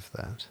to have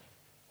that.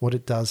 What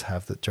it does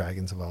have that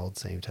dragons of old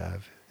seem to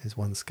have is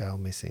one scale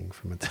missing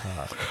from its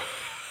heart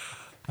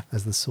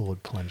as the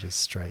sword plunges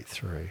straight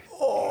through,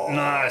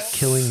 Nice.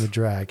 killing the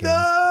dragon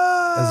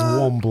as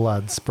warm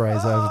blood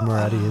sprays over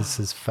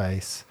Maradius'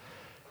 face,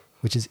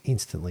 which is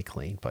instantly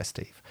cleaned by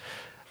Steve.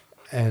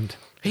 And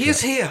He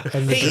is here!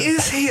 And the He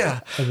is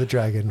here! and the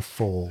dragon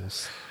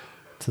falls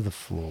to the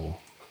floor,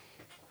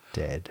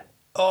 dead.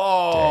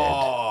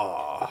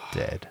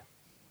 Dead.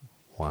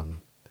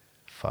 One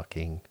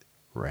fucking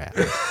round.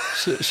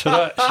 Should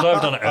I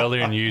have done it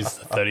earlier and used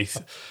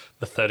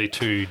the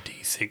 32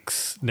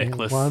 D6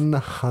 necklace?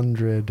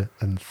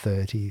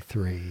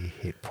 133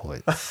 hit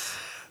points.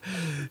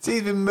 So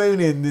he's been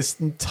moaning this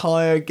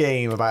entire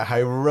game about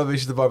how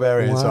rubbish the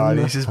barbarians are,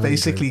 and he's just 100.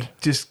 basically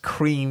just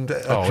creamed a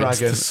It's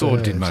dragon. the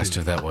sword did most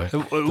of that work.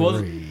 It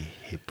wasn't. 3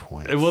 hit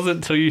points. It wasn't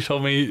until you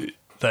told me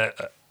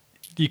that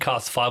you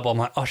cast fireball. I'm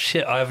like, oh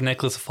shit! I have a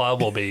necklace of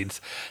fireball beads.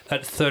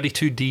 That's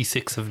 32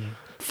 D6 of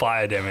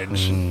fire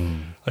damage.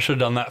 I should have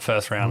done that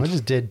first I round.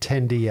 just did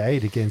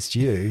 10d8 against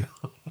you.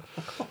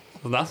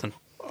 Nothing.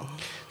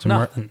 So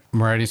Nothing.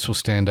 Maradius will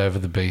stand over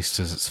the beast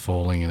as it's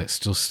falling and it's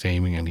still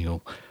steaming, and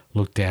he'll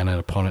look down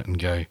upon it and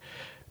go,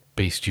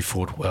 "Beast, you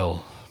fought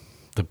well.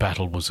 The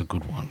battle was a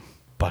good one,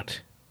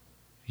 but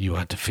you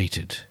are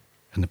defeated,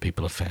 and the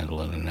people of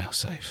Phandalin are now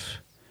safe.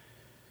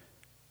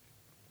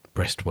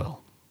 Rest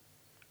well."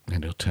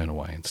 And he'll turn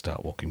away and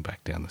start walking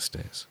back down the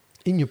stairs.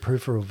 In your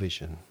peripheral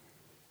vision,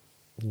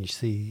 you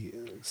see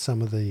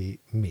some of the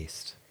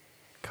mist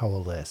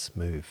coalesce,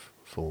 move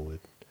forward,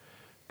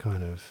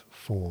 kind of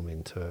form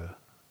into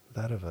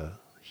that of a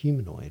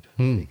humanoid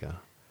figure,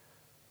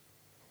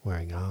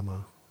 wearing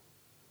armor,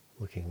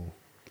 looking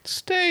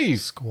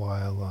Steve!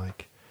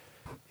 squire-like.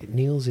 It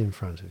kneels in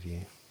front of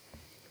you,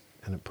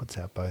 and it puts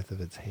out both of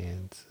its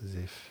hands as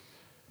if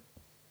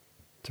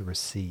to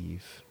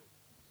receive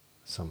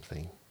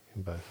something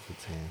in both of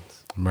its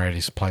hands.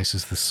 Maradius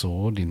places the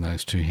sword in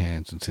those two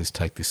hands and says,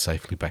 "Take this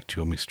safely back to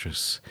your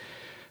mistress.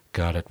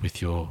 Guard it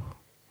with your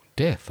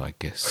death, I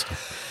guess.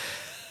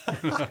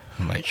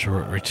 Make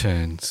sure it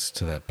returns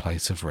to that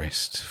place of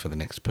rest for the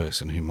next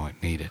person who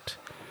might need it.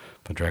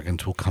 For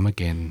dragons will come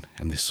again,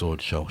 and this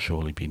sword shall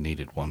surely be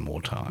needed one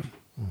more time."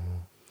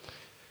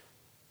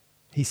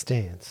 He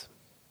stands.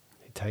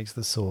 He He takes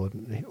the sword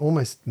and it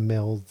almost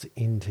melds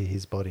into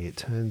his body. It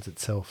turns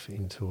itself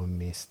into a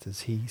mist.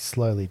 As he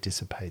slowly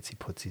dissipates, he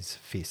puts his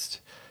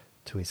fist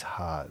to his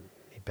heart.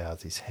 He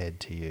bows his head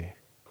to you.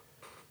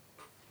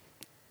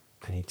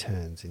 And he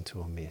turns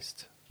into a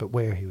mist. But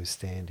where he was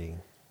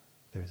standing,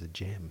 there is a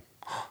gem.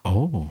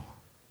 Oh.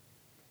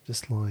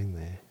 Just lying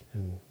there.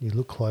 And you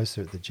look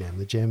closer at the gem.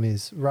 The gem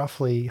is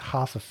roughly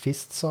half a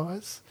fist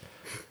size.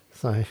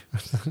 So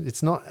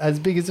it's not as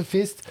big as a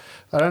fist.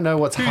 I don't know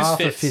what's Whose half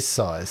fist? a fist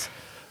size.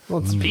 Well,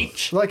 it's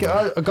Peach? like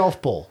a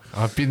golf ball.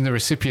 I've been the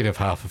recipient of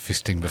half a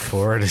fisting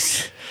before.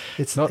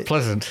 It's not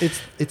pleasant.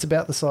 It's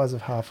about the size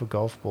of half a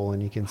golf ball,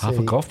 and you can Half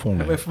see a golf ball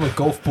now. Went from a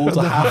golf ball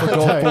to half a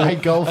golf No, ball. a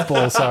golf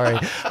ball. Sorry,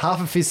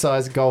 half a fist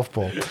size golf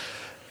ball.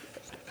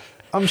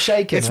 I'm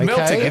shaking. It's okay?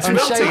 melting, it's I'm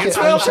melting, shaking, it's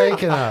I'm melting.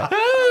 shaking up.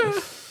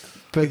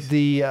 But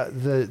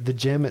the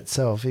gem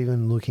itself,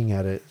 even looking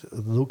at it,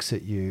 looks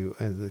at you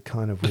and the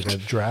kind of with a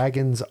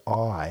dragon's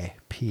eye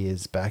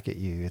peers back at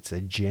you. It's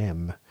a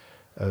gem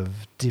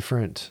of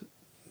different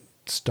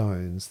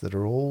stones that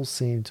are all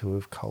seem to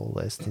have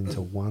coalesced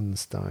into one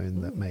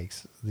stone that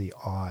makes the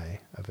eye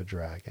of a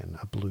dragon,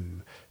 a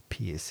blue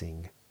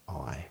piercing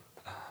eye.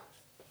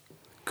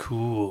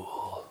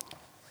 Cool.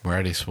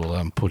 Moradis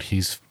will put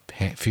his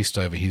fist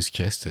over his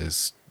chest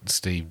as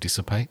Steve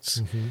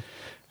dissipates,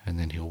 and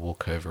then he'll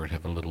walk over and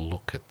have a little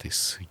look at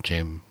this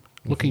gem,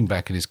 looking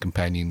back at his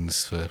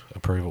companions for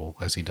approval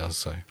as he does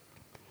so.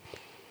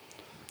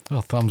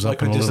 Well, thumbs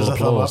up and a little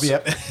applause.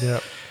 Yep. Yeah.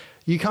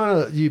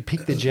 You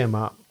pick the gem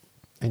up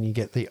and you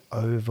get the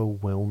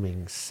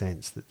overwhelming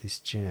sense that this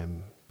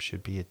gem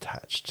should be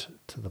attached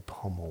to the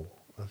pommel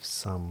of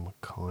some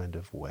kind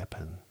of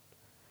weapon.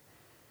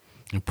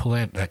 He'll pull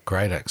out that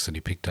great axe that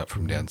he picked up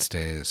from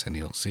downstairs and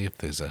he'll see if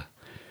there's a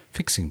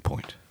fixing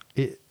point.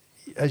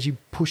 As you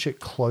push it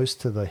close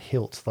to the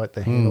hilt, like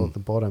the handle at the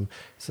bottom,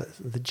 so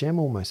the gem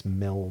almost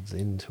melds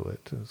into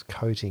it. It's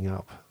coating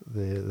up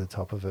the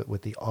top of it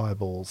with the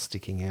eyeballs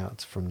sticking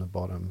out from the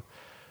bottom.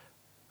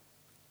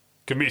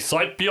 Give me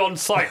sight beyond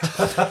sight.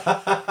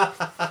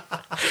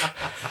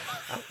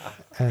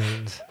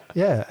 And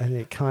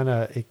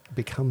it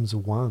becomes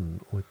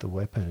one with the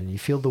weapon, and you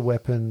feel the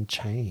weapon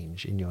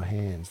change in your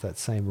hands. That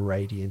same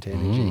radiant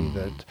energy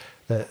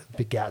that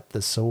begat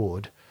the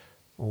sword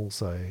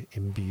also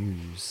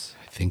imbues.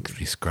 I think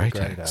this great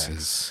Great axe axe.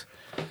 is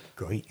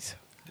Great.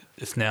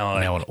 It's now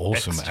an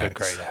awesome extra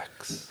axe. great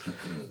axe.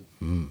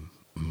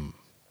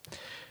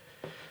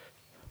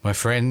 My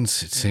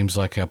friends, it seems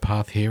like our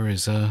path here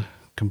is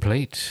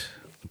complete.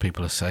 The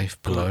people are safe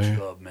below. Good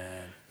job,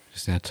 man.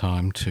 It's now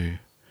time to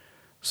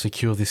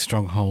secure this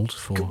stronghold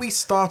for... Could we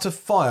start a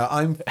fire?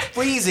 I'm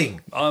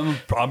freezing. I'm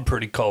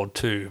pretty cold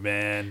too,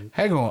 man.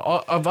 Hang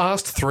on, I've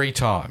asked 3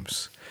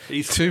 times.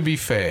 To be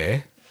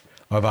fair,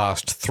 I've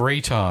asked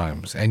 3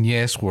 times. And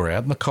yes, we're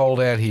out in the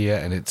cold out here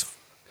and it's...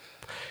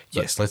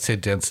 Yes, let's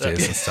head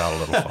downstairs and start a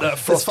little fire. That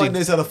Let's frosty, find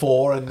those other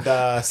 4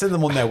 and send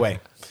them on their way.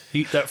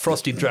 that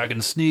frosty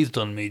dragon sneezed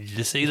on me. Did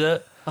you see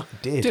that?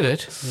 Did. Did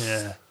it?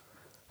 Yeah.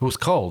 It was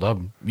cold.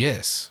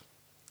 Yes.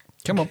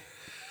 Come on.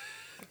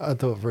 I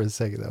thought for a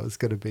second that was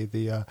going to be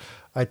the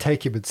I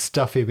take him and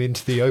stuff him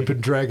into the open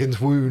dragon's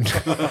wound.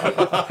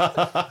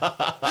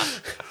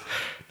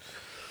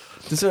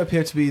 Does there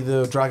appear to be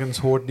the dragon's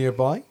horde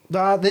nearby?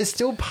 There's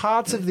still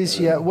parts of this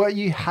yet. What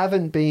you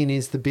haven't been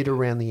is the bit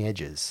around the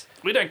edges.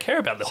 We don't care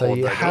about the So horde,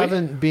 you though, do we?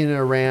 haven't been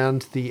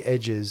around the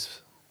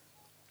edges.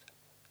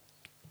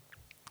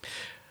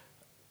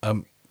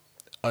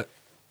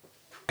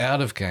 Out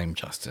of game,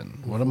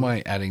 Justin, what am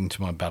I adding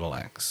to my battle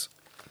axe?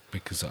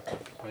 Because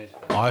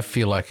I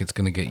feel like it's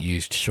going to get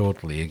used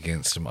shortly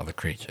against some other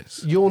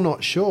creatures. You're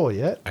not sure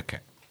yet. Okay.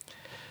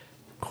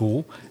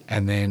 Cool.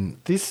 And then,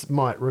 This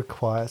might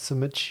require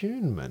some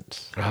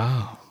attunement.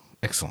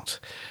 excellent.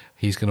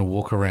 He's going to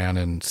walk around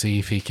and see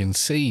if he can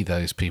see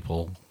those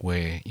people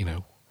where,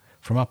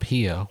 from up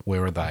here,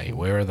 where are they?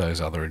 Where are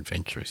those other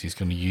adventurers? He's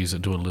going to use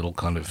it, do a little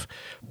kind of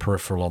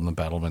peripheral on the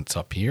battlements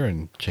up here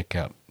and check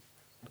out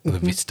the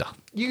vista.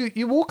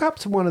 You walk up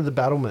to one of the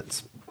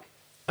battlements,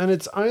 and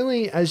it's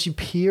only as you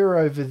peer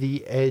over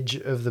the edge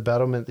of the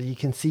battlement that you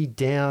can see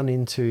down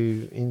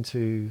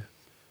into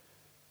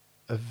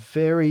a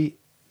very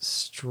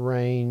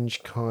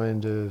strange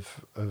kind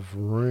of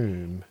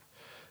room.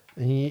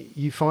 And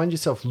you find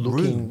yourself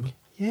looking... Room?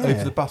 Yeah.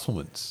 Over the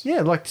battlements? Yeah,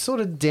 like sort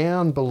of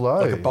down below.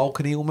 Like a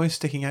balcony almost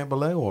sticking out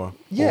below? Or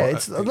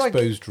It's a like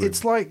exposed room?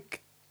 it's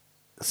like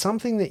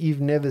something that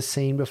you've never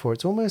seen before.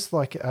 It's almost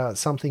like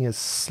something has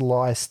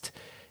sliced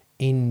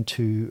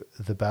into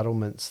the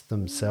battlements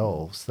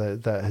themselves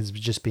that has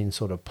just been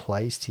sort of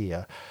placed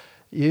here.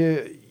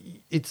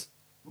 It's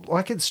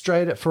like it's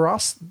straight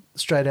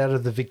out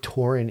of the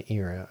Victorian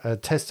era, a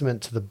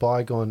testament to the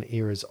bygone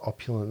era's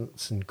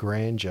opulence and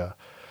grandeur.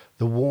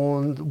 The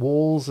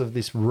walls of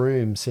this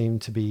room seem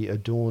to be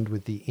adorned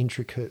with the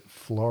intricate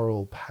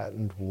floral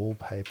patterned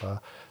wallpaper,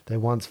 their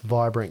once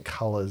vibrant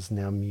colours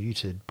now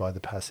muted by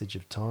the passage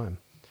of time.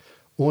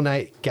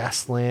 Ornate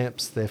gas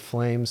lamps, their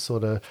flames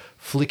sort of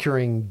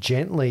flickering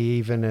gently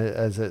even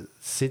as it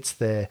sits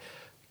there,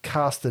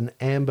 cast an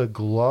amber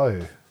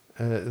glow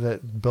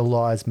that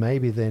belies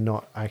maybe they're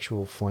not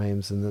actual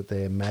flames and that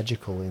they're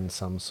magical in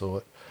some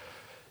sort.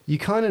 You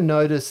kind of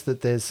notice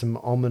that there's some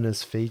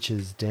ominous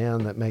features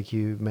down that make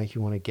you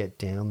want to get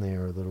down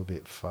there a little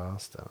bit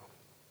faster.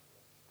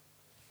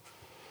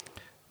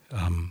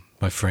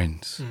 My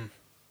friends,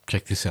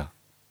 check this out.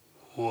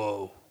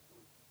 Whoa.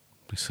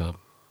 It's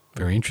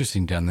very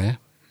interesting down there.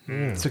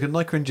 So can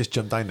Nikron just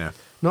jump down there?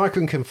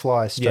 Nikron can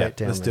fly straight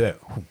down let's there. do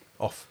it.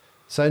 Off.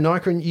 So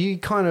Nikron, you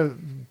kind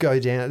of go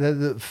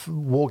down,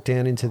 walk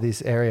down into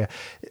this area.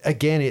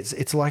 Again,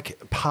 it's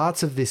like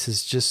parts of this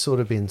has just sort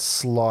of been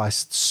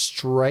sliced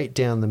straight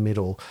down the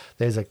middle.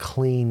 There's a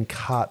clean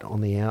cut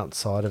on the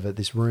outside of it.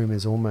 This room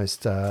is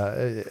almost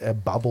a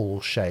bubble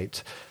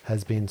shaped,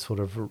 has been sort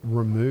of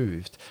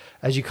removed.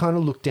 As you kind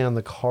of look down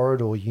the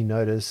corridor, you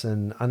notice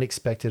an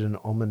unexpected and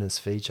ominous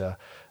feature.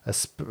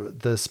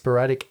 The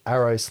sporadic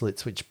arrow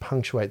slits which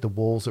punctuate the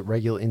walls at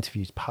regular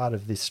intervals, part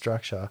of this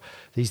structure.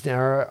 These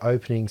narrow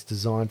openings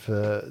designed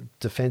for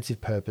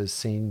defensive purpose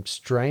seem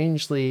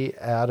strangely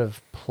out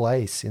of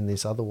place in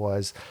this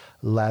otherwise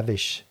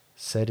lavish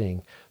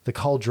setting. The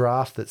cold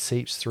draft that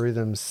seeps through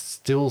them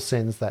still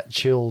sends that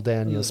chill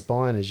down your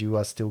spine as you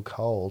are still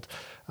cold,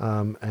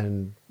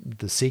 and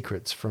the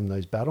secrets from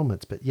those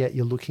battlements. But yet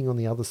you're looking on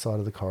the other side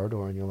of the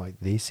corridor and you're like,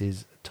 this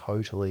is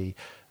totally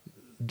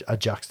a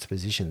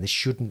juxtaposition. This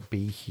shouldn't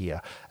be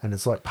here. And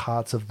it's like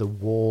parts of the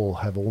wall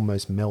have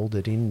almost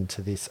melded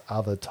into this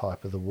other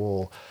type of the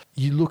wall.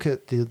 You look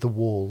at the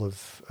wall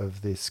of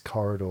this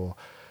corridor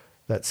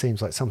that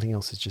seems like something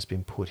else has just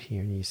been put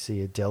here, and you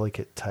see a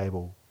delicate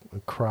table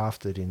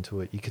crafted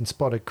into it. You can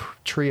spot a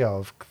trio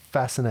of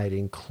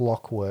fascinating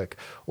clockwork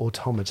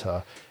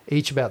automata,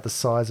 each about the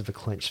size of a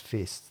clenched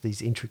fist.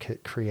 These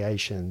intricate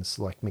creations,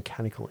 like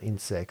mechanical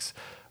insects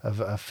of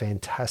a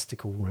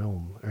fantastical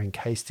realm, are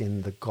encased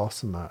in the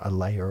gossamer, a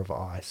layer of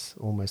ice,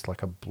 almost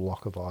like a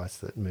block of ice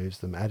that moves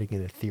them, adding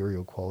an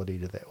ethereal quality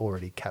to their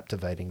already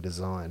captivating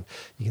design.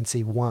 You can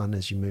see one,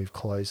 as you move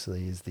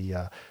closely, is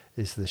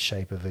the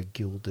shape of a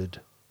gilded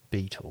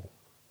beetle.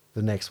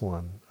 The next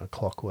one, a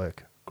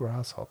clockwork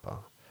grasshopper,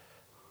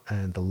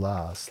 and the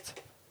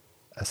last,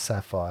 a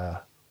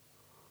sapphire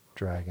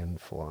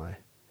dragonfly.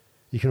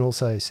 You can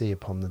also see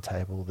upon the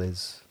table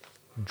there's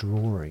the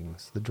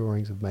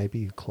drawings of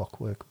maybe a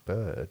clockwork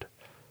bird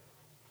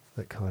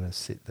that kind of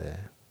sit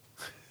there.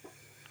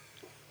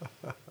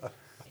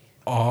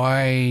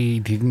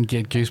 I didn't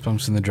get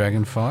goosebumps in the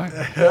dragonfly.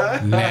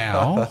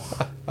 Now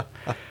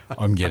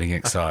I'm getting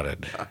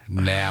excited.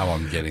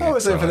 I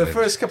was saying for the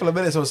first couple of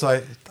minutes, I was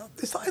like,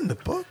 is that in the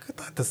book?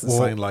 That doesn't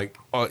sound like...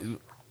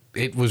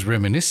 It was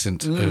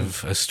reminiscent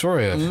of a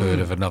story I've heard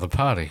of another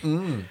party.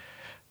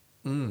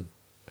 What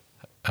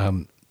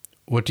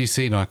do you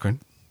see, Nikron?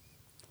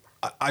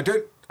 I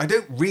don't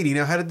really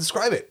know how to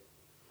describe it.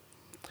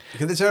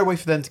 Is there a way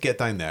for them to get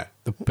down there?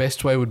 The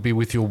best way would be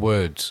with your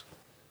words.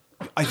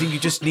 I think you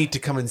just need to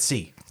come and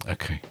see.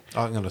 Okay.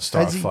 I'm going to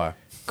start As a he fire.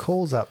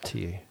 calls up to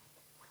you,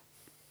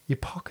 your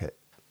pocket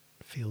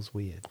feels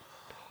weird.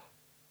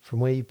 From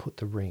where you put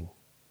the ring,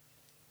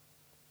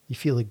 you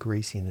feel a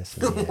greasiness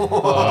in the air.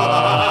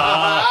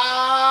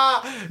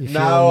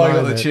 Now I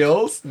got the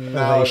chills.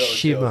 A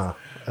shimmer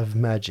of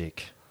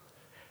magic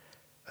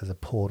as a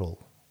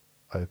portal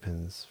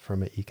opens.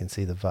 From it you can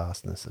see the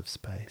vastness of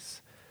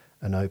space,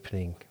 an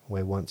opening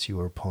where once you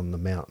were upon the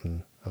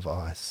mountain of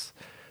ice,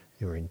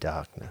 you were in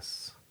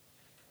darkness,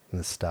 and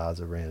the stars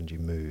around you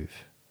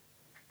move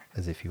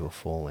as if you were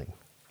falling.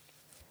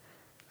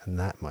 And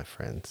that, my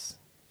friends,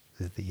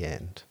 is the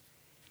end.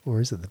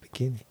 Or is it the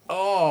beginning?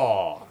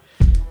 Oh,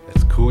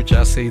 That's cool,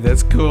 Jesse.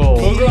 That's cool.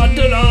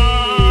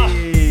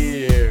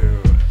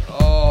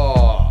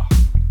 Oh,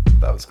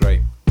 that was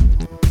great.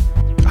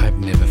 I've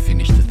never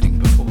finished a thing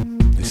before.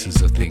 This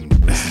is a thing.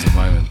 This is a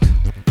moment.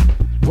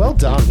 Well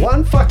done.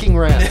 One fucking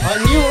round. I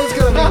knew it was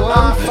going to be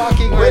one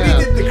fucking round. When he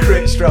did the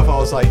crit stuff, I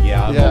was like,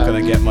 I'm not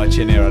going to get much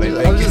in here, I don't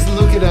think. I was just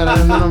looking at it,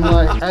 and then I'm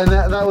like, and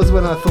that was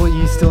when I thought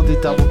you still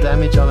did double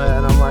damage on it,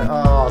 and I'm like,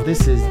 oh,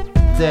 this is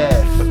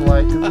death.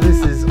 Like,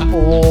 this is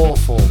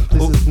awful.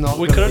 This is not.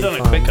 We could have done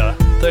it quicker.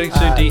 32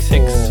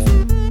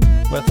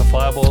 d6 worth of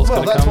fireballs.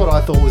 Well, that's what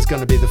I thought was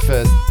going to be the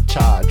first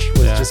charge.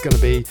 Was just going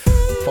to be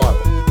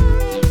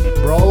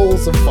fireball.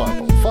 Rolls of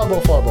fireball.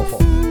 Fireball.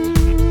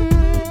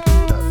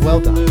 Well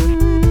done.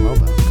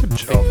 Good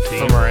job.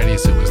 For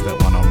Moranius, it was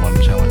that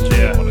one-on-one challenge.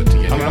 Yeah. I wanted to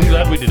get I'm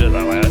glad we did it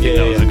that way. I think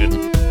that was a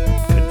good